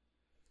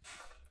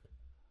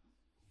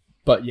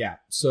 But yeah,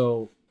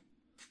 so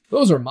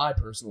those are my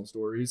personal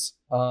stories.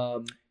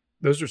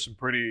 Those are some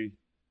pretty.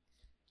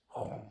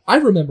 I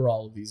remember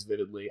all of these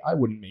vividly. I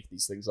wouldn't make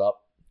these things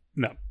up.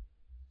 No.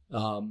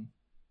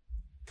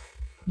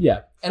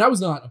 Yeah, and I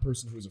was not a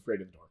person who was afraid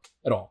of the dark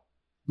at all.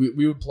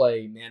 We would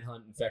play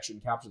Manhunt,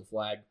 Infection, Capture the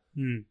Flag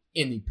in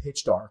the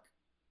pitch dark,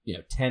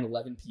 10,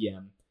 11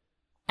 p.m.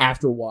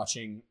 after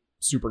watching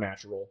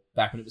Supernatural,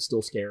 back when it was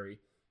still scary.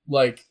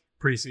 Like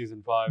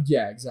pre-season 5.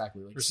 Yeah,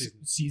 exactly. Like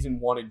season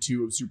 1 and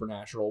 2 of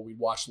Supernatural. We'd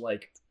watch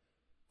like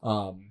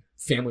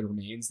Family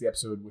Remains, the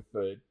episode with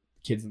the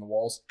kids in the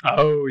walls.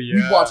 Oh, yeah.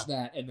 We'd watch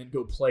that and then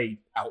go play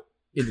out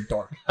in the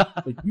dark.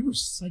 Like, we were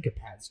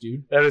psychopaths,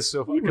 dude. That is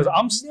so funny because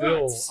I'm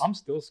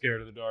still scared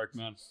of the dark,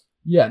 man.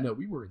 Yeah, no,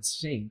 we were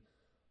insane.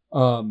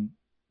 But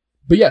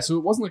yeah, so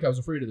it wasn't like I was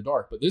afraid of the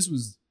dark, but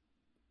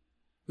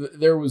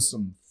there was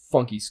some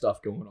funky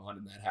stuff going on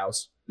in that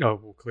house. Oh,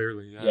 well,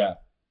 clearly, yeah. Yeah.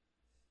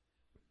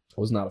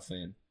 I was not a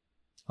fan.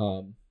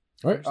 All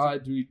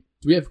right, do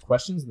we have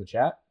questions in the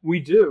chat? We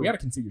do. We got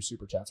to configure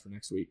super chats for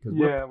next week.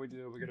 Yeah, we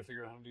do. We got to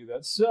figure out how to do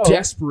that. So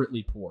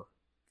desperately poor.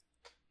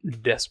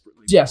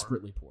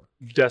 Desperately poor.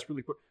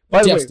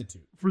 By the way,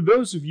 for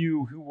those of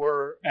you who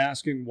were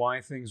asking why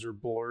things are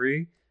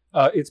blurry,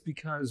 it's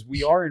because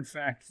we are in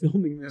fact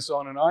filming this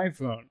on an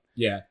iPhone.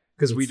 Yeah,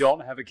 because we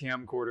don't have a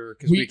camcorder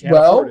because we can't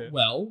afford it.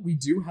 Well, we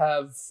do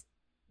have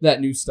that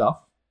new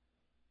stuff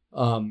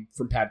from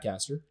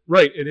Padcaster.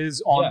 Right, it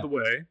is on the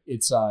way.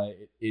 It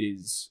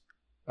is.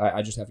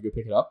 I just have to go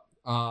pick it up.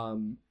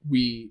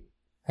 We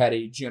had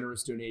a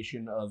generous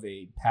donation of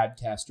a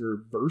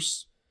Padcaster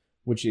Verse,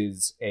 which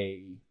is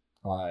a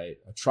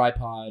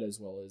tripod, as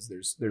well as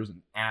there's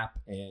an app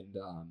and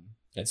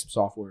some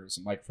software and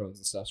some microphones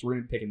and stuff. So we're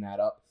gonna be picking that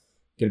up.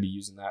 Gonna be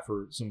using that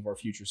for some of our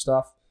future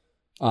stuff.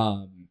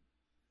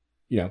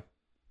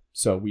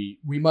 So we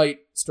might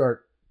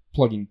start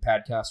plugging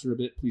Padcaster a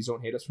bit. Please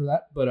don't hate us for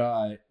that. But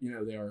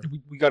they are.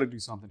 We got to do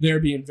something. They're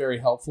being very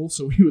helpful,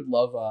 so we would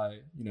love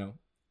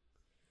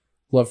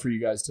love for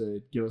you guys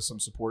to give us some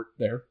support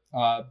there.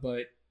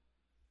 But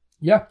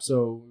yeah,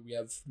 so do we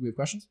have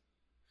questions?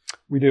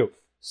 We do.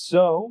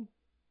 So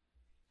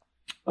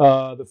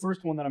the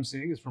first one that I'm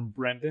seeing is from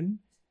Brendan,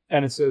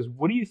 and it says,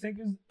 "What do you think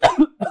is?"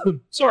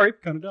 Sorry,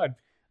 kind of died.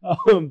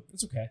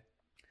 It's okay.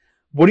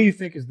 What do you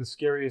think is the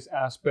scariest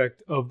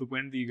aspect of the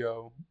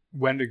Wendigo?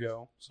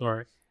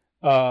 Sorry,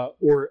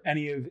 or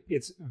any of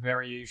its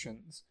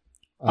variations?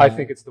 I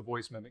think it's the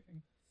voice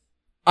mimicking.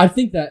 I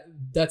think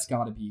that's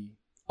got to be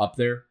up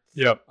there.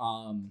 Yep.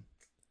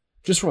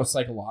 Just from a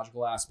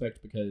psychological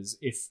aspect, because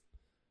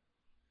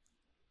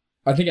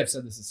I think I've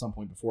said this at some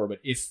point before, but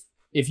if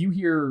you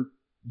hear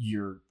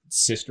your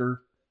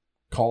sister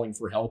calling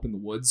for help in the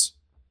woods,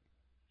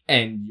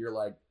 and you're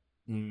like,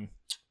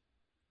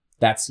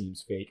 that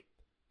seems fake,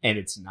 and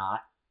it's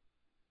not.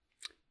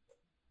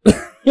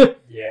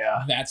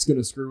 Yeah, that's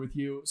gonna screw with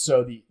you.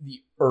 So the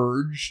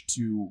urge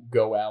to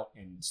go out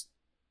and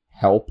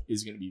help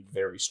is gonna be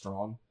very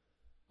strong.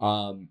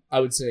 I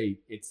would say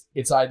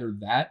it's either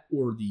that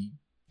or the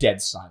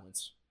dead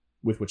silence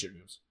with which it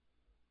moves.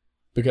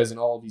 Because in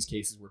all of these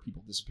cases where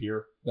people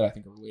disappear that I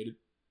think are related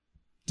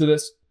to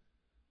this,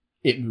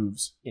 it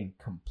moves in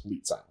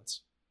complete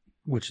silence.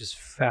 Which is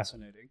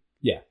fascinating.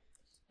 Yeah.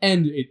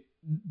 And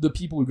the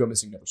people who go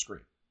missing never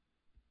scream.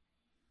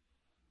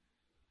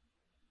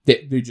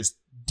 They just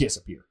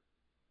disappear.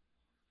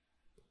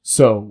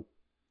 So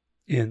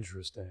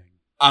interesting.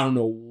 I don't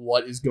know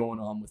what is going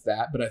on with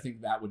that, but I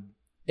think that would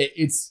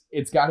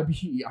it's got to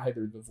be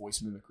either the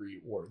voice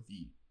mimicry or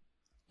the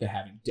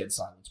having dead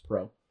silence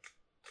pro.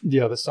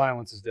 Yeah, the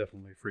silence is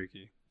definitely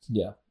freaky.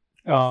 Yeah.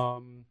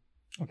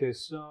 Okay,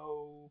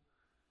 so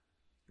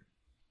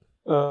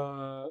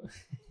a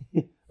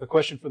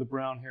question for the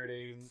brown-haired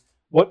Aidan.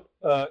 What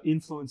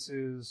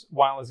influences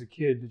while as a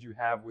kid did you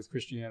have with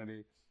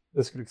Christianity?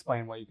 This could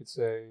explain why you could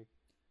say,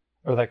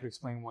 or that could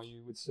explain why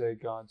you would say,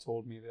 God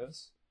told me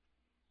this.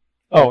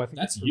 Oh, I think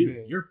that's you.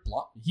 Me. You're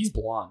blonde. He's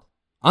blonde.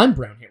 I'm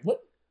brown hair.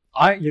 What?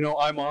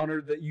 I'm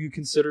honored that you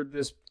considered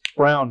this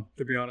brown,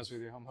 to be honest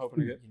with you. I'm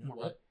hoping to get You know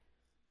more.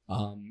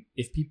 what?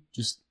 If people,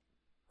 just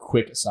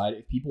quick aside,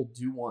 if people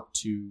do want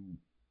to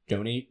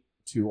donate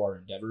to our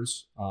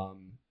endeavors,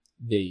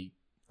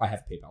 I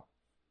have PayPal.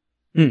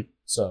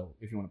 So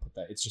if you want to put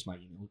that, it's just my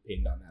email,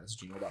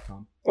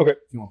 aidan.matt@gmail.com. Okay.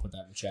 If you want to put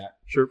that in the chat.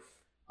 Sure.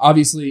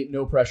 Obviously,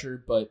 no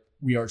pressure, but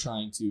we are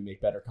trying to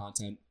make better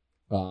content.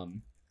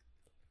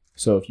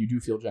 So if you do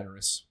feel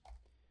generous,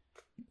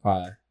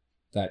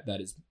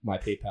 that is my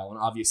PayPal, and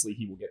obviously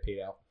he will get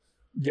paid out.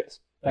 Yes.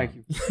 Thank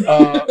you.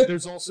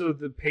 There's also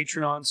the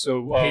Patreon.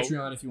 So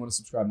Patreon, if you want to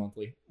subscribe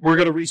monthly. We're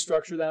going to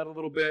restructure that a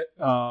little bit.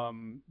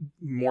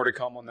 More to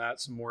come on that.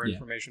 Some more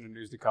information and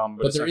news to come.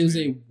 But there is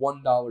a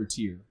 $1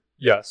 tier.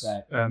 Yes,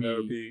 that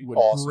we would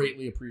awesome.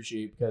 greatly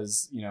appreciate,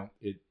 because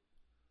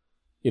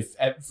if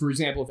for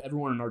example, if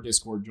everyone in our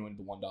Discord joined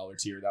the $1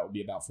 tier, that would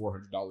be about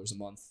 $400 a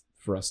month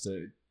for us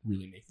to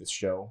really make this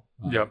show.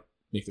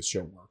 Make this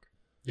show work.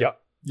 Yeah,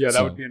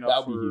 that would be enough.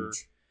 That would be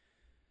huge.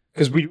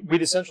 Because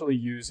we'd essentially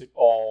use it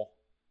all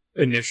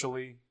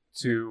initially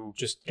to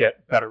just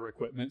get better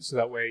equipment, so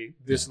that way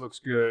this looks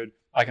good.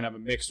 I can have a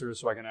mixer,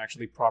 so I can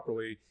actually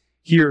properly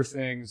hear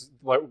things,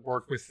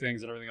 work with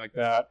things, and everything like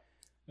that.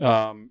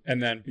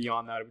 And then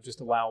beyond that, it would just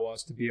allow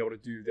us to be able to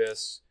do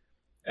this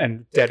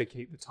and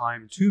dedicate the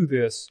time to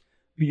this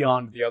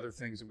beyond the other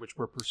things in which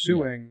we're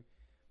pursuing,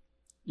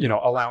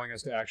 allowing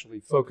us to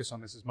actually focus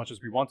on this as much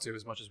as we want to,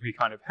 as much as we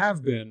kind of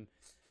have been.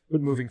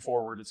 But moving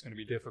forward, it's going to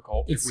be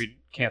difficult if we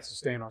can't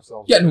sustain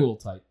ourselves. Getting a little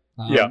tight.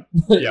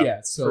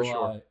 So, for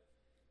sure.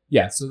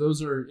 So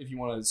those are, if you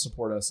want to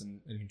support us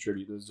and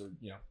contribute, those are,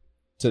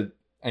 to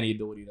any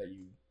ability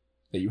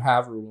that you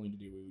have or are willing to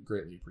do, we would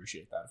greatly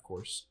appreciate that, of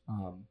course.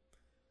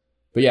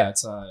 But yeah,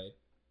 it's I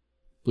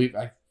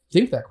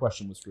think that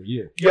question was for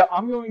you. Yeah,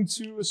 I'm going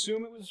to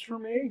assume it was for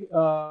me.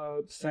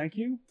 Thank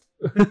you.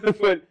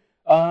 But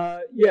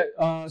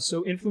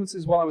so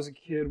influences while I was a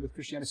kid with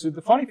Christianity. So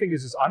the funny thing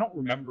is I don't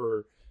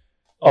remember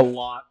a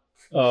lot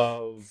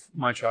of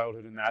my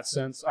childhood in that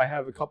sense. I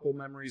have a couple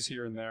memories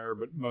here and there,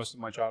 but most of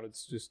my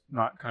childhood's just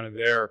not kind of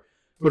there.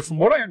 But from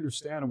what I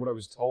understand and what I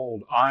was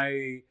told,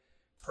 I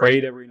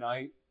prayed every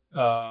night.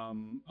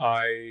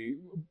 I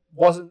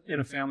wasn't in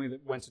a family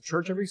that went to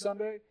church every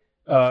Sunday.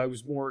 It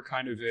was more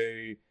kind of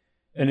an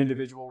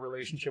individual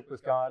relationship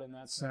with God in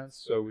that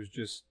sense. So it was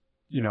just,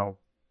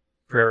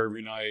 prayer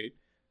every night,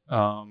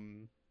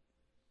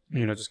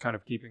 just kind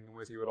of keeping it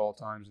with you at all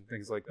times and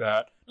things like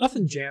that.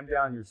 Nothing jammed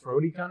down your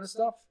throaty kind of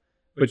stuff,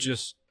 but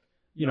just,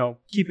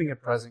 keeping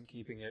it present,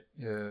 keeping it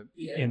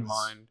in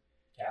mind.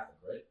 Catholic,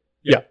 right?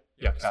 Yeah,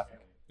 Catholic.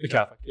 The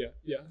Catholic,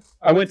 yeah.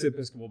 I went to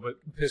Episcopal, but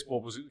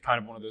Episcopal was kind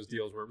of one of those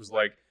deals where it was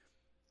like,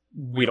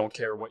 we don't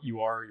care what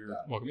you are, you're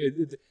welcome.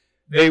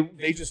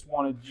 They just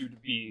wanted you to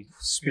be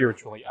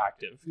spiritually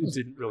active. It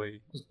didn't really.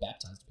 I was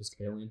baptized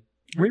Episcopalian.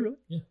 Were you really?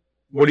 Yeah.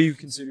 What do you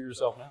consider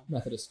yourself now?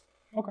 Methodist.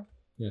 Okay.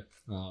 Yeah.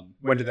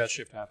 When did that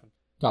shift happen?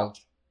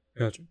 College.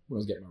 Gotcha. When I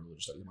was getting my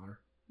religious studies minor.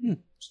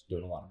 Just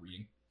doing a lot of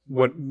reading.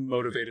 What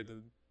motivated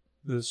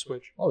the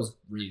switch? I was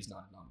raised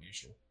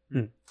non-denominational,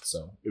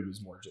 so it was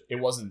more. It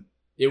wasn't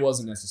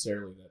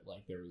necessarily that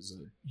like there was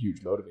a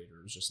huge motivator.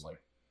 It was just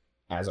like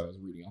as I was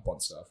reading up on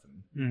stuff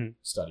and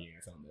studying,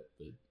 I found that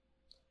the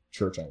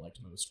church I liked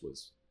most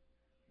was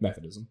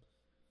Methodism.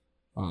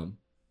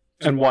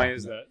 And why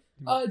is that?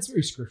 It's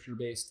very scripture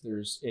based.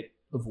 It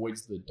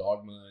avoids the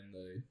dogma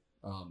and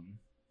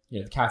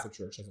the Catholic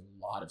Church has a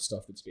lot of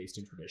stuff that's based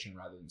in tradition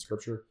rather than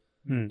scripture,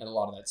 and a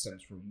lot of that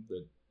stems from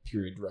the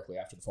period directly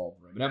after the fall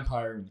of the Roman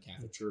Empire, when the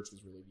Catholic Church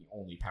was really the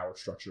only power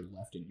structure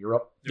left in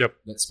Europe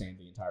that spanned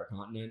the entire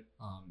continent,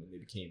 and they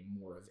became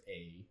more of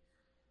a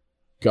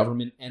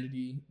government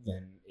entity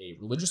than a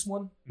religious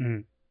one.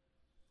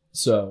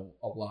 So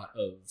a lot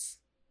of,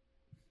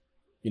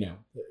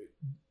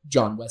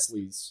 John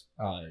Wesley's,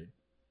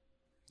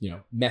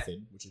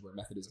 method, which is where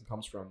Methodism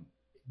comes from,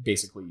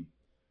 basically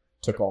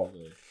took all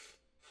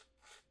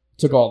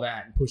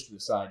that and pushed it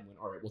aside and went,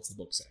 all right, what's the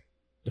book say?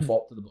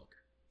 Default to the book.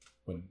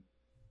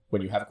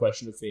 When you have a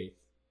question of faith,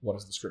 what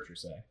does the scripture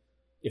say?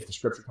 If the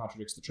scripture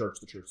contradicts the church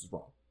is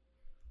wrong.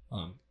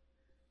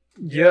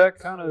 Yeah,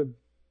 kind of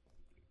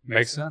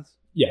makes sense.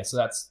 Yeah, so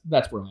that's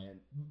where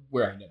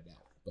I ended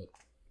out. But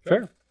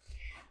fair.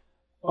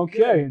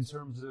 Okay, in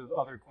terms of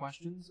other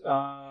questions,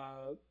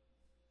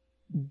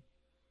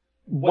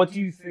 what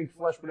do you think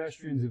Flesh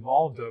Pedestrians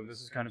evolved of?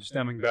 This is kind of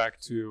stemming back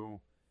to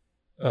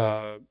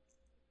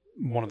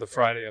one of the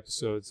Friday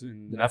episodes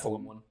in the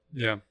Nephilim one.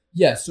 Yeah.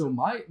 Yeah, so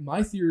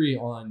my theory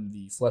on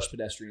the Flesh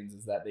Pedestrians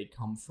is that they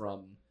come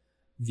from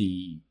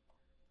the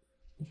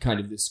kind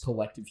of this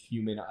collective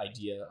human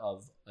idea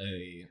of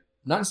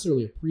not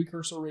necessarily a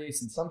precursor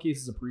race, in some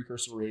cases a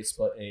precursor race,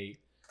 but a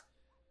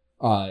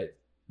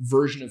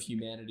version of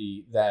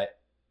humanity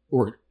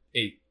or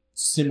a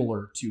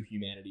similar to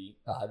humanity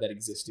that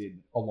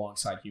existed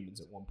alongside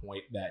humans at one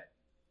point that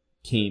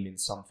came in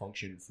some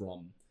function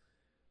from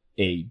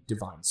a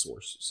divine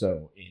source.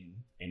 So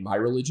in my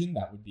religion,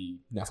 that would be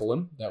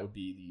Nephilim. That would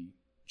be the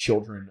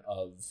children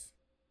of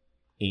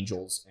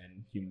angels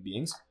and human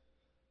beings.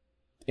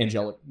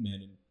 angelic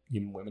men and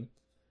human women.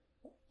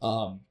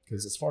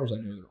 Because as far as I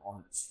know, there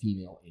aren't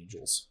female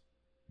angels.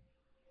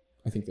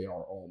 I think they are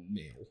all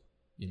male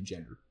in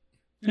gender.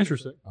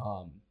 Interesting.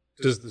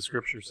 Does the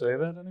scripture say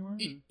that anywhere?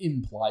 It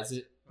implies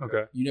it.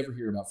 Okay. You never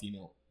hear about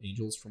female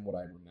angels from what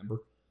I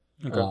remember.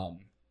 Okay.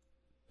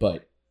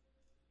 But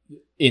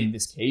in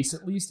this case,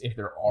 at least, if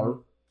there are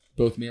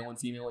both male and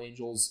female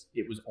angels,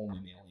 it was only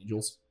male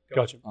angels.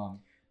 Gotcha.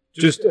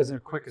 Just as a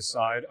quick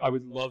aside, I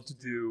would love to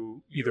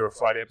do either a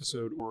Friday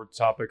episode or a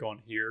topic on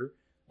here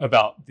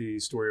about the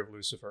story of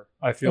Lucifer.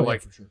 I feel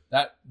like for sure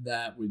that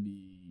would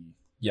be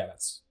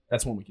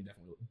that's one we can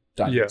definitely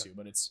dive into.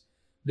 But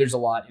there's a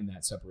lot in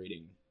that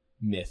separating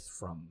myth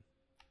from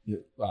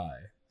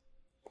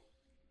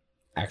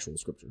actual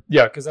scripture.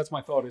 Yeah, because that's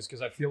my thought, is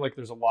because I feel like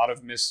there's a lot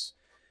of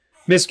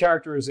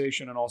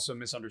mischaracterization and also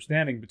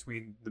misunderstanding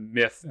between the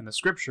myth and the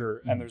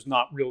scripture, and there's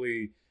not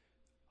really,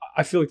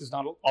 I feel like there's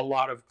not a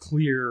lot of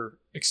clear,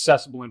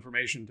 accessible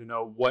information to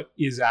know what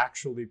is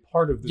actually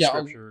part of the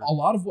scripture. A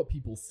lot of what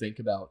people think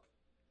about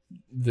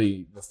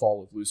the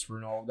fall of Lucifer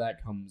and all of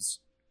that comes,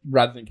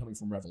 rather than coming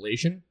from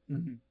Revelation,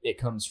 it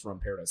comes from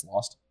Paradise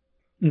Lost,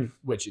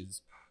 which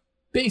is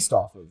based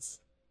off of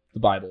the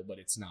Bible, but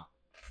it's not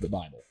the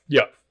Bible.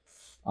 Yeah.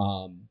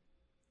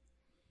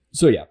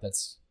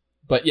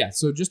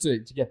 So just to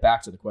get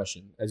back to the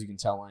question, as you can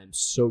tell, I am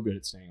so good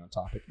at staying on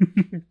topic.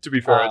 To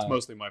be fair, it's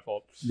mostly my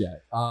fault. Yeah.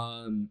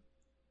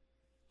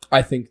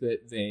 I think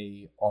that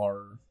they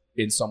are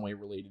in some way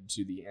related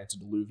to the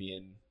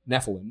antediluvian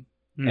Nephilim,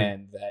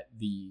 and that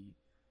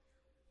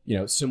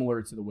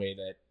similar to the way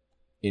that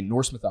in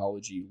Norse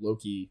mythology,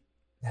 Loki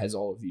has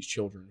all of these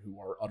children who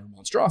are utter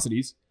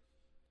monstrosities.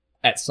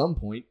 At some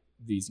point,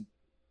 these,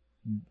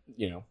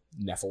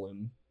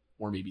 Nephilim,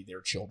 or maybe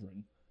their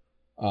children,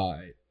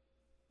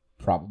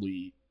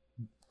 probably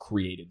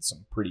created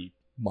some pretty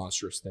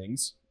monstrous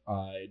things.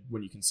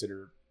 When you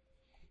consider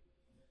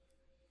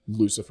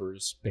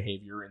Lucifer's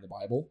behavior in the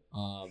Bible,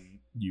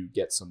 you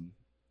get some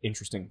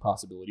interesting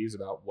possibilities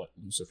about what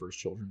Lucifer's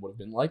children would have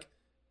been like,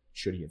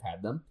 should he have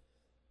had them.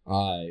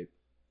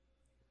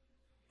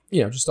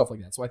 Just stuff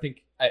like that. So I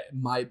think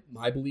my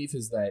belief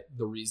is that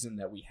the reason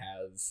that we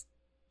have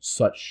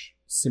such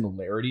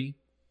similarity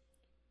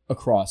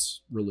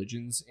across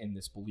religions in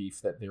this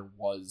belief that there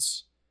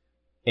was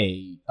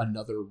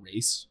another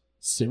race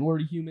similar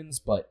to humans,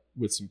 but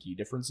with some key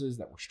differences,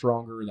 that were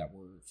stronger, that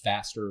were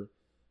faster,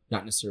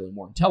 not necessarily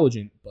more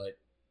intelligent, but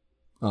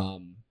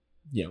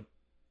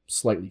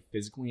slightly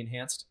physically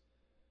enhanced.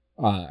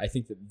 I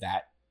think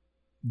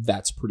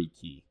that's pretty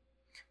key.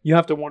 You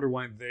have to wonder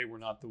why they were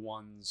not the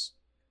ones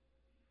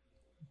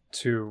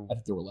to... I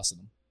think there were less of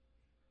them.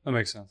 That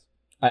makes sense.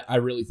 I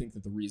really think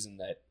that the reason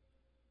that...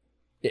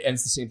 And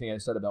it's the same thing I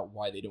said about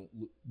why they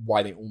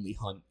only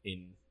hunt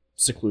in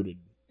secluded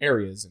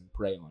areas and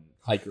prey on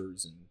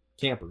hikers and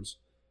campers.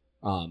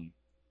 One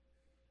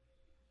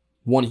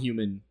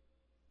human,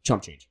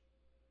 chump change.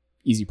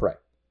 Easy prey.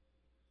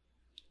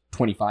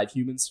 25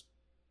 humans.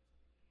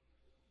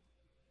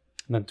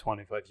 And then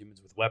 25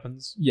 humans with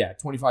weapons. Yeah,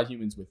 25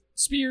 humans with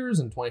spears,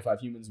 and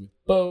 25 humans with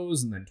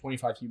bows, and then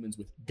 25 humans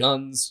with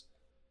guns.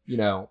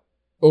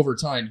 Over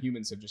time,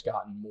 humans have just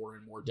gotten more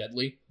and more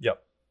deadly.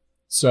 Yep.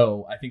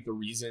 So I think the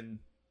reason,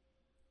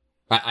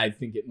 I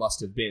think it must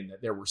have been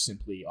that there were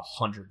simply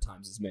 100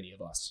 times as many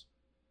of us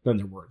than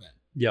there were then.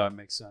 Yeah, it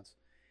makes sense.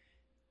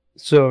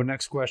 So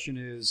next question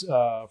is,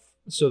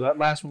 so that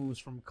last one was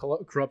from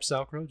Corrupt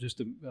Salcrow,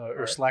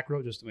 or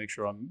Slackrow, just to make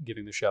sure I'm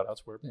giving the shout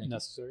outs where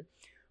necessary.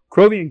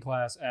 Crovian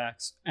Class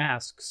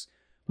asks,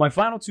 my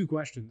final two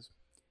questions.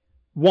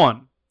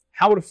 1,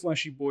 how would a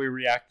fleshy boy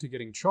react to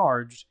getting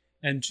charged?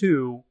 And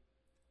 2,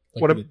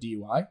 like what a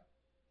DUI?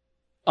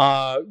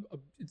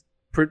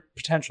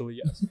 Potentially,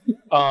 yes.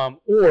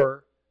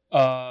 Or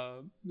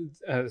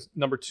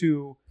number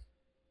 2,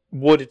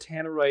 would a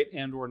tannerite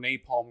and or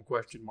napalm ?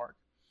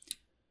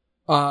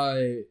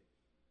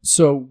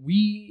 So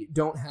we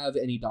don't have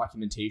any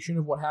documentation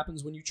of what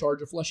happens when you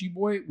charge a fleshy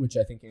boy, which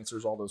I think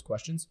answers all those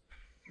questions.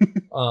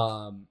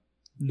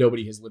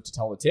 Nobody has lived to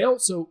tell the tale,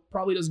 so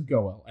probably doesn't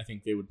go well. I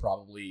think they would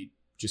probably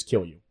just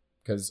kill you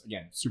because,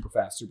 again, super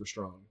fast, super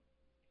strong,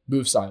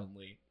 move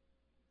silently.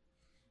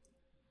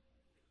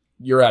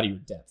 You're out of your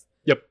depth.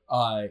 Yep.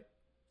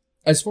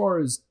 As far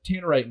as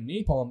tannerite and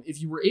napalm,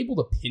 if you were able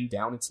to pin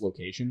down its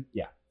location,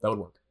 yeah, that would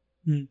work.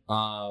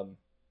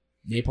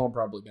 Napalm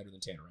probably better than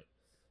tannerite.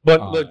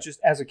 But look, just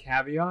as a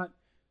caveat,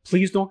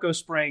 please don't go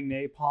spraying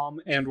napalm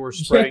and or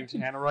spraying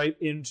tannerite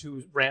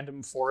into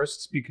random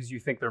forests because you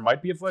think there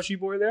might be a fleshy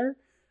boy there.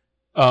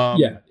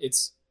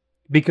 It's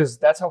because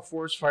that's how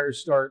forest fires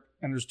start,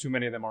 and there's too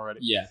many of them already.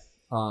 Yeah.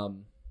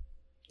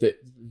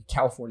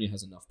 California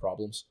has enough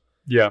problems.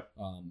 Yeah.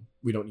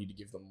 We don't need to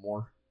give them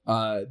more.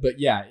 But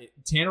yeah,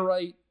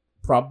 tannerite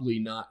probably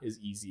not as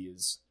easy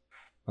as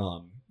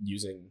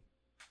using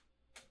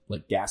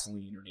like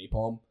gasoline or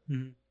napalm.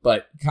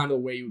 But kind of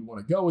the way you would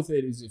want to go with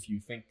it is if you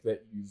think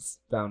that you've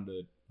found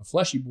a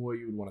fleshy boy,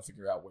 you would want to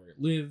figure out where it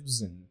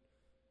lives and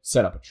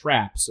set up a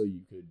trap so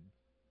you could,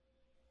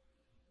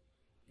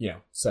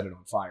 set it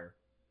on fire.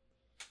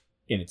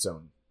 in its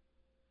own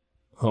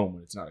home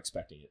when it's not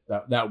expecting it.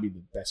 That would be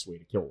the best way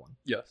to kill one.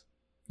 Yes.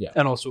 Yeah.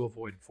 And also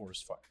avoid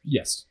forest fires.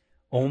 Yes.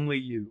 Only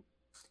you.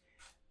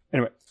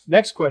 Anyway,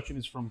 next question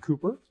is from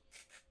Cooper.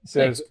 It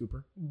says, Thanks,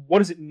 Cooper. what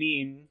does it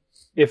mean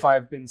if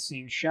I've been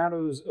seeing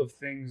shadows of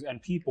things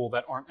and people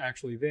that aren't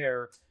actually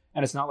there,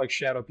 and it's not like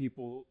shadow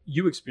people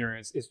you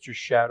experience, it's just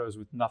shadows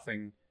with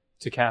nothing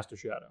to cast a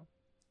shadow?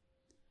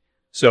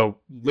 So,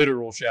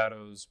 literal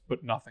shadows,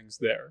 but nothing's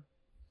there.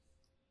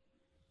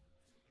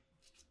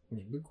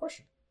 Good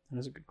question. That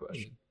is a good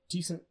question.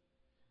 Decent.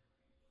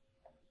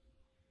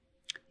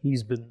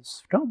 He's been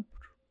stumped.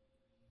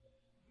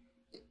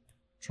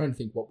 Trying to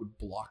think what would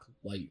block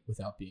light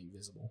without being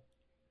visible.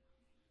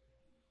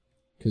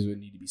 Because it would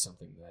need to be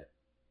something that...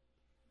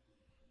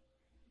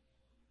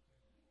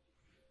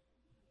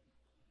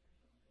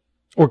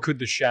 Or could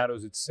the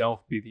shadows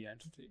itself be the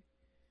entity?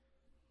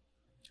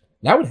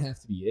 That would have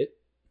to be it.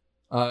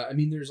 I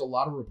mean, there's a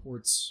lot of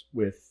reports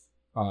with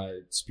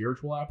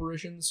spiritual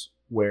apparitions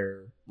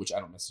which I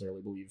don't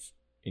necessarily believe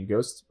in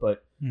ghosts,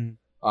 but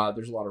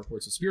there's a lot of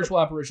reports of spiritual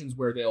apparitions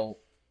where they'll...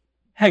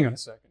 Hang on a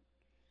second.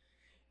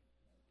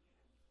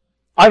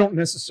 I don't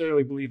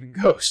necessarily believe in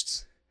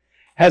ghosts.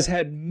 Has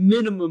had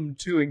minimum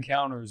 2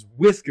 encounters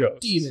with ghosts.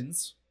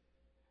 Demons.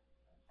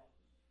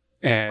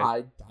 And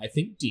I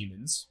think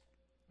demons.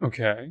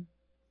 Okay.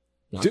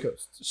 Not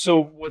ghosts.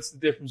 So what's the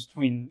difference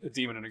between a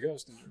demon and a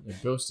ghost? A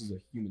ghost is a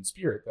human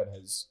spirit that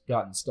has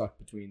gotten stuck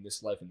between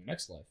this life and the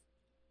next life.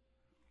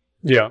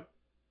 Yeah.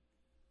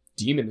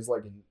 Demon is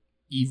like an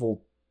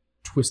evil,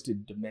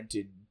 twisted,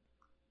 demented,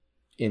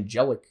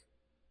 angelic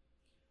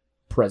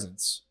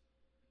presence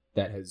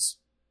that has,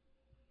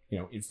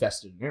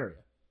 infested an area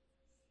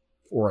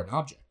or an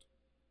object.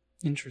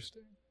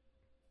 Interesting.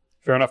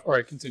 Fair enough. All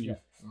right, continue.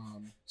 Yeah.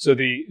 So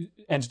the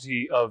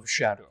entity of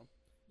shadow.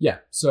 Yeah.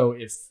 So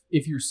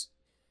if you're...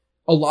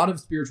 A lot of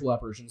spiritual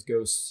apparitions,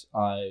 ghosts,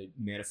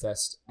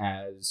 manifest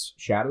as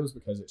shadows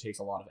because it takes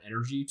a lot of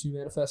energy to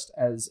manifest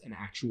as an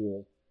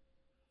actual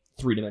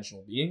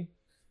 3-dimensional being.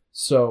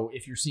 So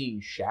if you're seeing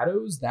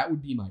shadows, that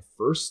would be my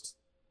first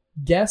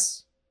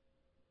guess.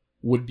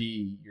 Would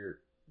be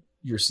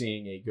you're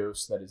seeing a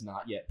ghost that is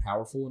not yet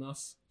powerful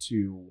enough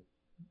to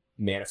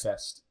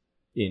manifest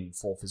in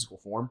full physical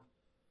form.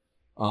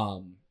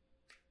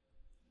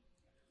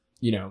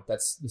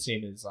 That's the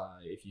same as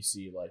if you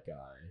see like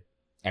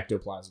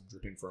ectoplasm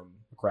dripping from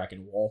a crack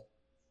in a wall.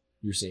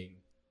 You're seeing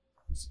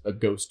a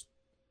ghost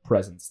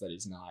presence that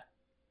is not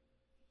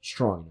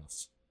strong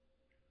enough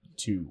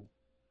to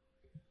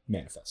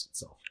manifest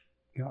itself.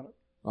 Got it.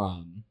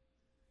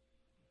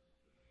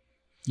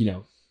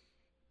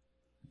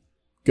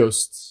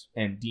 Ghosts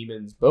and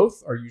demons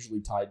both are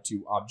usually tied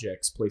to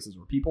objects, places,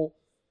 or people.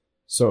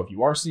 So if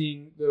you are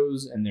seeing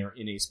those and they're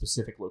in a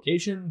specific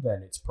location,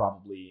 then it's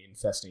probably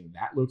infesting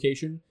that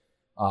location.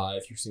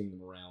 If you're seeing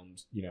them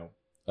around,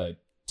 a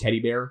teddy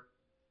bear,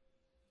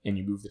 and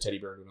you move the teddy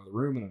bear into another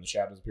room and then the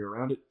shadows appear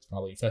around it, it's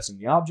probably infesting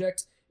the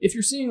object. If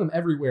you're seeing them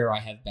everywhere, I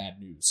have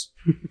bad news.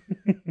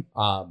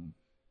 If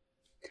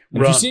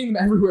you're seeing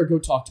them everywhere, go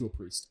talk to a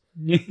priest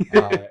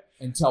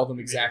and tell them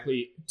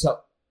exactly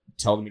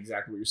tell them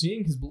exactly what you're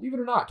seeing. Because believe it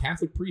or not,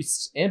 Catholic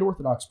priests and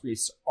Orthodox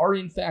priests are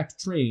in fact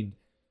trained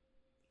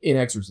in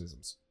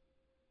exorcisms.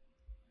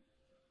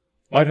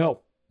 Might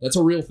help. That's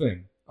a real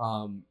thing.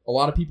 A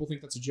lot of people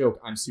think that's a joke.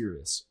 I'm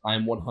serious. I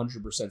am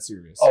 100%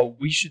 serious. Oh,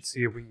 we should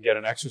see if we can get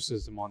an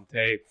exorcism on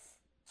tape.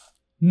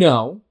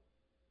 No.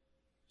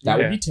 That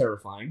would be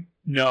terrifying.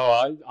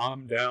 No,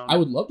 I'm down. I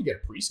would love to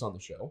get a priest on the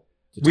show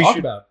to talk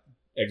about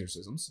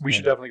exorcisms. We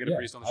should definitely get a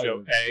priest on the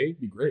show. A,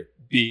 be great.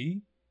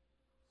 B,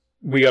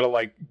 we got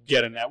to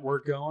get a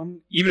network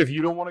going. Even if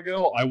you don't want to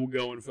go, I will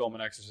go and film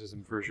an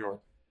exorcism for sure.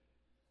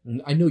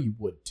 I know you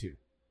would too.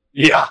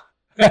 Yeah,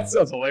 that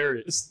sounds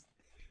hilarious.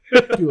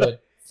 Do a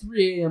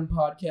 3 a.m.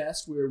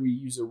 podcast where we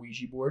use a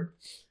Ouija board.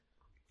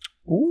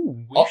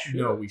 Ooh,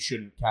 no, we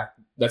shouldn't.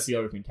 That's the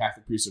other thing.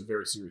 Catholic priests are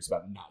very serious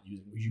about not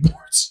using Ouija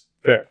boards.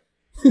 Fair.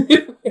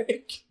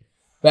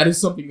 That is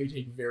something they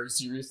take very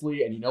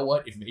seriously, and you know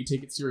what? If they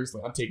take it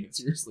seriously, I'm taking it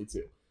seriously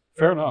too.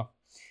 Fair enough.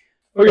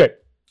 Okay.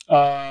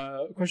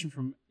 Question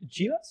from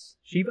Chivas,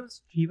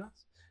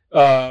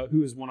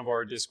 who is one of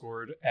our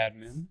Discord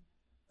admin.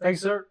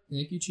 Thanks, sir.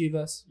 Thank you,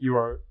 Chivas. You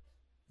are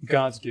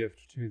God's gift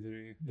to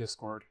the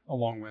Discord,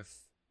 along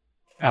with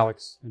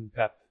Alex and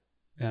Pep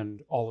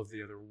and all of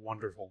the other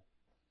wonderful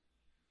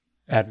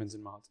admins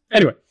and mods.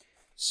 Anyway,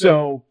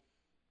 so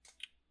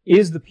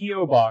is the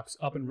P.O. box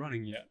up and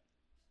running yet?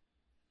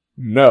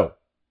 No.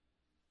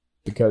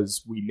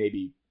 Because we may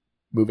be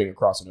moving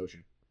across an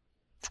ocean.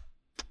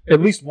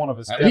 At least one of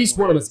us. At least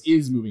one of us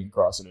is moving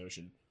across an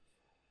ocean.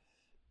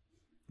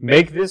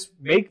 Make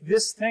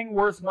this thing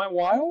worth my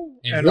while,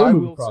 and we'll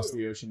move across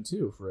the ocean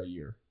too for a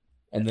year,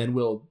 and then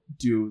we'll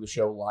do the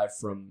show live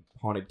from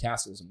haunted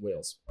castles in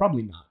Wales.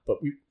 Probably not, but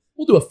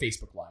we'll do a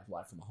Facebook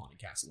live from a haunted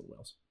castle in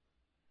Wales.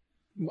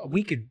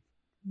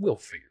 We'll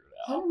figure it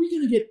out. How are we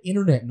going to get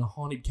internet in a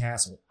haunted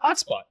castle?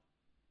 Hotspot.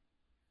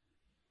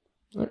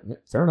 All right,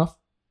 fair enough.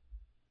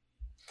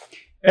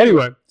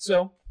 Anyway,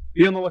 so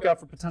Be on the lookout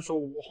for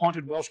potential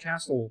Haunted Welsh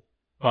Castle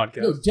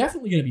podcast. No,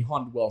 definitely going to be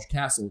Haunted Welsh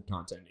Castle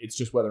content. It's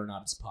just whether or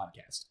not it's a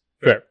podcast.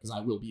 Fair. Because I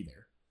will be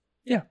there.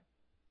 Yeah.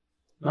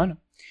 I know.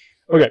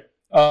 Okay.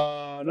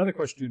 Another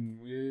question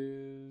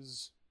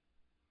is...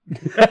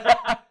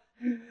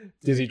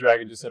 Dizzy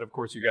Dragon just said, of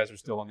course, you guys are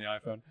still on the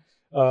iPhone.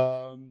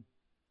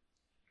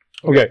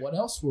 Okay. What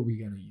else were we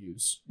going to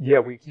use? Yeah,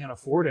 we can't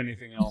afford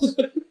anything else.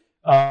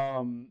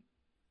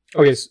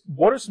 Okay, so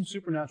what are some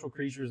supernatural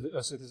creatures?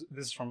 So this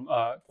is from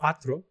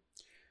Quattro.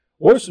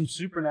 What are some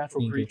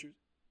supernatural creatures?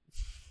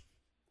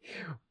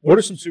 What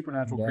are some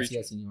supernatural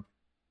creatures? Señor.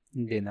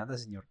 De nada,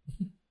 señor.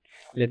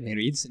 Let me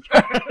read,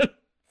 señor.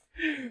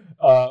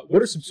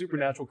 What are some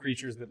supernatural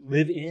creatures that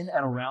live in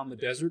and around the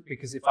desert?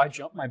 Because if I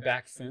jump my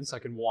back fence, I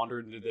can wander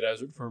into the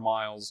desert for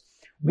miles.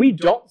 We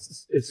don't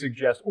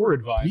suggest or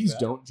advise Please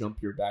that. don't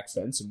jump your back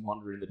fence and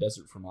wander in the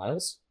desert for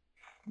miles.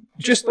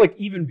 Just like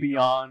even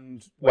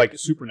beyond like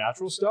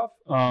supernatural stuff.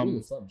 Rule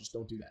of thumb, just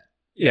don't do that.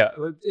 Yeah,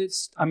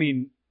 I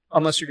mean,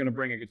 unless you're going to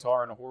bring a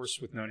guitar and a horse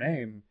with no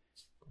name,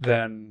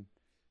 then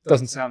it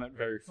doesn't sound that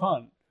very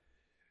fun.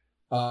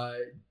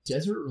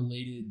 Desert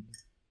related.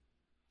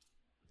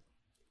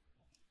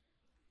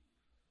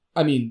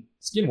 I mean,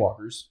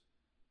 skinwalkers.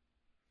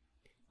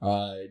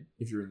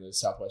 If you're in the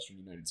southwestern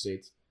United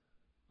States.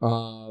 I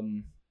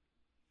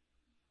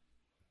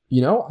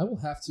will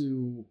have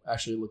to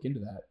actually look into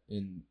that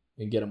and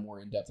get a more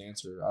in-depth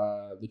answer.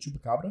 The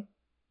chupacabra,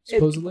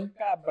 supposedly.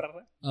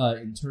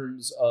 In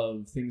terms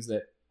of things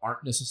that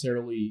aren't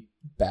necessarily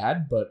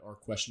bad, but are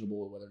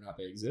questionable whether or not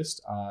they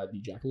exist. The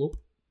jackalope.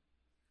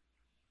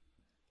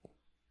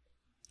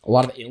 A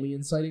lot of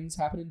alien sightings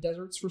happen in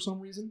deserts for some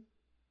reason.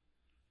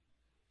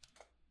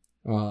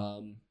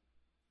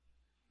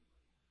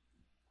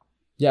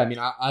 Yeah, I mean,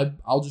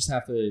 I'll just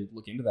have to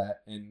look into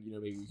that, and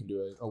maybe we can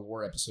do a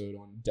lore episode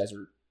on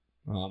desert.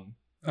 I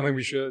think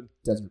we should.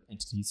 Desert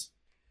entities.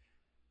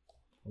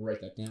 I'll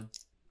write that down.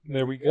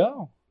 There we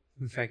go.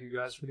 Thank you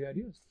guys for the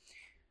ideas.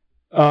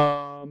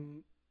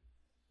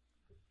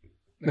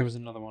 There was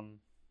another one.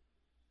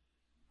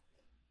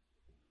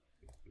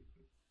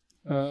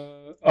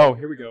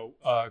 Here we go.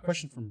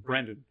 Question from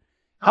Brendan.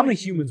 How many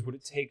humans would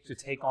it take to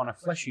take on a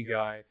fleshy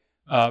guy?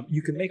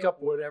 You can make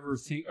up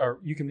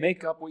you can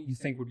make up what you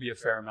think would be a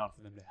fair amount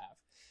for them to have.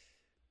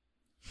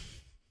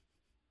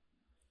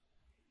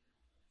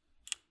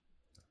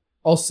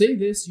 I'll say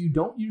this: you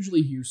don't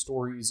usually hear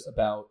stories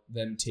about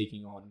them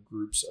taking on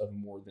groups of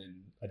more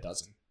than a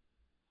dozen.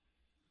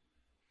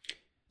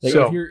 Like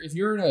So- if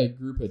you're in a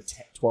group of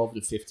 12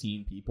 to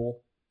 15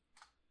 people,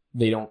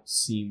 they don't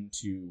seem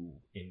to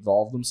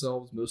involve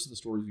themselves. Most of the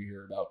stories you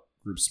hear about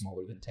groups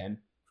smaller than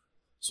 10.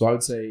 So I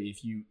would say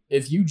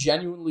if you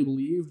genuinely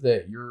believe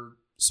that your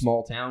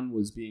small town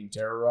was being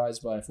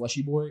terrorized by a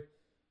fleshy boy,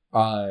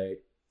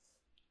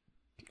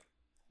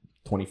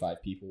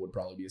 25 people would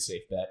probably be a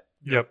safe bet.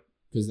 Yep.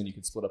 Because then you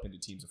could split up into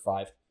teams of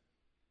 5.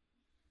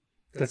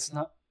 That's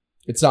not...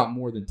 It's not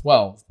more than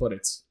 12, but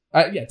it's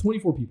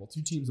 24 people,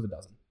 2 teams of a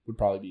dozen would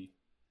probably be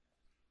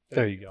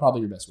There you go.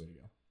 probably your best way to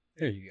go.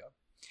 There you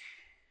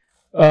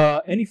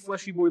go. Any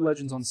fleshy boy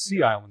legends on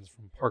sea islands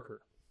from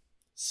Parker?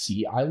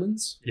 Sea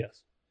islands?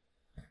 Yes.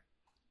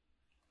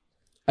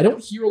 I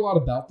don't hear a lot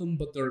about them,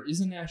 but there is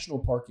a national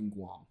park in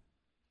Guam.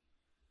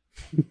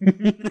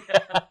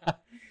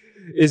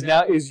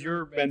 Is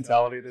your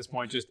mentality at this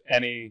point just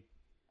any...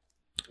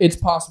 It's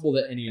possible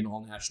that any and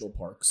all national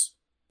parks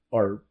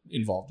are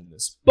involved in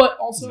this. But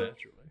also,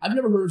 Naturally. I've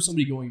never heard of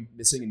somebody going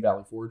missing in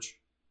Valley Forge.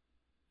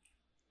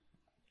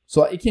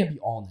 So it can't be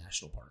all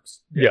national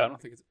parks. Yeah, I don't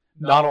think it's...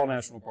 Not all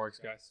national parks,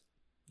 guys.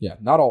 Yeah,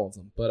 not all of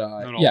them. But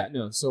Not all. yeah,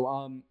 no. So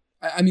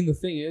I mean, the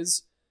thing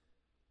is,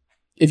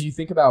 if you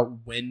think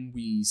about when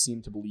we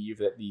seem to believe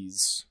that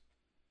these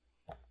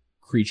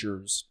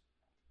creatures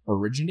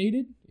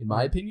originated, in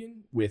my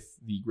opinion, with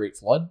the Great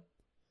Flood,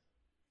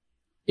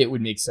 it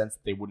would make sense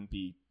that they wouldn't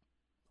be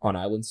on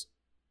islands.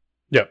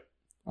 Yep.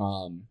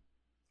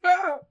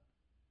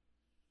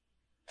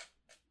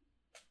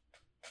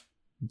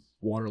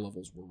 Water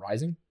levels were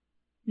rising.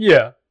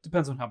 Yeah.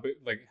 Depends on how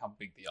big the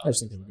I just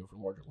think they would go for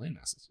larger land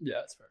masses. Yeah,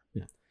 that's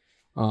fair.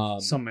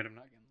 Some might have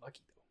not getting lucky,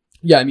 though.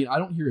 Yeah, I mean, I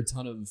don't hear a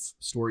ton of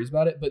stories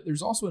about it, but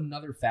there's also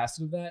another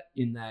facet of that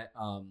in that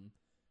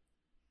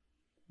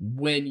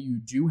when you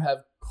do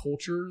have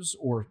cultures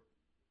or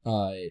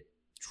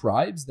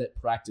tribes that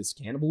practice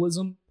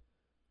cannibalism,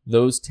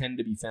 those tend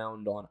to be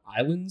found on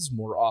islands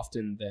more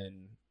often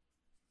than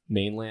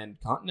mainland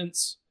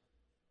continents.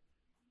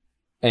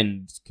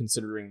 And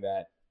considering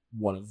that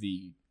one of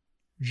the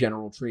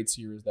general traits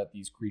here is that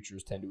these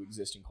creatures tend to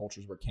exist in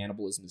cultures where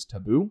cannibalism is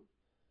taboo,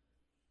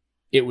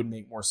 it would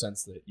make more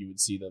sense that you would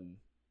see them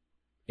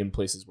in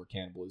places where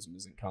cannibalism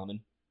isn't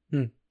common.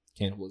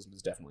 Cannibalism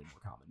is definitely more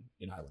common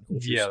in island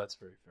cultures. Yeah, that's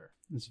very fair.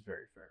 That's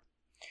very fair.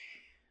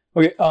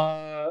 Okay,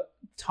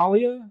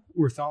 Talia,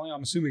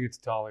 I'm assuming it's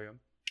Talia,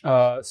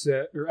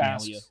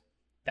 asks,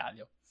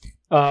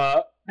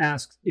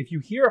 asks, if you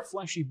hear a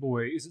fleshy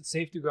boy, is it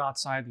safe to go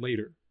outside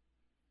later?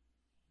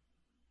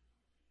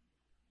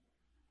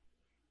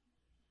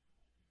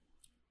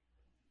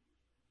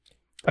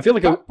 I feel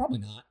like probably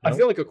not. I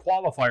feel like a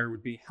qualifier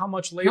would be how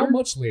much later? How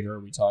much later are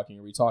we talking?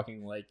 Are we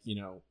talking like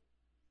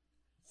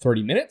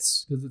 30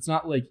 minutes? Because it's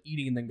not like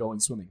eating and then going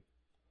swimming.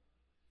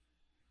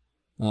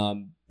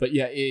 But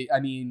yeah,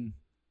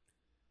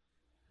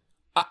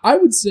 I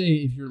would say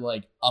if you're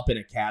like up in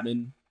a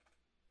cabin,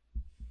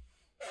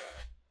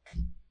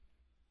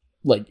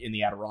 like in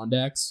the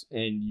Adirondacks,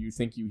 and you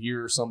think you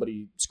hear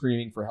somebody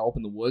screaming for help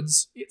in the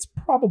woods, it's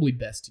probably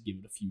best to give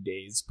it a few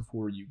days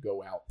before you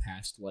go out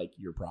past like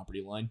your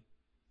property line.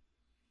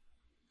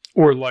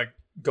 Or like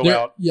go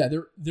out. Yeah,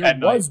 there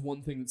was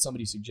one thing that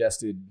somebody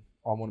suggested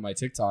on one of my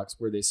TikToks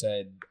where they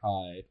said,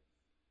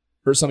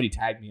 or somebody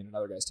tagged me in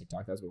another guy's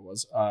TikTok, that's what it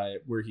was,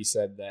 where he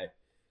said that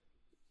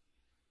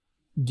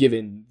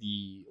given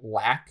the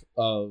lack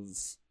of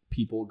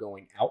people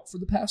going out for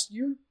the past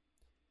year,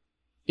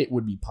 it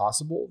would be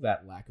possible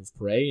that lack of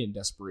prey and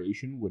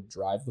desperation would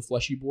drive the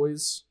fleshy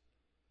boys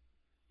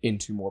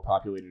into more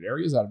populated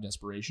areas out of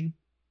desperation.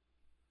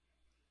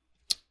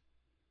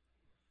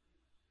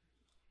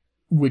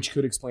 Which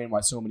could explain why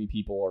so many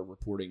people are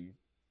reporting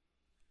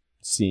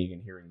seeing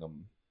and hearing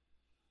them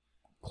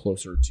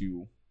closer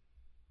to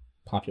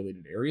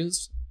populated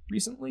areas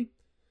recently.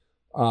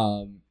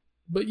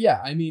 But yeah,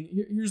 I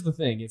mean, here's the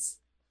thing.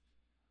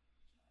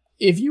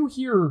 If you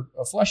hear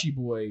a fleshy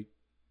boy,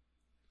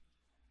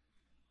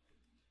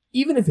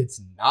 even if it's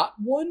not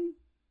one,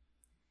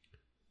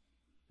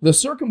 the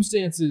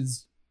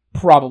circumstances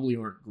probably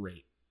aren't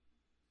great.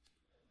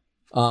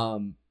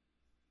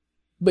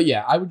 But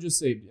yeah, I would just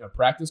say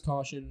practice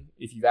caution.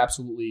 If you've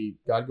absolutely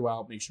got to go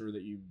out, make sure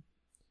that you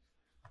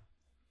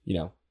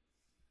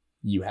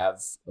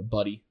have a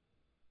buddy.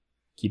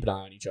 Keep an eye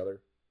on each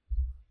other.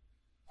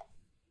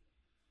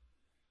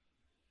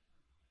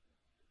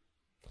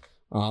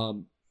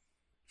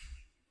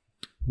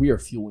 We are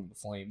fueling the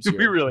flames here.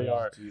 We really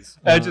are. Geez.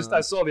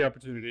 I saw the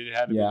opportunity. It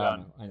had to be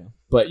done. I know.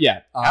 But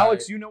yeah,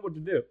 Alex, you know what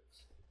to do.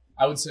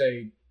 I would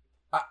say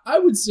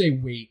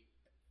wait.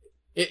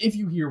 If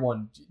you hear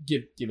one,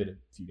 give it a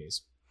few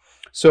days.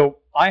 So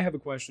I have a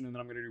question, and then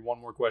I'm going to do one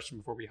more question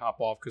before we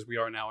hop off because we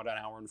are now at an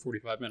hour and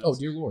 45 minutes. Oh,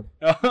 dear Lord.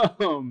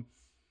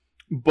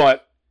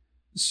 But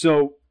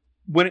so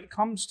when it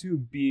comes to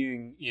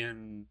being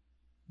in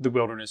the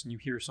wilderness and you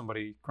hear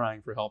somebody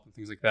crying for help and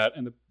things like that,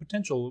 and the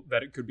potential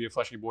that it could be a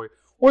fleshy boy,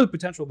 or the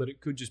potential that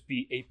it could just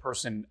be a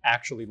person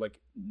actually like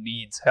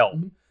needs help,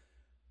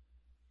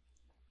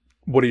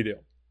 what do you do?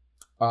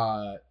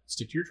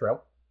 Stick to your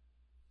trail.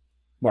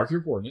 Mark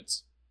your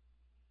coordinates.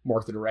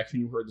 Mark the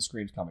direction you heard the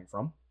screams coming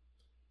from.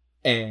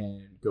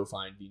 And go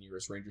find the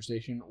nearest ranger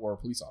station or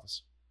police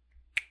office.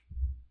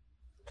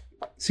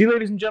 See,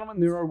 ladies and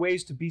gentlemen, there are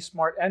ways to be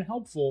smart and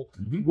helpful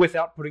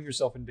without putting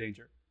yourself in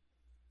danger.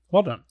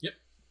 Well done. Yep.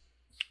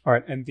 All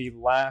right, and the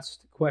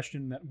last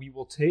question that we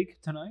will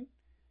take tonight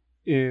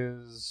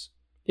is...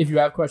 If you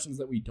have questions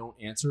that we don't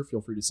answer,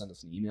 feel free to send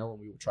us an email and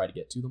we will try to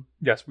get to them.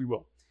 Yes, we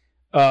will.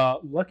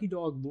 Lucky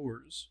Dog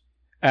Lures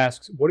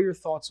asks, what are your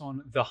thoughts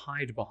on the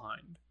hide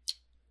behind?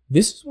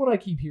 This is what I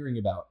keep hearing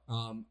about,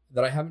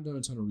 that I haven't done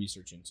a ton of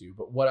research into.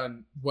 But what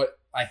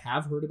I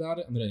have heard about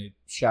it, I'm going to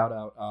shout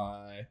out,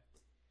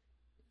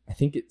 I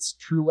think it's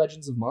True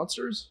Legends of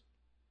Monsters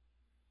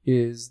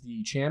is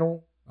the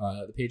channel,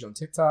 the page on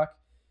TikTok.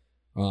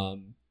 I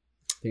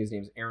think his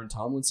name is Aaron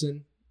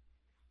Tomlinson.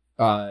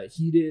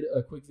 He did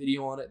a quick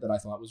video on it that I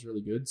thought was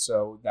really good,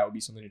 so that would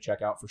be something to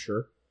check out for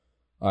sure.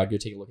 Go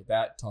take a look at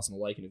that. Toss him a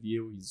like and a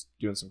view. He's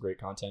doing some great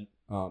content,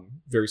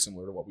 very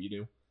similar to what we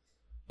do.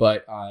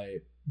 But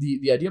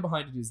the idea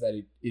behind it is that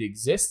it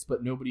exists,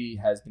 but nobody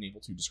has been able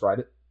to describe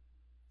it,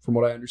 from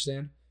what I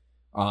understand.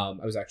 I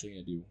was actually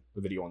going to do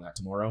a video on that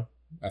tomorrow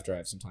after I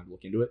have some time to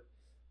look into it.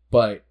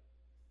 But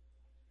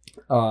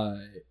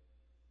I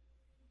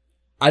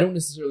don't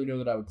necessarily know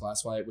that I would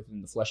classify it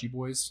within the fleshy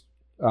boys.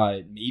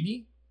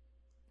 Maybe.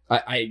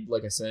 I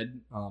like I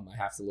said, I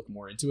have to look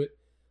more into it.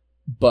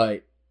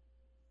 But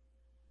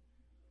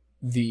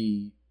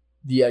the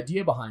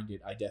idea behind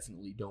it, I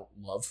definitely don't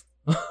love.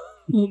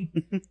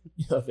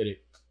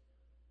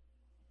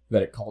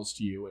 That it calls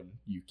to you and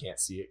you can't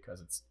see it because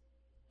it's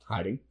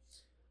hiding.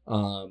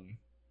 But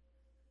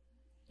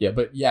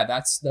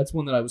that's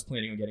one that I was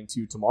planning on getting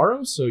to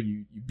tomorrow. So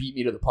you beat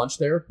me to the punch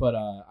there, but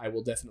I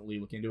will definitely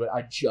look into it.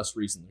 I just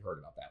recently heard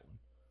about that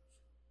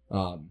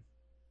one.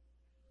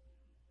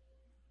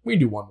 We can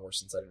do one more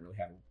since I didn't really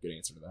have a good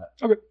answer to that.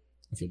 Okay.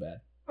 I feel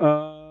bad.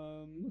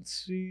 Let's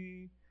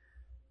see.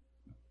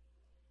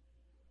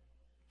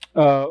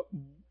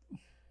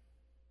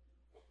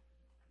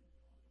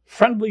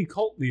 Friendly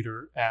Cult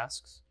Leader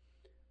asks,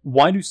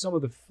 why do some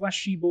of the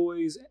fleshy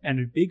boys and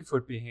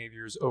Bigfoot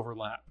behaviors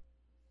overlap?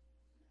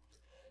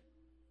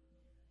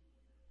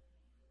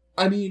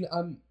 I mean,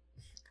 I'm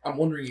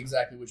wondering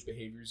exactly which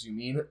behaviors you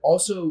mean.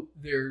 Also,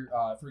 there,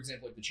 for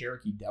example, like the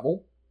Cherokee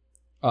Devil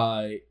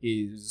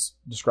is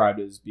described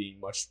as being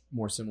much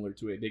more similar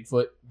to a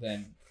Bigfoot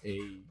than a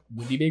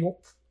Windy Bagel.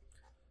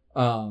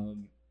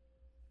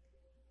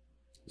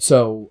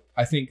 So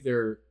I think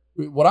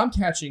what I'm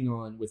catching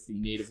on with the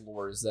native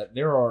lore is that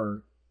there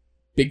are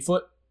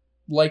Bigfoot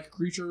Bigfoot-like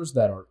creatures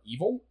that are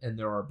evil, and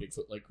there are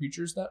Bigfoot-like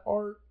creatures that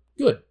are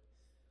good.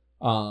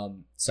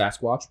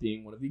 Sasquatch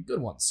being one of the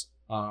good ones.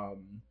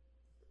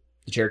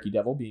 The Cherokee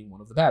Devil being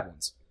one of the bad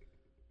ones.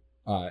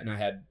 And I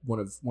had one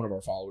of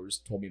our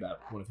followers told me about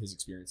one of his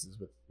experiences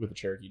with the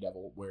Cherokee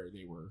Devil, where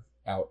they were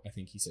out, I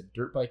think he said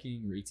dirt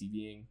biking or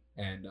ATVing,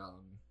 and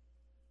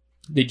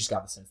they just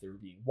got the sense they were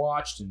being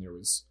watched, and there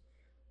was,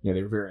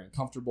 they were very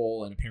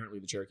uncomfortable, and apparently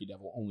the Cherokee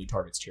Devil only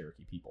targets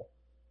Cherokee people.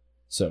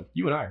 So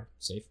you and I are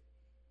safe.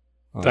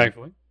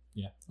 Thankfully.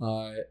 Yeah.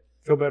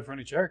 Feel bad for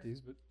any Cherokees,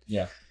 but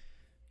yeah.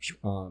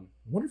 I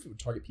wonder if it would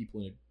target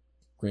people in a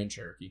Grand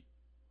Cherokee.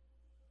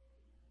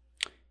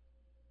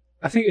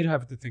 I think you'd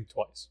have to think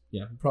twice.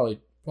 Yeah,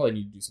 probably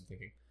need to do some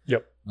thinking.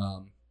 Yep.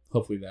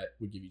 Hopefully that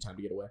would give you time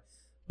to get away.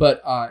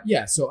 But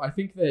yeah, so I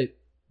think that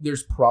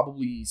there's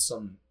probably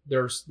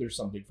there's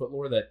some Bigfoot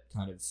lore that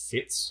kind of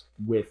fits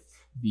with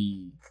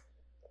the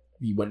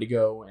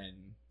Wendigo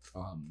and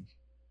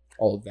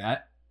all of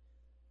that.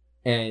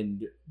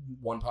 And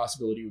one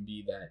possibility would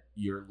be that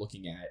you're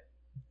looking at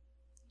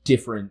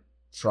different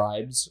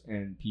tribes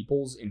and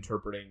peoples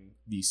interpreting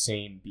the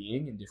same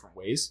being in different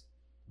ways.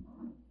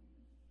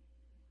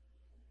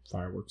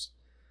 Fireworks.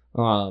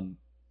 And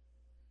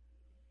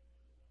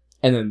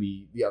then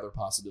the other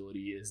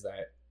possibility is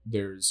that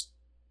there is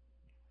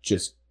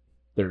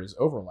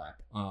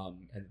overlap.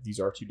 And these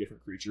are two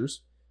different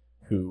creatures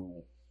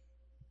who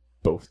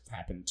both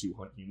happen to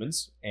hunt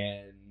humans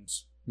and,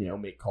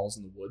 make calls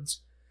in the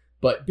woods.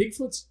 But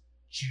Bigfoots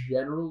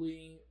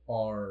generally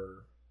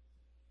are...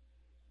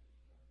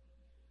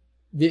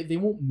 They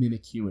won't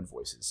mimic human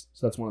voices.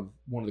 So that's one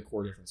of the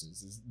core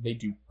differences. Is they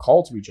do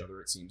call to each other,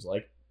 it seems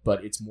like,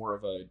 but it's more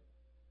of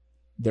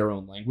their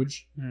own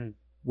language. Mm.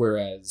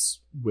 Whereas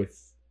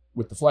with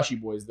the fleshy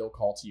boys, they'll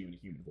call to you in a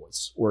human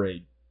voice or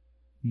a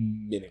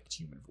mimicked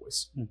human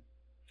voice. Mm.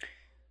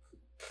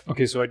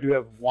 Okay, so I do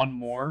have one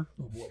more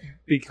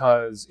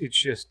because it's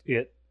just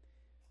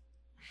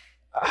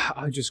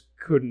I just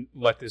couldn't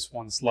let this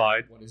one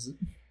slide. What is it?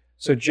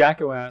 So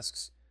Jacko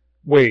asks,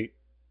 wait,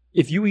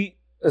 if you eat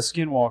a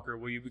skinwalker,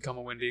 will you become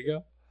a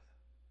Wendigo?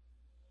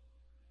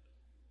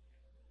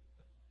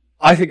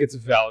 I think it's a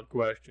valid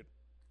question.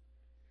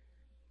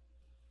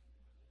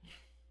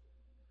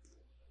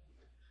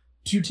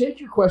 To take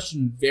your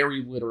question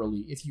very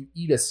literally, if you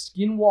eat a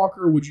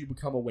skinwalker, would you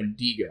become a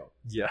Wendigo?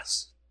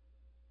 Yes.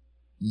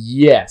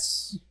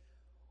 Yes.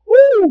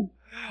 Woo!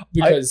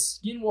 Because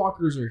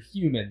skinwalkers are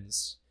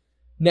humans.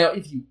 Now,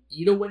 if you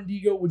eat a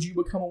Wendigo, would you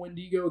become a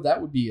Wendigo?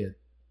 That would be a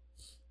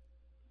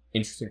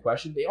interesting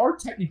question. They are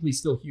technically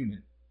still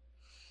human.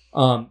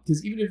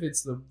 Because even if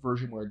it's the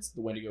version where it's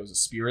the Wendigo is a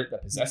spirit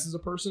that possesses a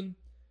person,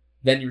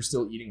 then you're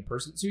still eating a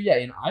person. So yeah,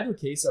 in either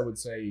case, I would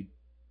say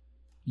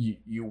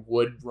you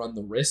would run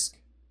the risk.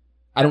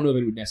 I don't know that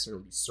it would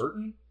necessarily be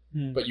certain,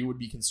 but you would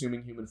be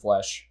consuming human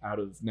flesh out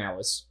of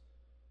malice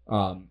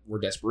or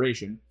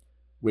desperation,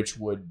 which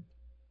would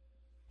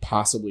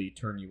possibly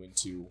turn you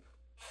into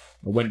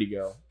a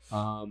Wendigo.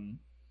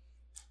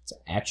 It's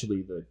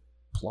actually the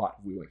plot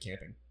of We Went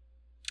Camping.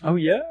 Oh,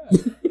 yeah.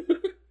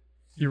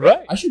 You're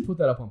right. I should put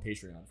that up on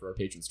Patreon for our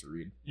patrons to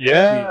read.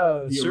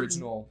 Yeah. The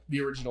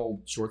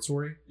original short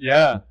story.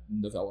 Yeah.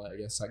 Novella, I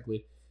guess,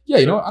 technically. Yeah,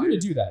 you know what? I'm going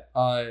to do that.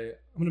 I'm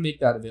going to make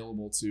that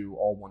available to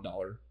all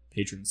 $1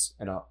 patrons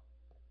and up.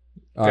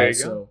 There you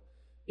so go.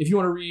 If you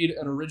want to read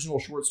an original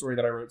short story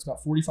that I wrote, it's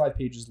about 45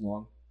 pages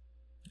long.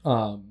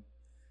 And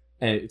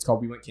it's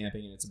called We Went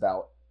Camping, and it's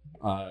about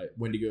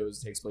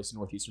Wendigos. It takes place in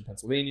northeastern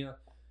Pennsylvania.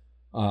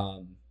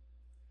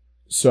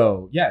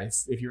 So, yeah,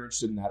 if you're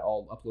interested in that,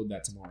 I'll upload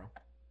that tomorrow.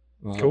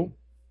 Cool.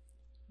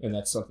 And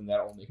that's something that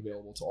I'll make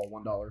available to all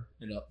 $1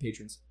 and up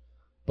patrons.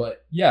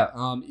 But, yeah,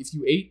 if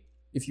you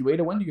ate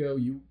a Wendigo,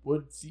 you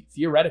would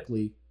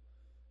theoretically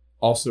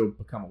also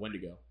become a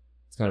Wendigo.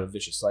 It's kind of a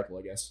vicious cycle,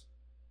 I guess.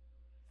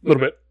 A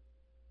little bit.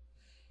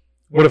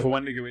 What if a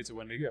Wendigo eats a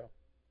Wendigo?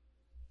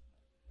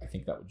 I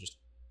think that would just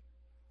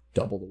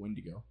double the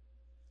Wendigo.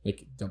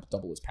 Like,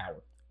 double his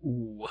power.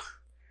 Ooh.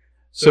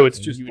 So it's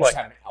just you would like... just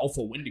have an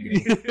alpha Wendigo,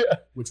 Yeah.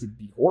 which would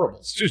be horrible.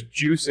 It's just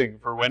juicing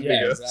for Wendigos.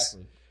 Yeah,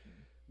 exactly.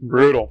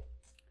 Brutal.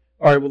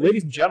 All right, well,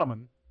 ladies and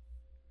gentlemen,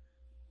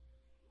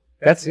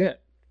 that's it.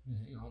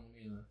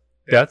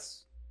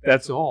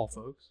 That's all,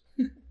 folks.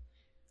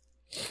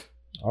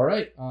 All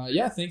right.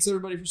 Yeah, thanks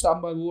everybody for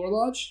stopping by the Lore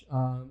Lodge.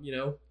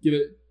 Give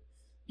it,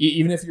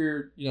 even if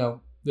you're,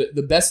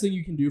 the best thing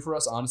you can do for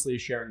us, honestly,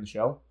 is sharing the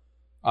show.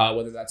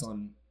 Whether that's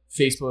on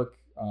Facebook,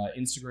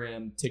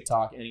 Instagram,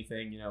 TikTok,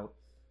 anything,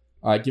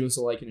 give us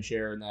a like and a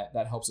share, and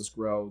that helps us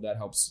grow. That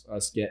helps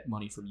us get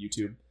money from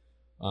YouTube.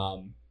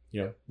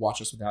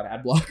 Watch us without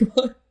ad block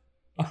on.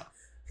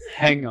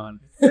 Hang on.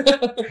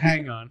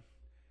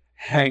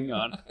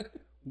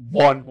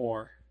 One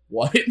more.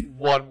 What?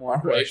 One more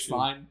All right, question.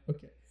 fine.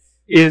 Okay.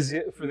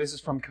 This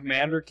is from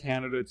Commander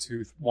Canada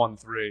Tooth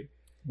 13.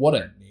 What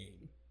a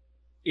name.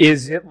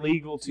 Is it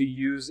legal to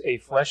use a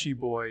fleshy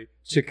boy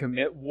to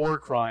commit war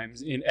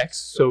crimes in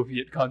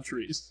ex-Soviet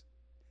countries?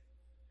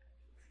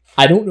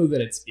 I don't know that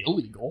it's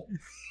illegal.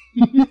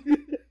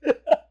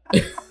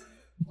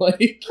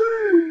 Like,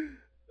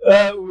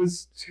 that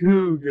was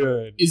too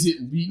good. is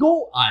it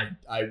legal? I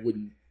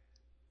wouldn't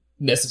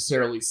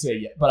necessarily say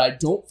yet, but I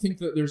don't think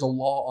that there's a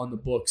law on the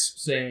books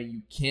saying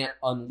you can't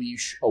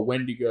unleash a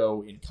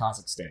Wendigo in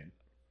Kazakhstan.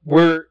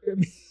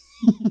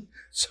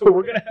 So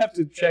we're gonna have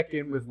to check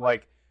in with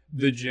like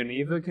the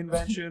Geneva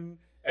Convention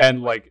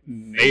and like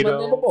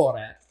NATO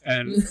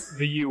and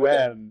the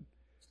UN,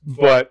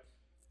 but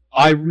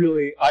I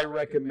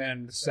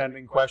recommend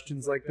sending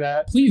questions like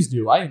that. Please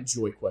do. I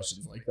enjoy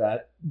questions like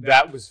that.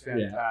 That was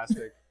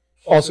fantastic.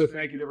 Also,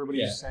 thank you to everybody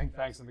who's saying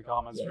thanks in the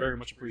comments. Yeah. Very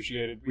much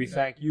appreciated. We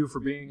thank you for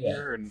being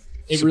here and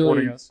It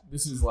supporting really, us.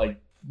 This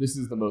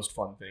is the most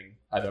fun thing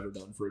I've ever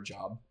done for a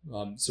job.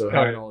 So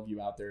having all of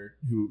you out there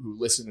who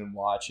listen and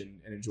watch and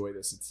enjoy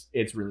this,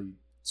 it's really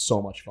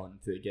so much fun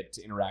to get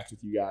to interact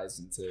with you guys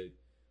and to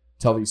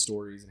tell these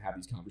stories and have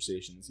these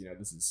conversations. You know,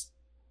 this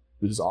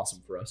is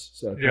awesome for us.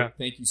 So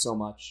thank you so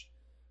much.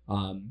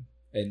 And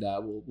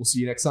we'll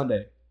see you next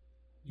Sunday.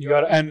 You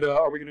got it. And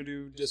are we gonna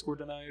do Discord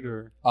tonight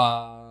or?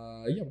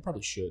 Yeah, we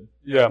probably should.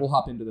 Yeah, we'll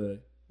hop into the.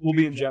 We'll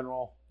be in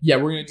general. Yeah,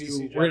 we're gonna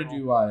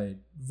do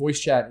voice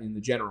chat in the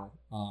general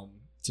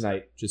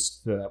tonight,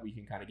 just so that we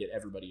can kind of get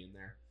everybody in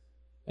there,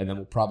 and then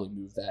we'll probably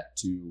move that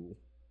to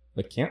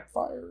the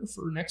campfire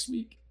for next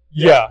week.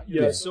 Yeah.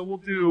 So we'll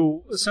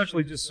do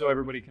essentially just so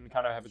everybody can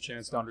kind of have a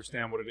chance to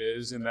understand what it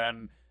is, and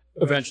then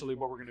eventually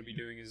what we're going to be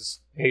doing is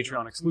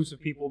Patreon exclusive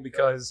people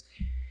because,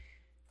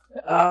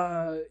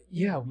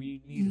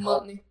 we need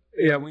help.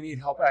 Yeah, we need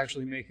help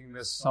actually making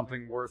this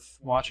something worth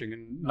watching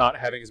and not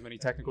having as many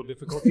technical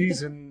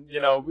difficulties and,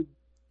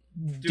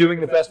 doing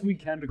the best we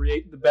can to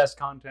create the best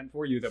content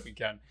for you that we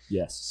can.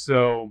 Yes.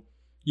 So,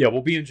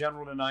 we'll be in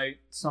general tonight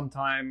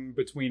sometime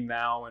between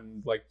now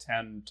and like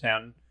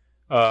 10:10.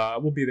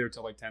 We'll be there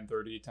till like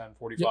 10:30,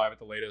 10:45 at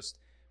the latest.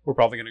 We're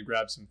probably going to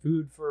grab some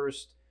food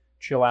first,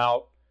 chill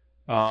out.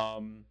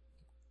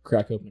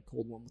 Crack open a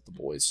cold one with the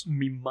boys.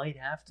 We might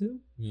have to.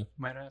 Yeah.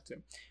 Might have to.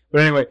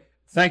 But anyway,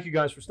 thank you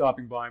guys for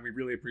stopping by. We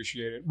really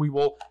appreciate it. We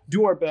will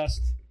do our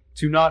best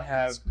to not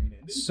have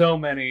so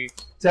many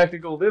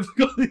technical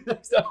difficulties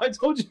next time. I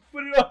told you to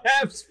put it on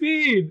half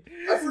speed.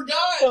 I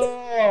forgot.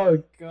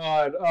 Oh,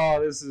 God.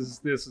 Oh, this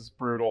is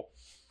brutal.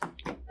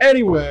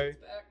 Anyway.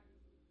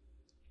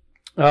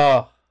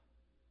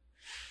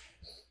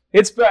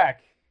 It's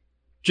back.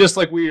 Just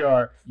like we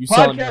are.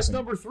 Podcast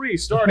number 3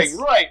 starting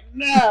right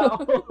now.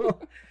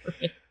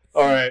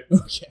 All right.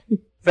 Okay.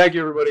 Thank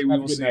you, everybody. We Have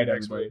will a good see night, you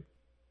next everybody. week.